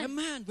we? Amen.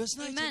 Amen. Вы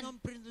знаете, Amen. нам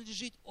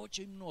принадлежит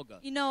очень много.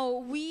 You know,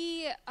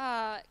 we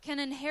can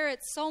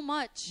inherit so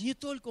much. Не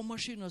только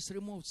машина с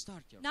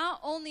ремоут-стартером. Not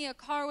only a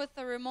car with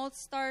a remote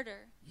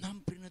starter.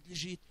 Нам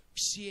принадлежит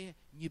все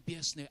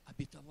небесные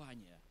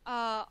обетования.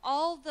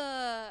 All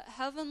the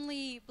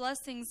heavenly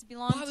blessings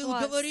belong Павел to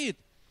us. говорит,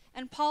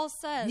 And Paul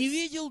says не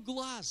видел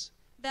глаз,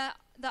 that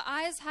the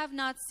eyes have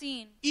not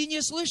seen, и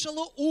не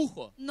слышало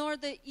ухо, nor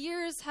the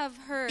ears have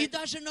и heard,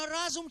 даже на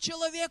разум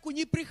человеку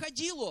не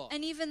приходило,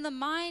 and even the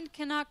mind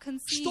cannot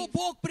conceive что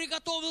Бог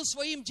приготовил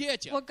своим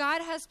детям. what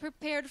God has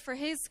prepared for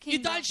His И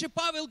kingdom. дальше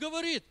Павел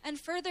говорит, And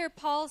further,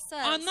 Paul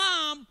а says,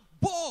 нам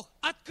Бог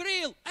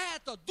открыл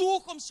это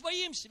Духом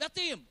Своим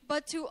Святым.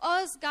 but to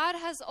us, God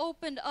has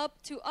opened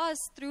up to us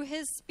through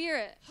His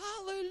Spirit.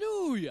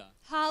 Аллилуйя!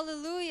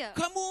 Hallelujah.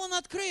 Кому Он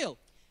открыл?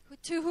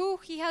 To who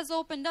He has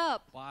opened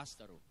up?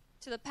 Пастору.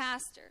 To the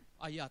pastor.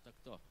 А я-то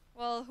кто?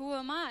 Well, who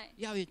am I?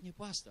 Я ведь не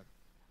пастор.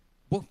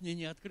 Бог мне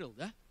не открыл,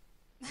 да?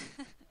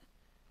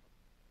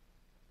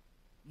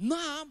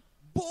 Нам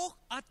Бог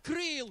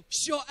открыл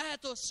все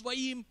это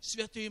Своим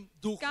Святым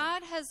Духом.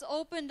 God has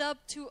opened up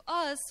to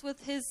us with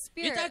His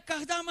Spirit. Итак,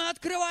 когда мы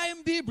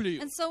открываем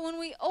Библию, And so when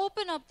we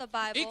open up the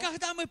и Bible,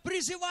 когда мы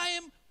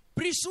призываем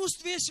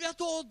присутствие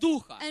Святого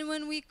Духа, and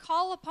when we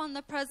call upon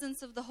the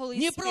presence of the Holy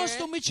не просто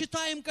Spirit, мы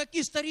читаем как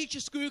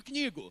историческую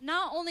книгу,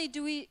 not only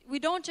do we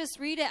don't just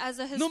read it as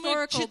a но мы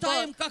historical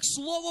читаем book, как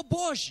Слово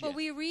Божье. but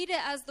we read it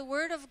as the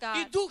Word of И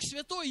God. Дух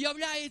Святой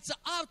является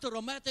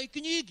автором этой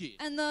книги.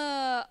 And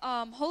the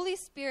Holy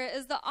Spirit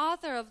is the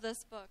author of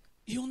this book.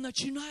 И Он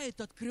начинает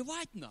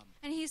открывать нам.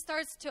 And He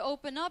starts to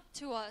open up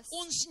to us.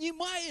 Он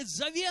снимает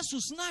завесу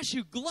с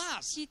наших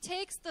глаз. He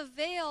takes the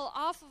veil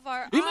off of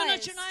our И мы eyes.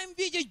 начинаем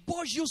видеть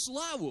Божью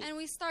славу. And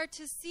we start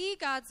to see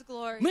God's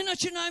glory. Мы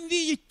начинаем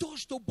видеть то,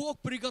 что Бог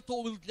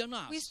приготовил для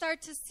нас. We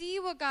start to see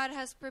what God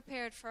has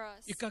prepared for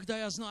us. И когда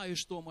я знаю,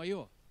 что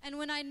мое, And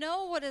when I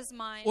know what is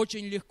mine,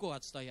 очень легко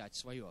отстоять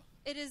свое.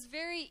 it is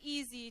very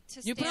easy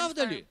to Не stand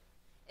правда firm. ли?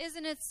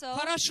 Isn't it so?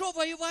 Хорошо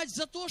воевать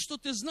за то, что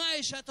ты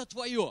знаешь, это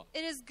твое.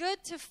 It is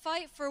good to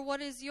fight for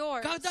what is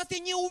yours. Когда ты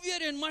не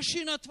уверен,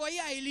 машина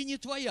твоя или не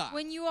твоя.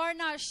 When you are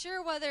not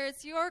sure whether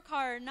it's your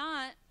car or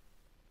not,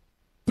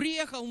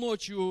 Приехал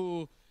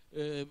ночью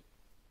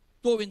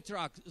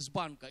товинг-трак с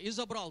банка и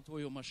забрал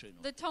твою машину.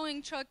 the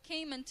towing truck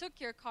came and took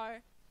your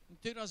car,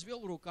 Ты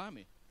развел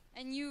руками.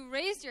 and you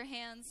raised your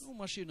hands. Ну,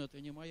 машина-то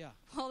не моя.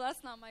 Well,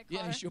 that's not my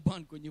Я car. еще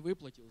банку не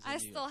выплатил за I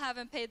нее. still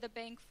haven't paid the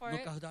bank for Но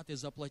it. когда ты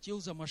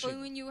заплатил за But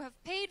машину, when you have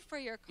paid for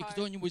your и car,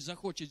 кто-нибудь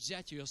захочет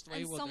взять ее с and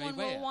твоего someone will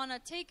драйвея, want to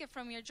take it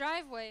from your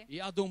driveway,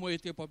 я думаю,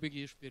 ты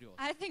побегишь вперед.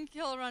 I think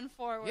you'll run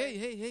forward. Эй,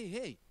 эй, эй,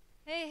 эй.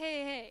 Hey,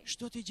 hey, hey.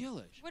 Что ты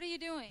делаешь? What are you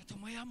doing? Это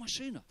моя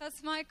машина.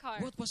 That's my car.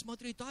 Вот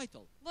посмотри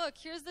тайтл. Look,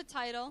 here's the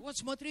title. Вот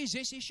смотри,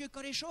 здесь еще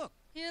корешок.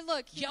 Here,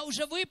 look. Я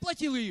уже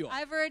выплатил ее.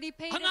 I've already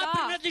paid it Она off.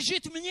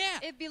 принадлежит мне.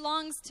 It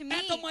belongs to me.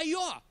 Это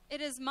мое.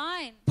 It is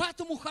mine.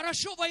 Поэтому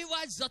хорошо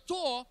воевать за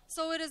то,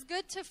 So it is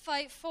good to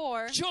fight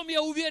for в чем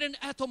я уверен,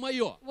 это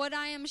мое. what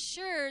I am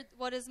sure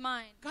what is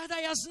mine. Когда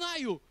я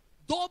знаю,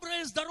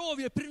 доброе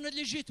здоровье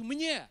принадлежит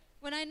мне,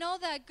 When I know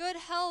that good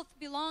health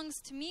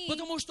belongs to me,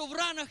 потому что в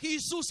ранах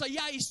Иисуса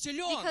я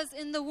исцелен. because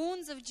in the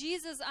wounds of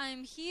Jesus I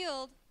am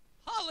healed.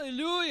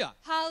 Аллилуйя! Я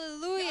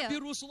Hallelujah.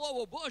 беру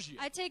Слово Божье,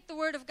 I take the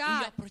word of и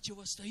я God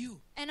противостою.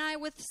 and I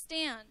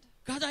withstand.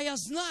 Когда я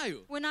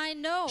знаю, When I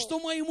know что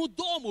моему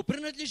дому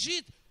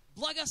принадлежит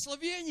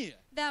благословение,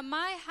 that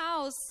my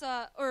house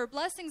or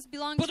blessings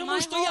belong to потому my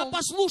что я home,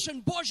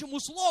 послушен Божьему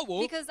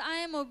Слову, because I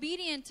am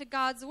obedient to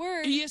God's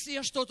word, и если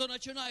я что-то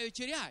начинаю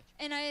терять,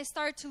 and I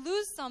start to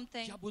lose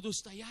something, я буду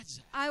стоять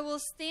за это. I will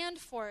stand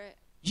for it.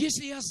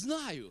 Если я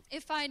знаю,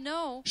 If I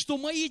know что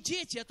мои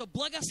дети — это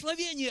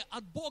благословение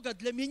от Бога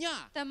для меня,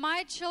 that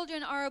my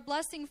children are a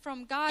blessing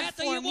from God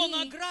это for Его me,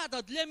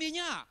 награда для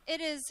меня, it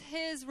is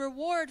His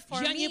reward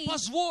for я не me,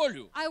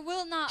 позволю, I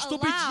will not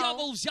чтобы allow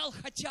дьявол взял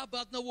хотя бы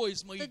одного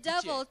из the моих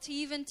devil детей. to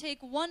even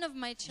take one of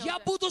my Я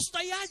children. буду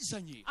стоять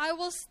за них, I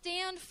will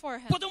stand for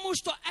him, потому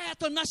что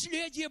это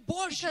наследие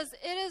Божье. because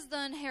it is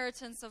the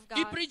inheritance of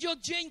И God.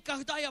 придет день,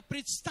 когда я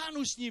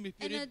предстану с ними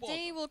And a перед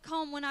day Богом. will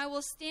come when I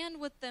will stand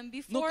with them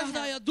Но before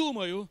когда я him.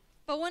 думаю,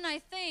 But when I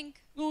think,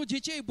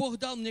 детей Бог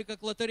дал мне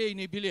как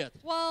лотерейный билет.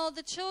 well,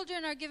 the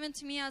children are given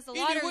to me as a Или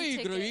lottery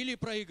выиграю, ticket. или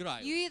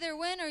проиграю. You either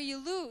win or you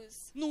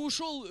lose.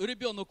 Ушел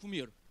ребенок в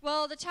мир.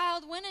 Well, the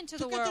child went into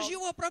the Так это world. же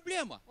его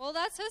проблема. Well,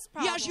 that's his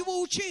Я же problem.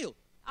 его учил.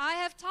 I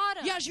have taught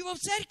him. Я же его в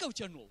церковь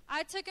тянул.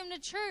 I took him to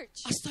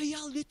church. А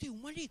стоял ли ты в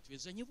молитве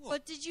за него?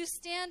 But did you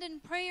stand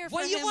in prayer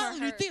for him or Воевал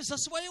ли her? ты за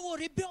своего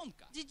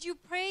ребенка? Did you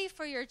pray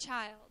for your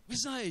child? Вы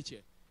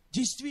знаете,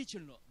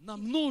 действительно,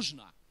 нам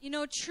нужно, You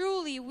know,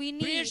 truly, we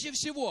need, прежде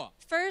всего,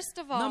 first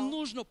of нам all,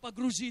 нужно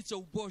погрузиться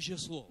в Божье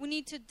Слово. we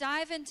need to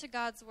dive into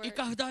God's И Word.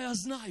 когда я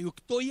знаю,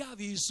 кто я в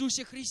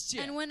Иисусе Христе,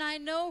 And when I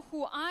know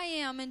who I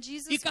am in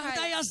Jesus и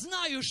когда я Christ,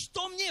 знаю,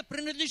 что мне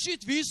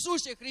принадлежит в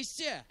Иисусе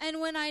Христе, and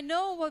when I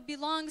know what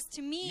belongs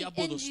to me Я in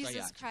буду Jesus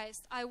стоять.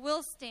 Christ, I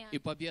will stand. и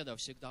победа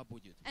всегда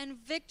будет And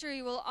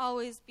victory will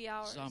always be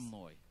ours за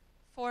мной,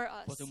 for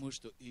us. потому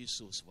что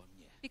Иисус во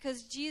мне.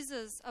 Because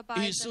Jesus abides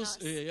in Иисус,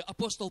 us.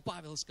 апостол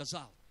Павел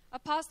сказал,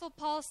 Apostle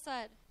Paul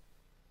said,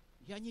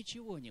 я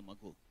ничего не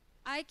могу.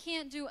 I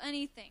can't do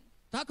anything.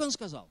 Так он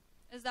сказал.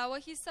 Is that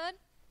what he said?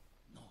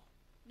 Но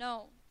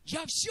No.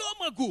 я все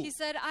могу He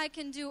said, I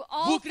can do в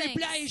all things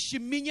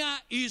укрепляющем меня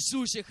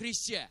Иисусе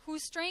Христе. who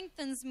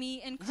strengthens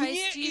me in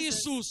Вне Christ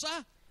Jesus.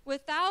 Иисуса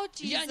Without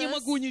я не Jesus,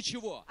 могу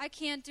ничего. I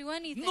can't do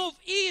anything. Но в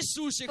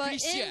Иисусе But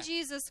Христе in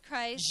Jesus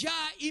Christ,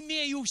 я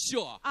имею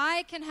все.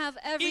 I can have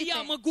И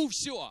я everything. могу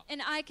все.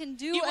 And I can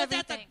И do вот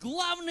это everything.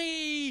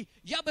 главный,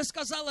 я бы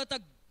сказал,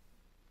 это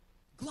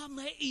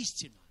главная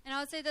истина, And I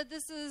would say that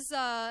this is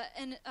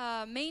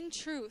a main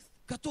truth.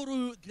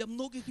 которую для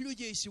многих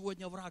людей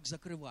сегодня враг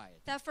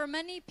закрывает. That for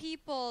many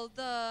people,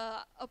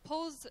 the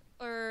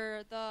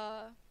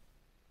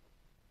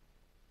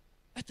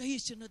Эта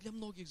истина для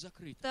многих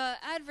закрыта. the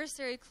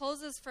adversary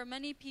closes for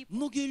many people.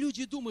 Многие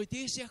люди думают,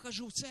 если я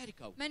хожу в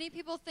церковь, Many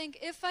people think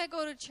if I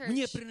go to church,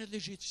 мне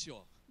принадлежит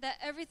все. that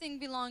everything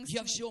belongs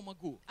Я to me. все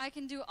могу. I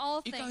can do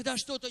all И things. когда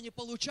что-то не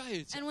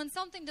получается, And when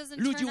something doesn't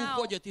люди turn out,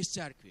 уходят из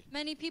церкви.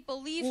 many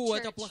people leave О,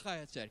 это church.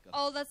 плохая церковь.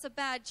 Oh, that's a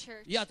bad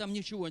church. Я там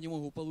ничего не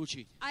могу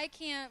получить. I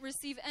can't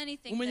receive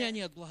anything У меня there.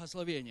 нет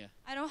благословения,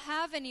 I don't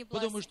have any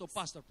потому blessings что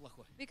пастор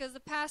плохой. because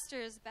the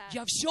pastor is bad.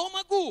 Я все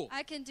могу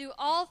I can do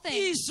all в things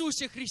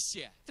Иисусе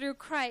Христе. through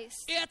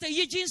Christ. И это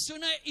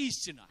единственная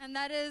истина, And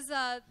that is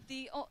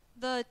the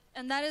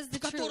в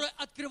которой truth.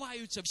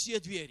 открываются все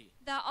двери.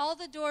 That all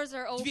the doors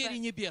are Двери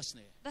open.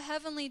 небесные. The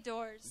heavenly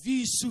doors В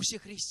Иисусе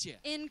Христе.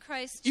 in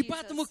Christ И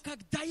поэтому, Jesus.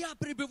 когда я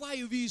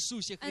пребываю в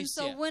Иисусе And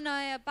so Христе, when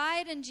I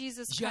abide in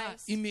Jesus я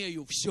Christ,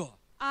 имею все.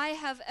 I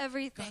have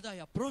everything. Когда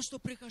я просто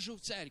прихожу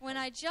в церковь, When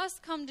I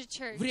just come to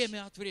church,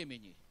 время от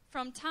времени,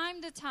 from time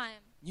to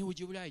time, не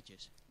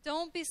удивляйтесь,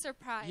 don't be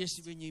surprised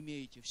если вы не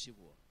имеете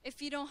всего,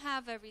 if you don't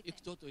have и everything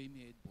кто-то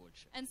имеет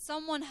больше. and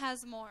someone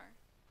has more.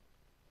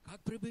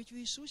 Как пребыть в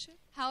Иисусе?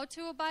 How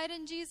to abide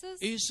in Jesus?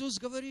 Иисус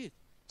говорит,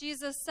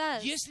 Jesus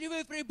says если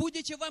вы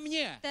пребудете во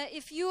мне, that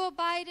if you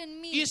abide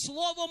in и me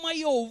Слово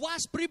Мое у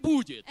вас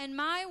пребудет, and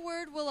my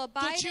word will то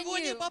abide in чего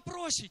не you,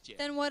 попросите?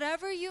 then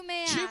whatever you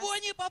may ask, Чего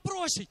не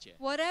попросите?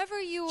 whatever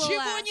you will Чего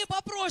ask, не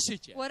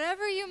попросите?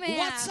 whatever you may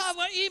У Отца ask,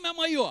 во имя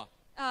Мое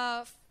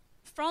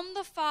from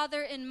the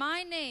Father in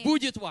my name,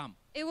 будет вам.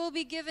 it will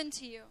be given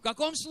to you. В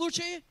каком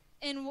случае?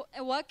 In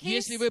what case?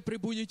 Если вы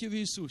пребудете в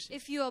Иисусе,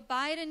 If you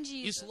abide in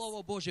и Jesus,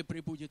 Слово Божье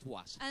пребудет в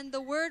вас. and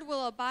the Word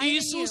will abide in you.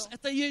 Иисус —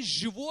 это есть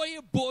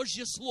живое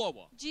Божье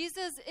Слово.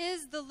 Jesus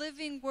is the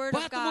living Word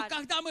of Поэтому, God.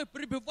 когда мы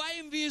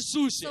пребываем в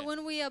Иисусе, So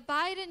when we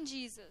abide in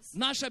Jesus,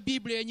 наша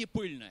Библия не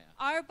пыльная.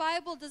 our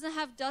Bible doesn't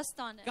have dust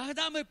on it.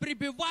 Когда мы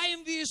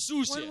пребываем в When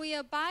Иисусе, we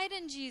abide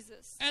in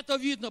Jesus, это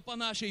видно по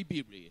нашей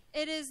Библии.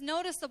 it is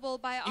noticeable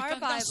by И our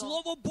когда Bible.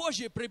 Слово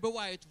Божье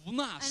пребывает в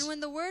нас, And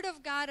when the Word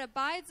of God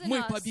abides in мы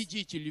us,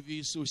 победители в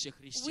Иисусе we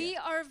Христе.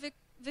 are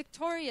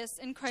victorious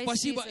in Christ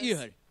Спасибо, Jesus.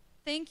 Игорь.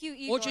 Thank you,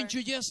 Igor. Очень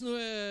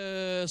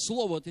чудесное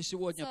слово ты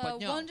сегодня It's a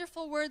поднял.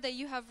 wonderful word that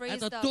you have raised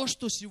Это up. то,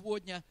 что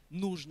сегодня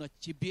нужно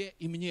тебе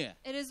и мне.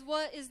 It is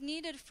what is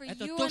needed for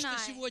Это you то, and что I.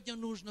 сегодня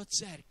нужно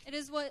церкви. It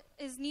is what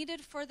is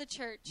needed for the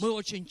church. Мы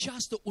очень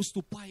часто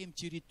уступаем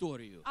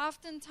территорию.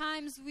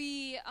 Oftentimes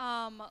we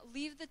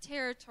leave the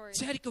territory.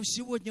 Церковь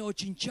сегодня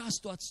очень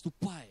часто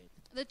отступает.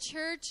 The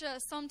church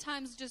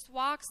sometimes just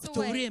walks В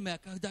то away. время,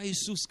 когда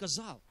Иисус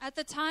сказал, At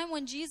the time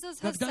when Jesus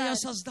has когда я said,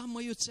 создам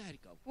мою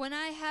церковь, when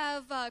I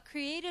have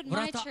created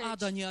my врата church,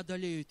 ада не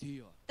одолеют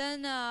ее.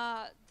 then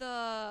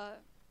the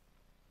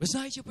Вы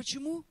знаете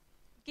почему?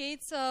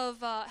 gates of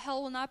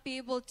hell will not be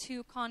able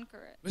to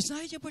conquer it. Вы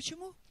знаете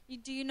почему?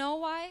 Do you know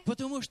why?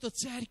 Потому что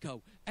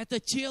церковь — это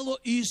тело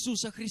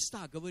Иисуса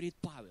Христа, говорит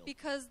Павел.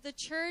 Because the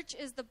church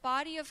is the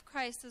body of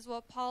Christ, is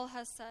what Paul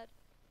has said.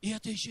 И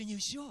это еще не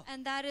все.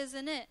 And that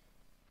isn't it.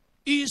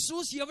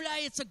 Иисус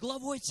является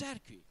главой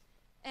церкви.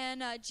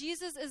 And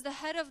Jesus is the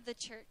head of the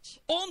church.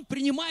 Он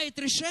принимает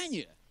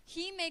решения.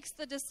 He makes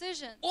the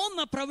decision. Он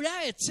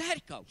направляет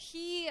церковь.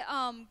 He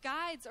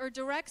guides or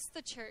directs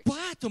the church.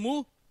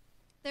 Поэтому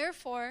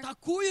Therefore,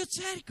 такую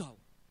церковь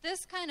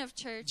this kind of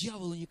church,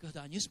 дьявол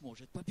никогда не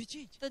сможет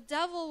победить. the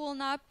devil will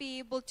not be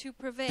able to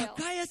prevail.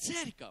 Такая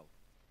церковь,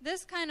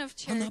 This kind of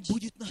она church,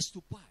 будет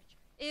наступать.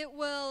 it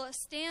will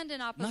stand in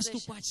opposition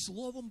Наступать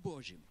Словом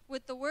Божьим.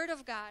 with the word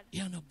of God. И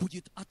она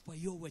будет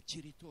отвоевывать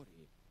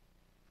территории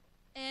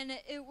And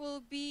it will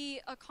be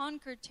a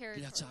conquered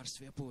для territory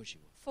Царствия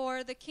Божьего.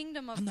 for the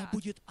kingdom of Она God.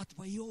 будет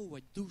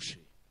отвоевывать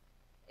души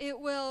It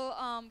will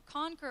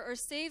conquer or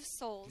save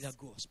souls для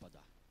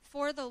Господа.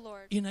 for the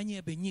Lord. И на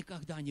небе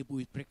никогда не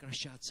будет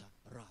прекращаться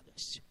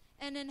радость.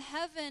 And in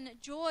heaven,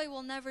 joy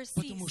will never cease.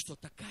 Потому что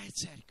такая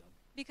церковь,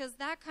 Because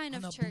that kind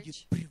она of будет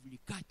church,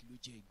 привлекать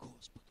людей к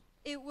Господу.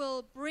 it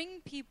will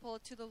bring people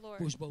to the Lord.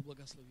 Пусть Бог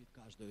благословит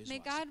каждого из May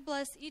вас. God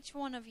bless each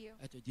one of you.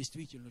 Это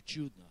действительно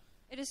чудно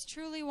It is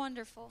truly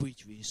wonderful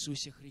быть в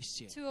Иисусе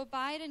Христе to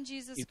abide in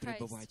Jesus и Christ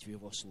пребывать в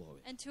Его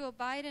Слове. and to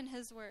abide in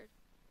His Word.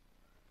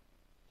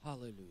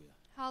 Аллилуйя.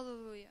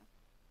 Hallelujah.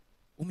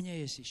 У меня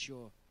есть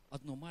еще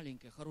одно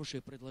маленькое,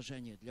 хорошее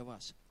предложение для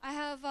вас. I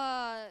have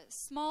a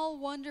small,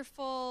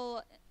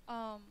 wonderful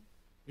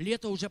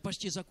Лето уже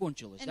почти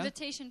закончилось, да?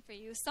 invitation for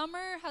you.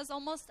 Summer has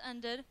almost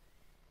ended,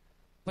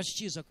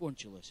 Почти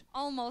закончилось.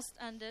 almost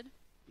ended,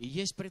 И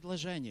есть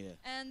предложение.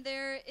 and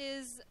there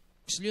is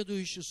В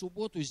следующую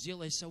субботу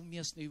сделай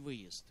совместный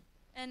выезд.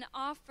 an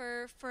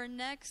offer for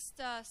next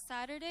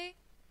Saturday.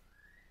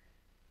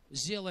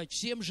 Сделать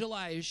всем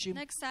желающим,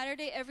 Next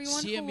Saturday, everyone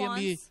who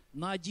семьями wants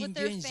на один with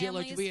their день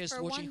сделать families выезд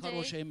for в очень one day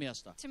хорошее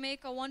место. to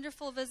make a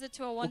wonderful visit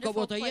to a У wonderful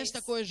кого-то place. есть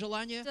такое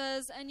желание?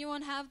 Does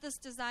anyone have this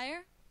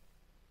desire?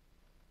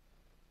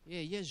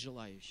 Есть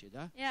желающие,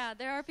 да? Yeah,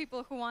 there are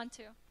people who want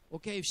to.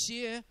 Окей,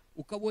 все,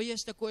 у кого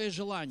есть такое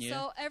желание,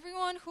 So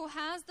everyone who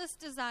has this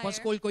desire,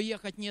 поскольку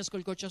ехать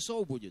несколько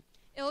часов будет,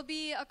 it'll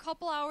be a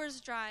couple hours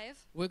drive.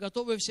 вы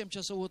готовы в 7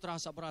 часов утра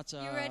собраться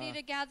You ready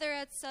to gather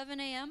at 7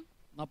 a.m.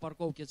 на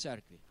парковке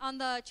церкви? on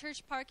the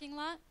church parking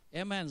lot?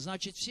 Амен.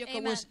 Значит, все, кого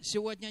Amen.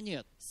 сегодня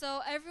нет,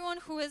 So everyone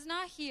who is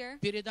not here,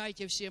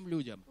 передайте всем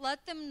людям. let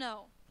them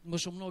know. Потому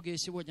что многие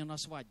сегодня на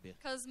свадьбе.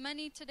 Because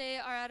many today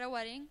are at a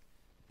wedding.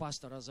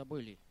 Пастора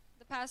забыли.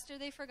 The pastor,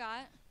 they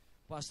forgot.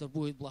 Пастор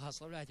будет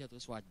благословлять эту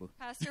свадьбу.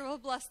 Pastor will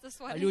bless this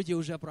А wedding. люди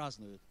уже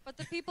празднуют. But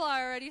the people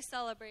are already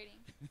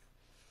celebrating.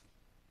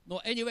 Но,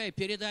 anyway,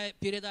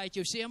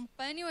 передайте всем,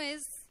 But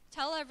anyways,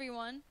 tell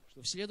everyone,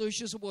 что в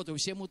следующую субботу в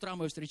 7 утра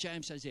мы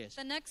встречаемся здесь.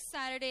 the next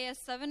Saturday at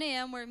 7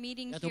 a.m. we're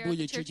meeting Это here at the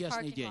будет church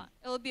чудесный parking день. lot.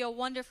 It will be a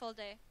wonderful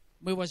day.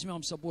 Мы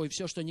возьмем с собой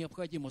все, что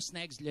необходимо,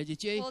 снэкс для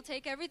детей. We'll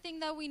take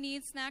everything that we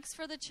need, snacks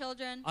for the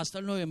children,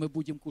 Остальное мы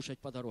будем кушать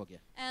по дороге.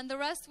 and the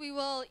rest we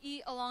will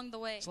eat along the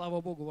way.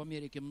 Слава Богу, в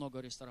Америке много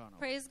ресторанов.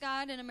 Praise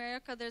God, in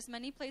America there's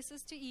many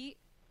places to eat.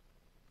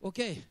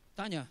 Окей,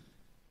 Таня,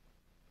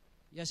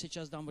 я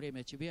сейчас дам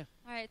время тебе,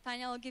 All right,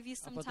 Tanya, I'll give you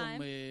а some потом time,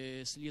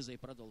 мы с Лизой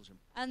продолжим.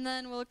 and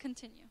then we'll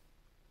continue.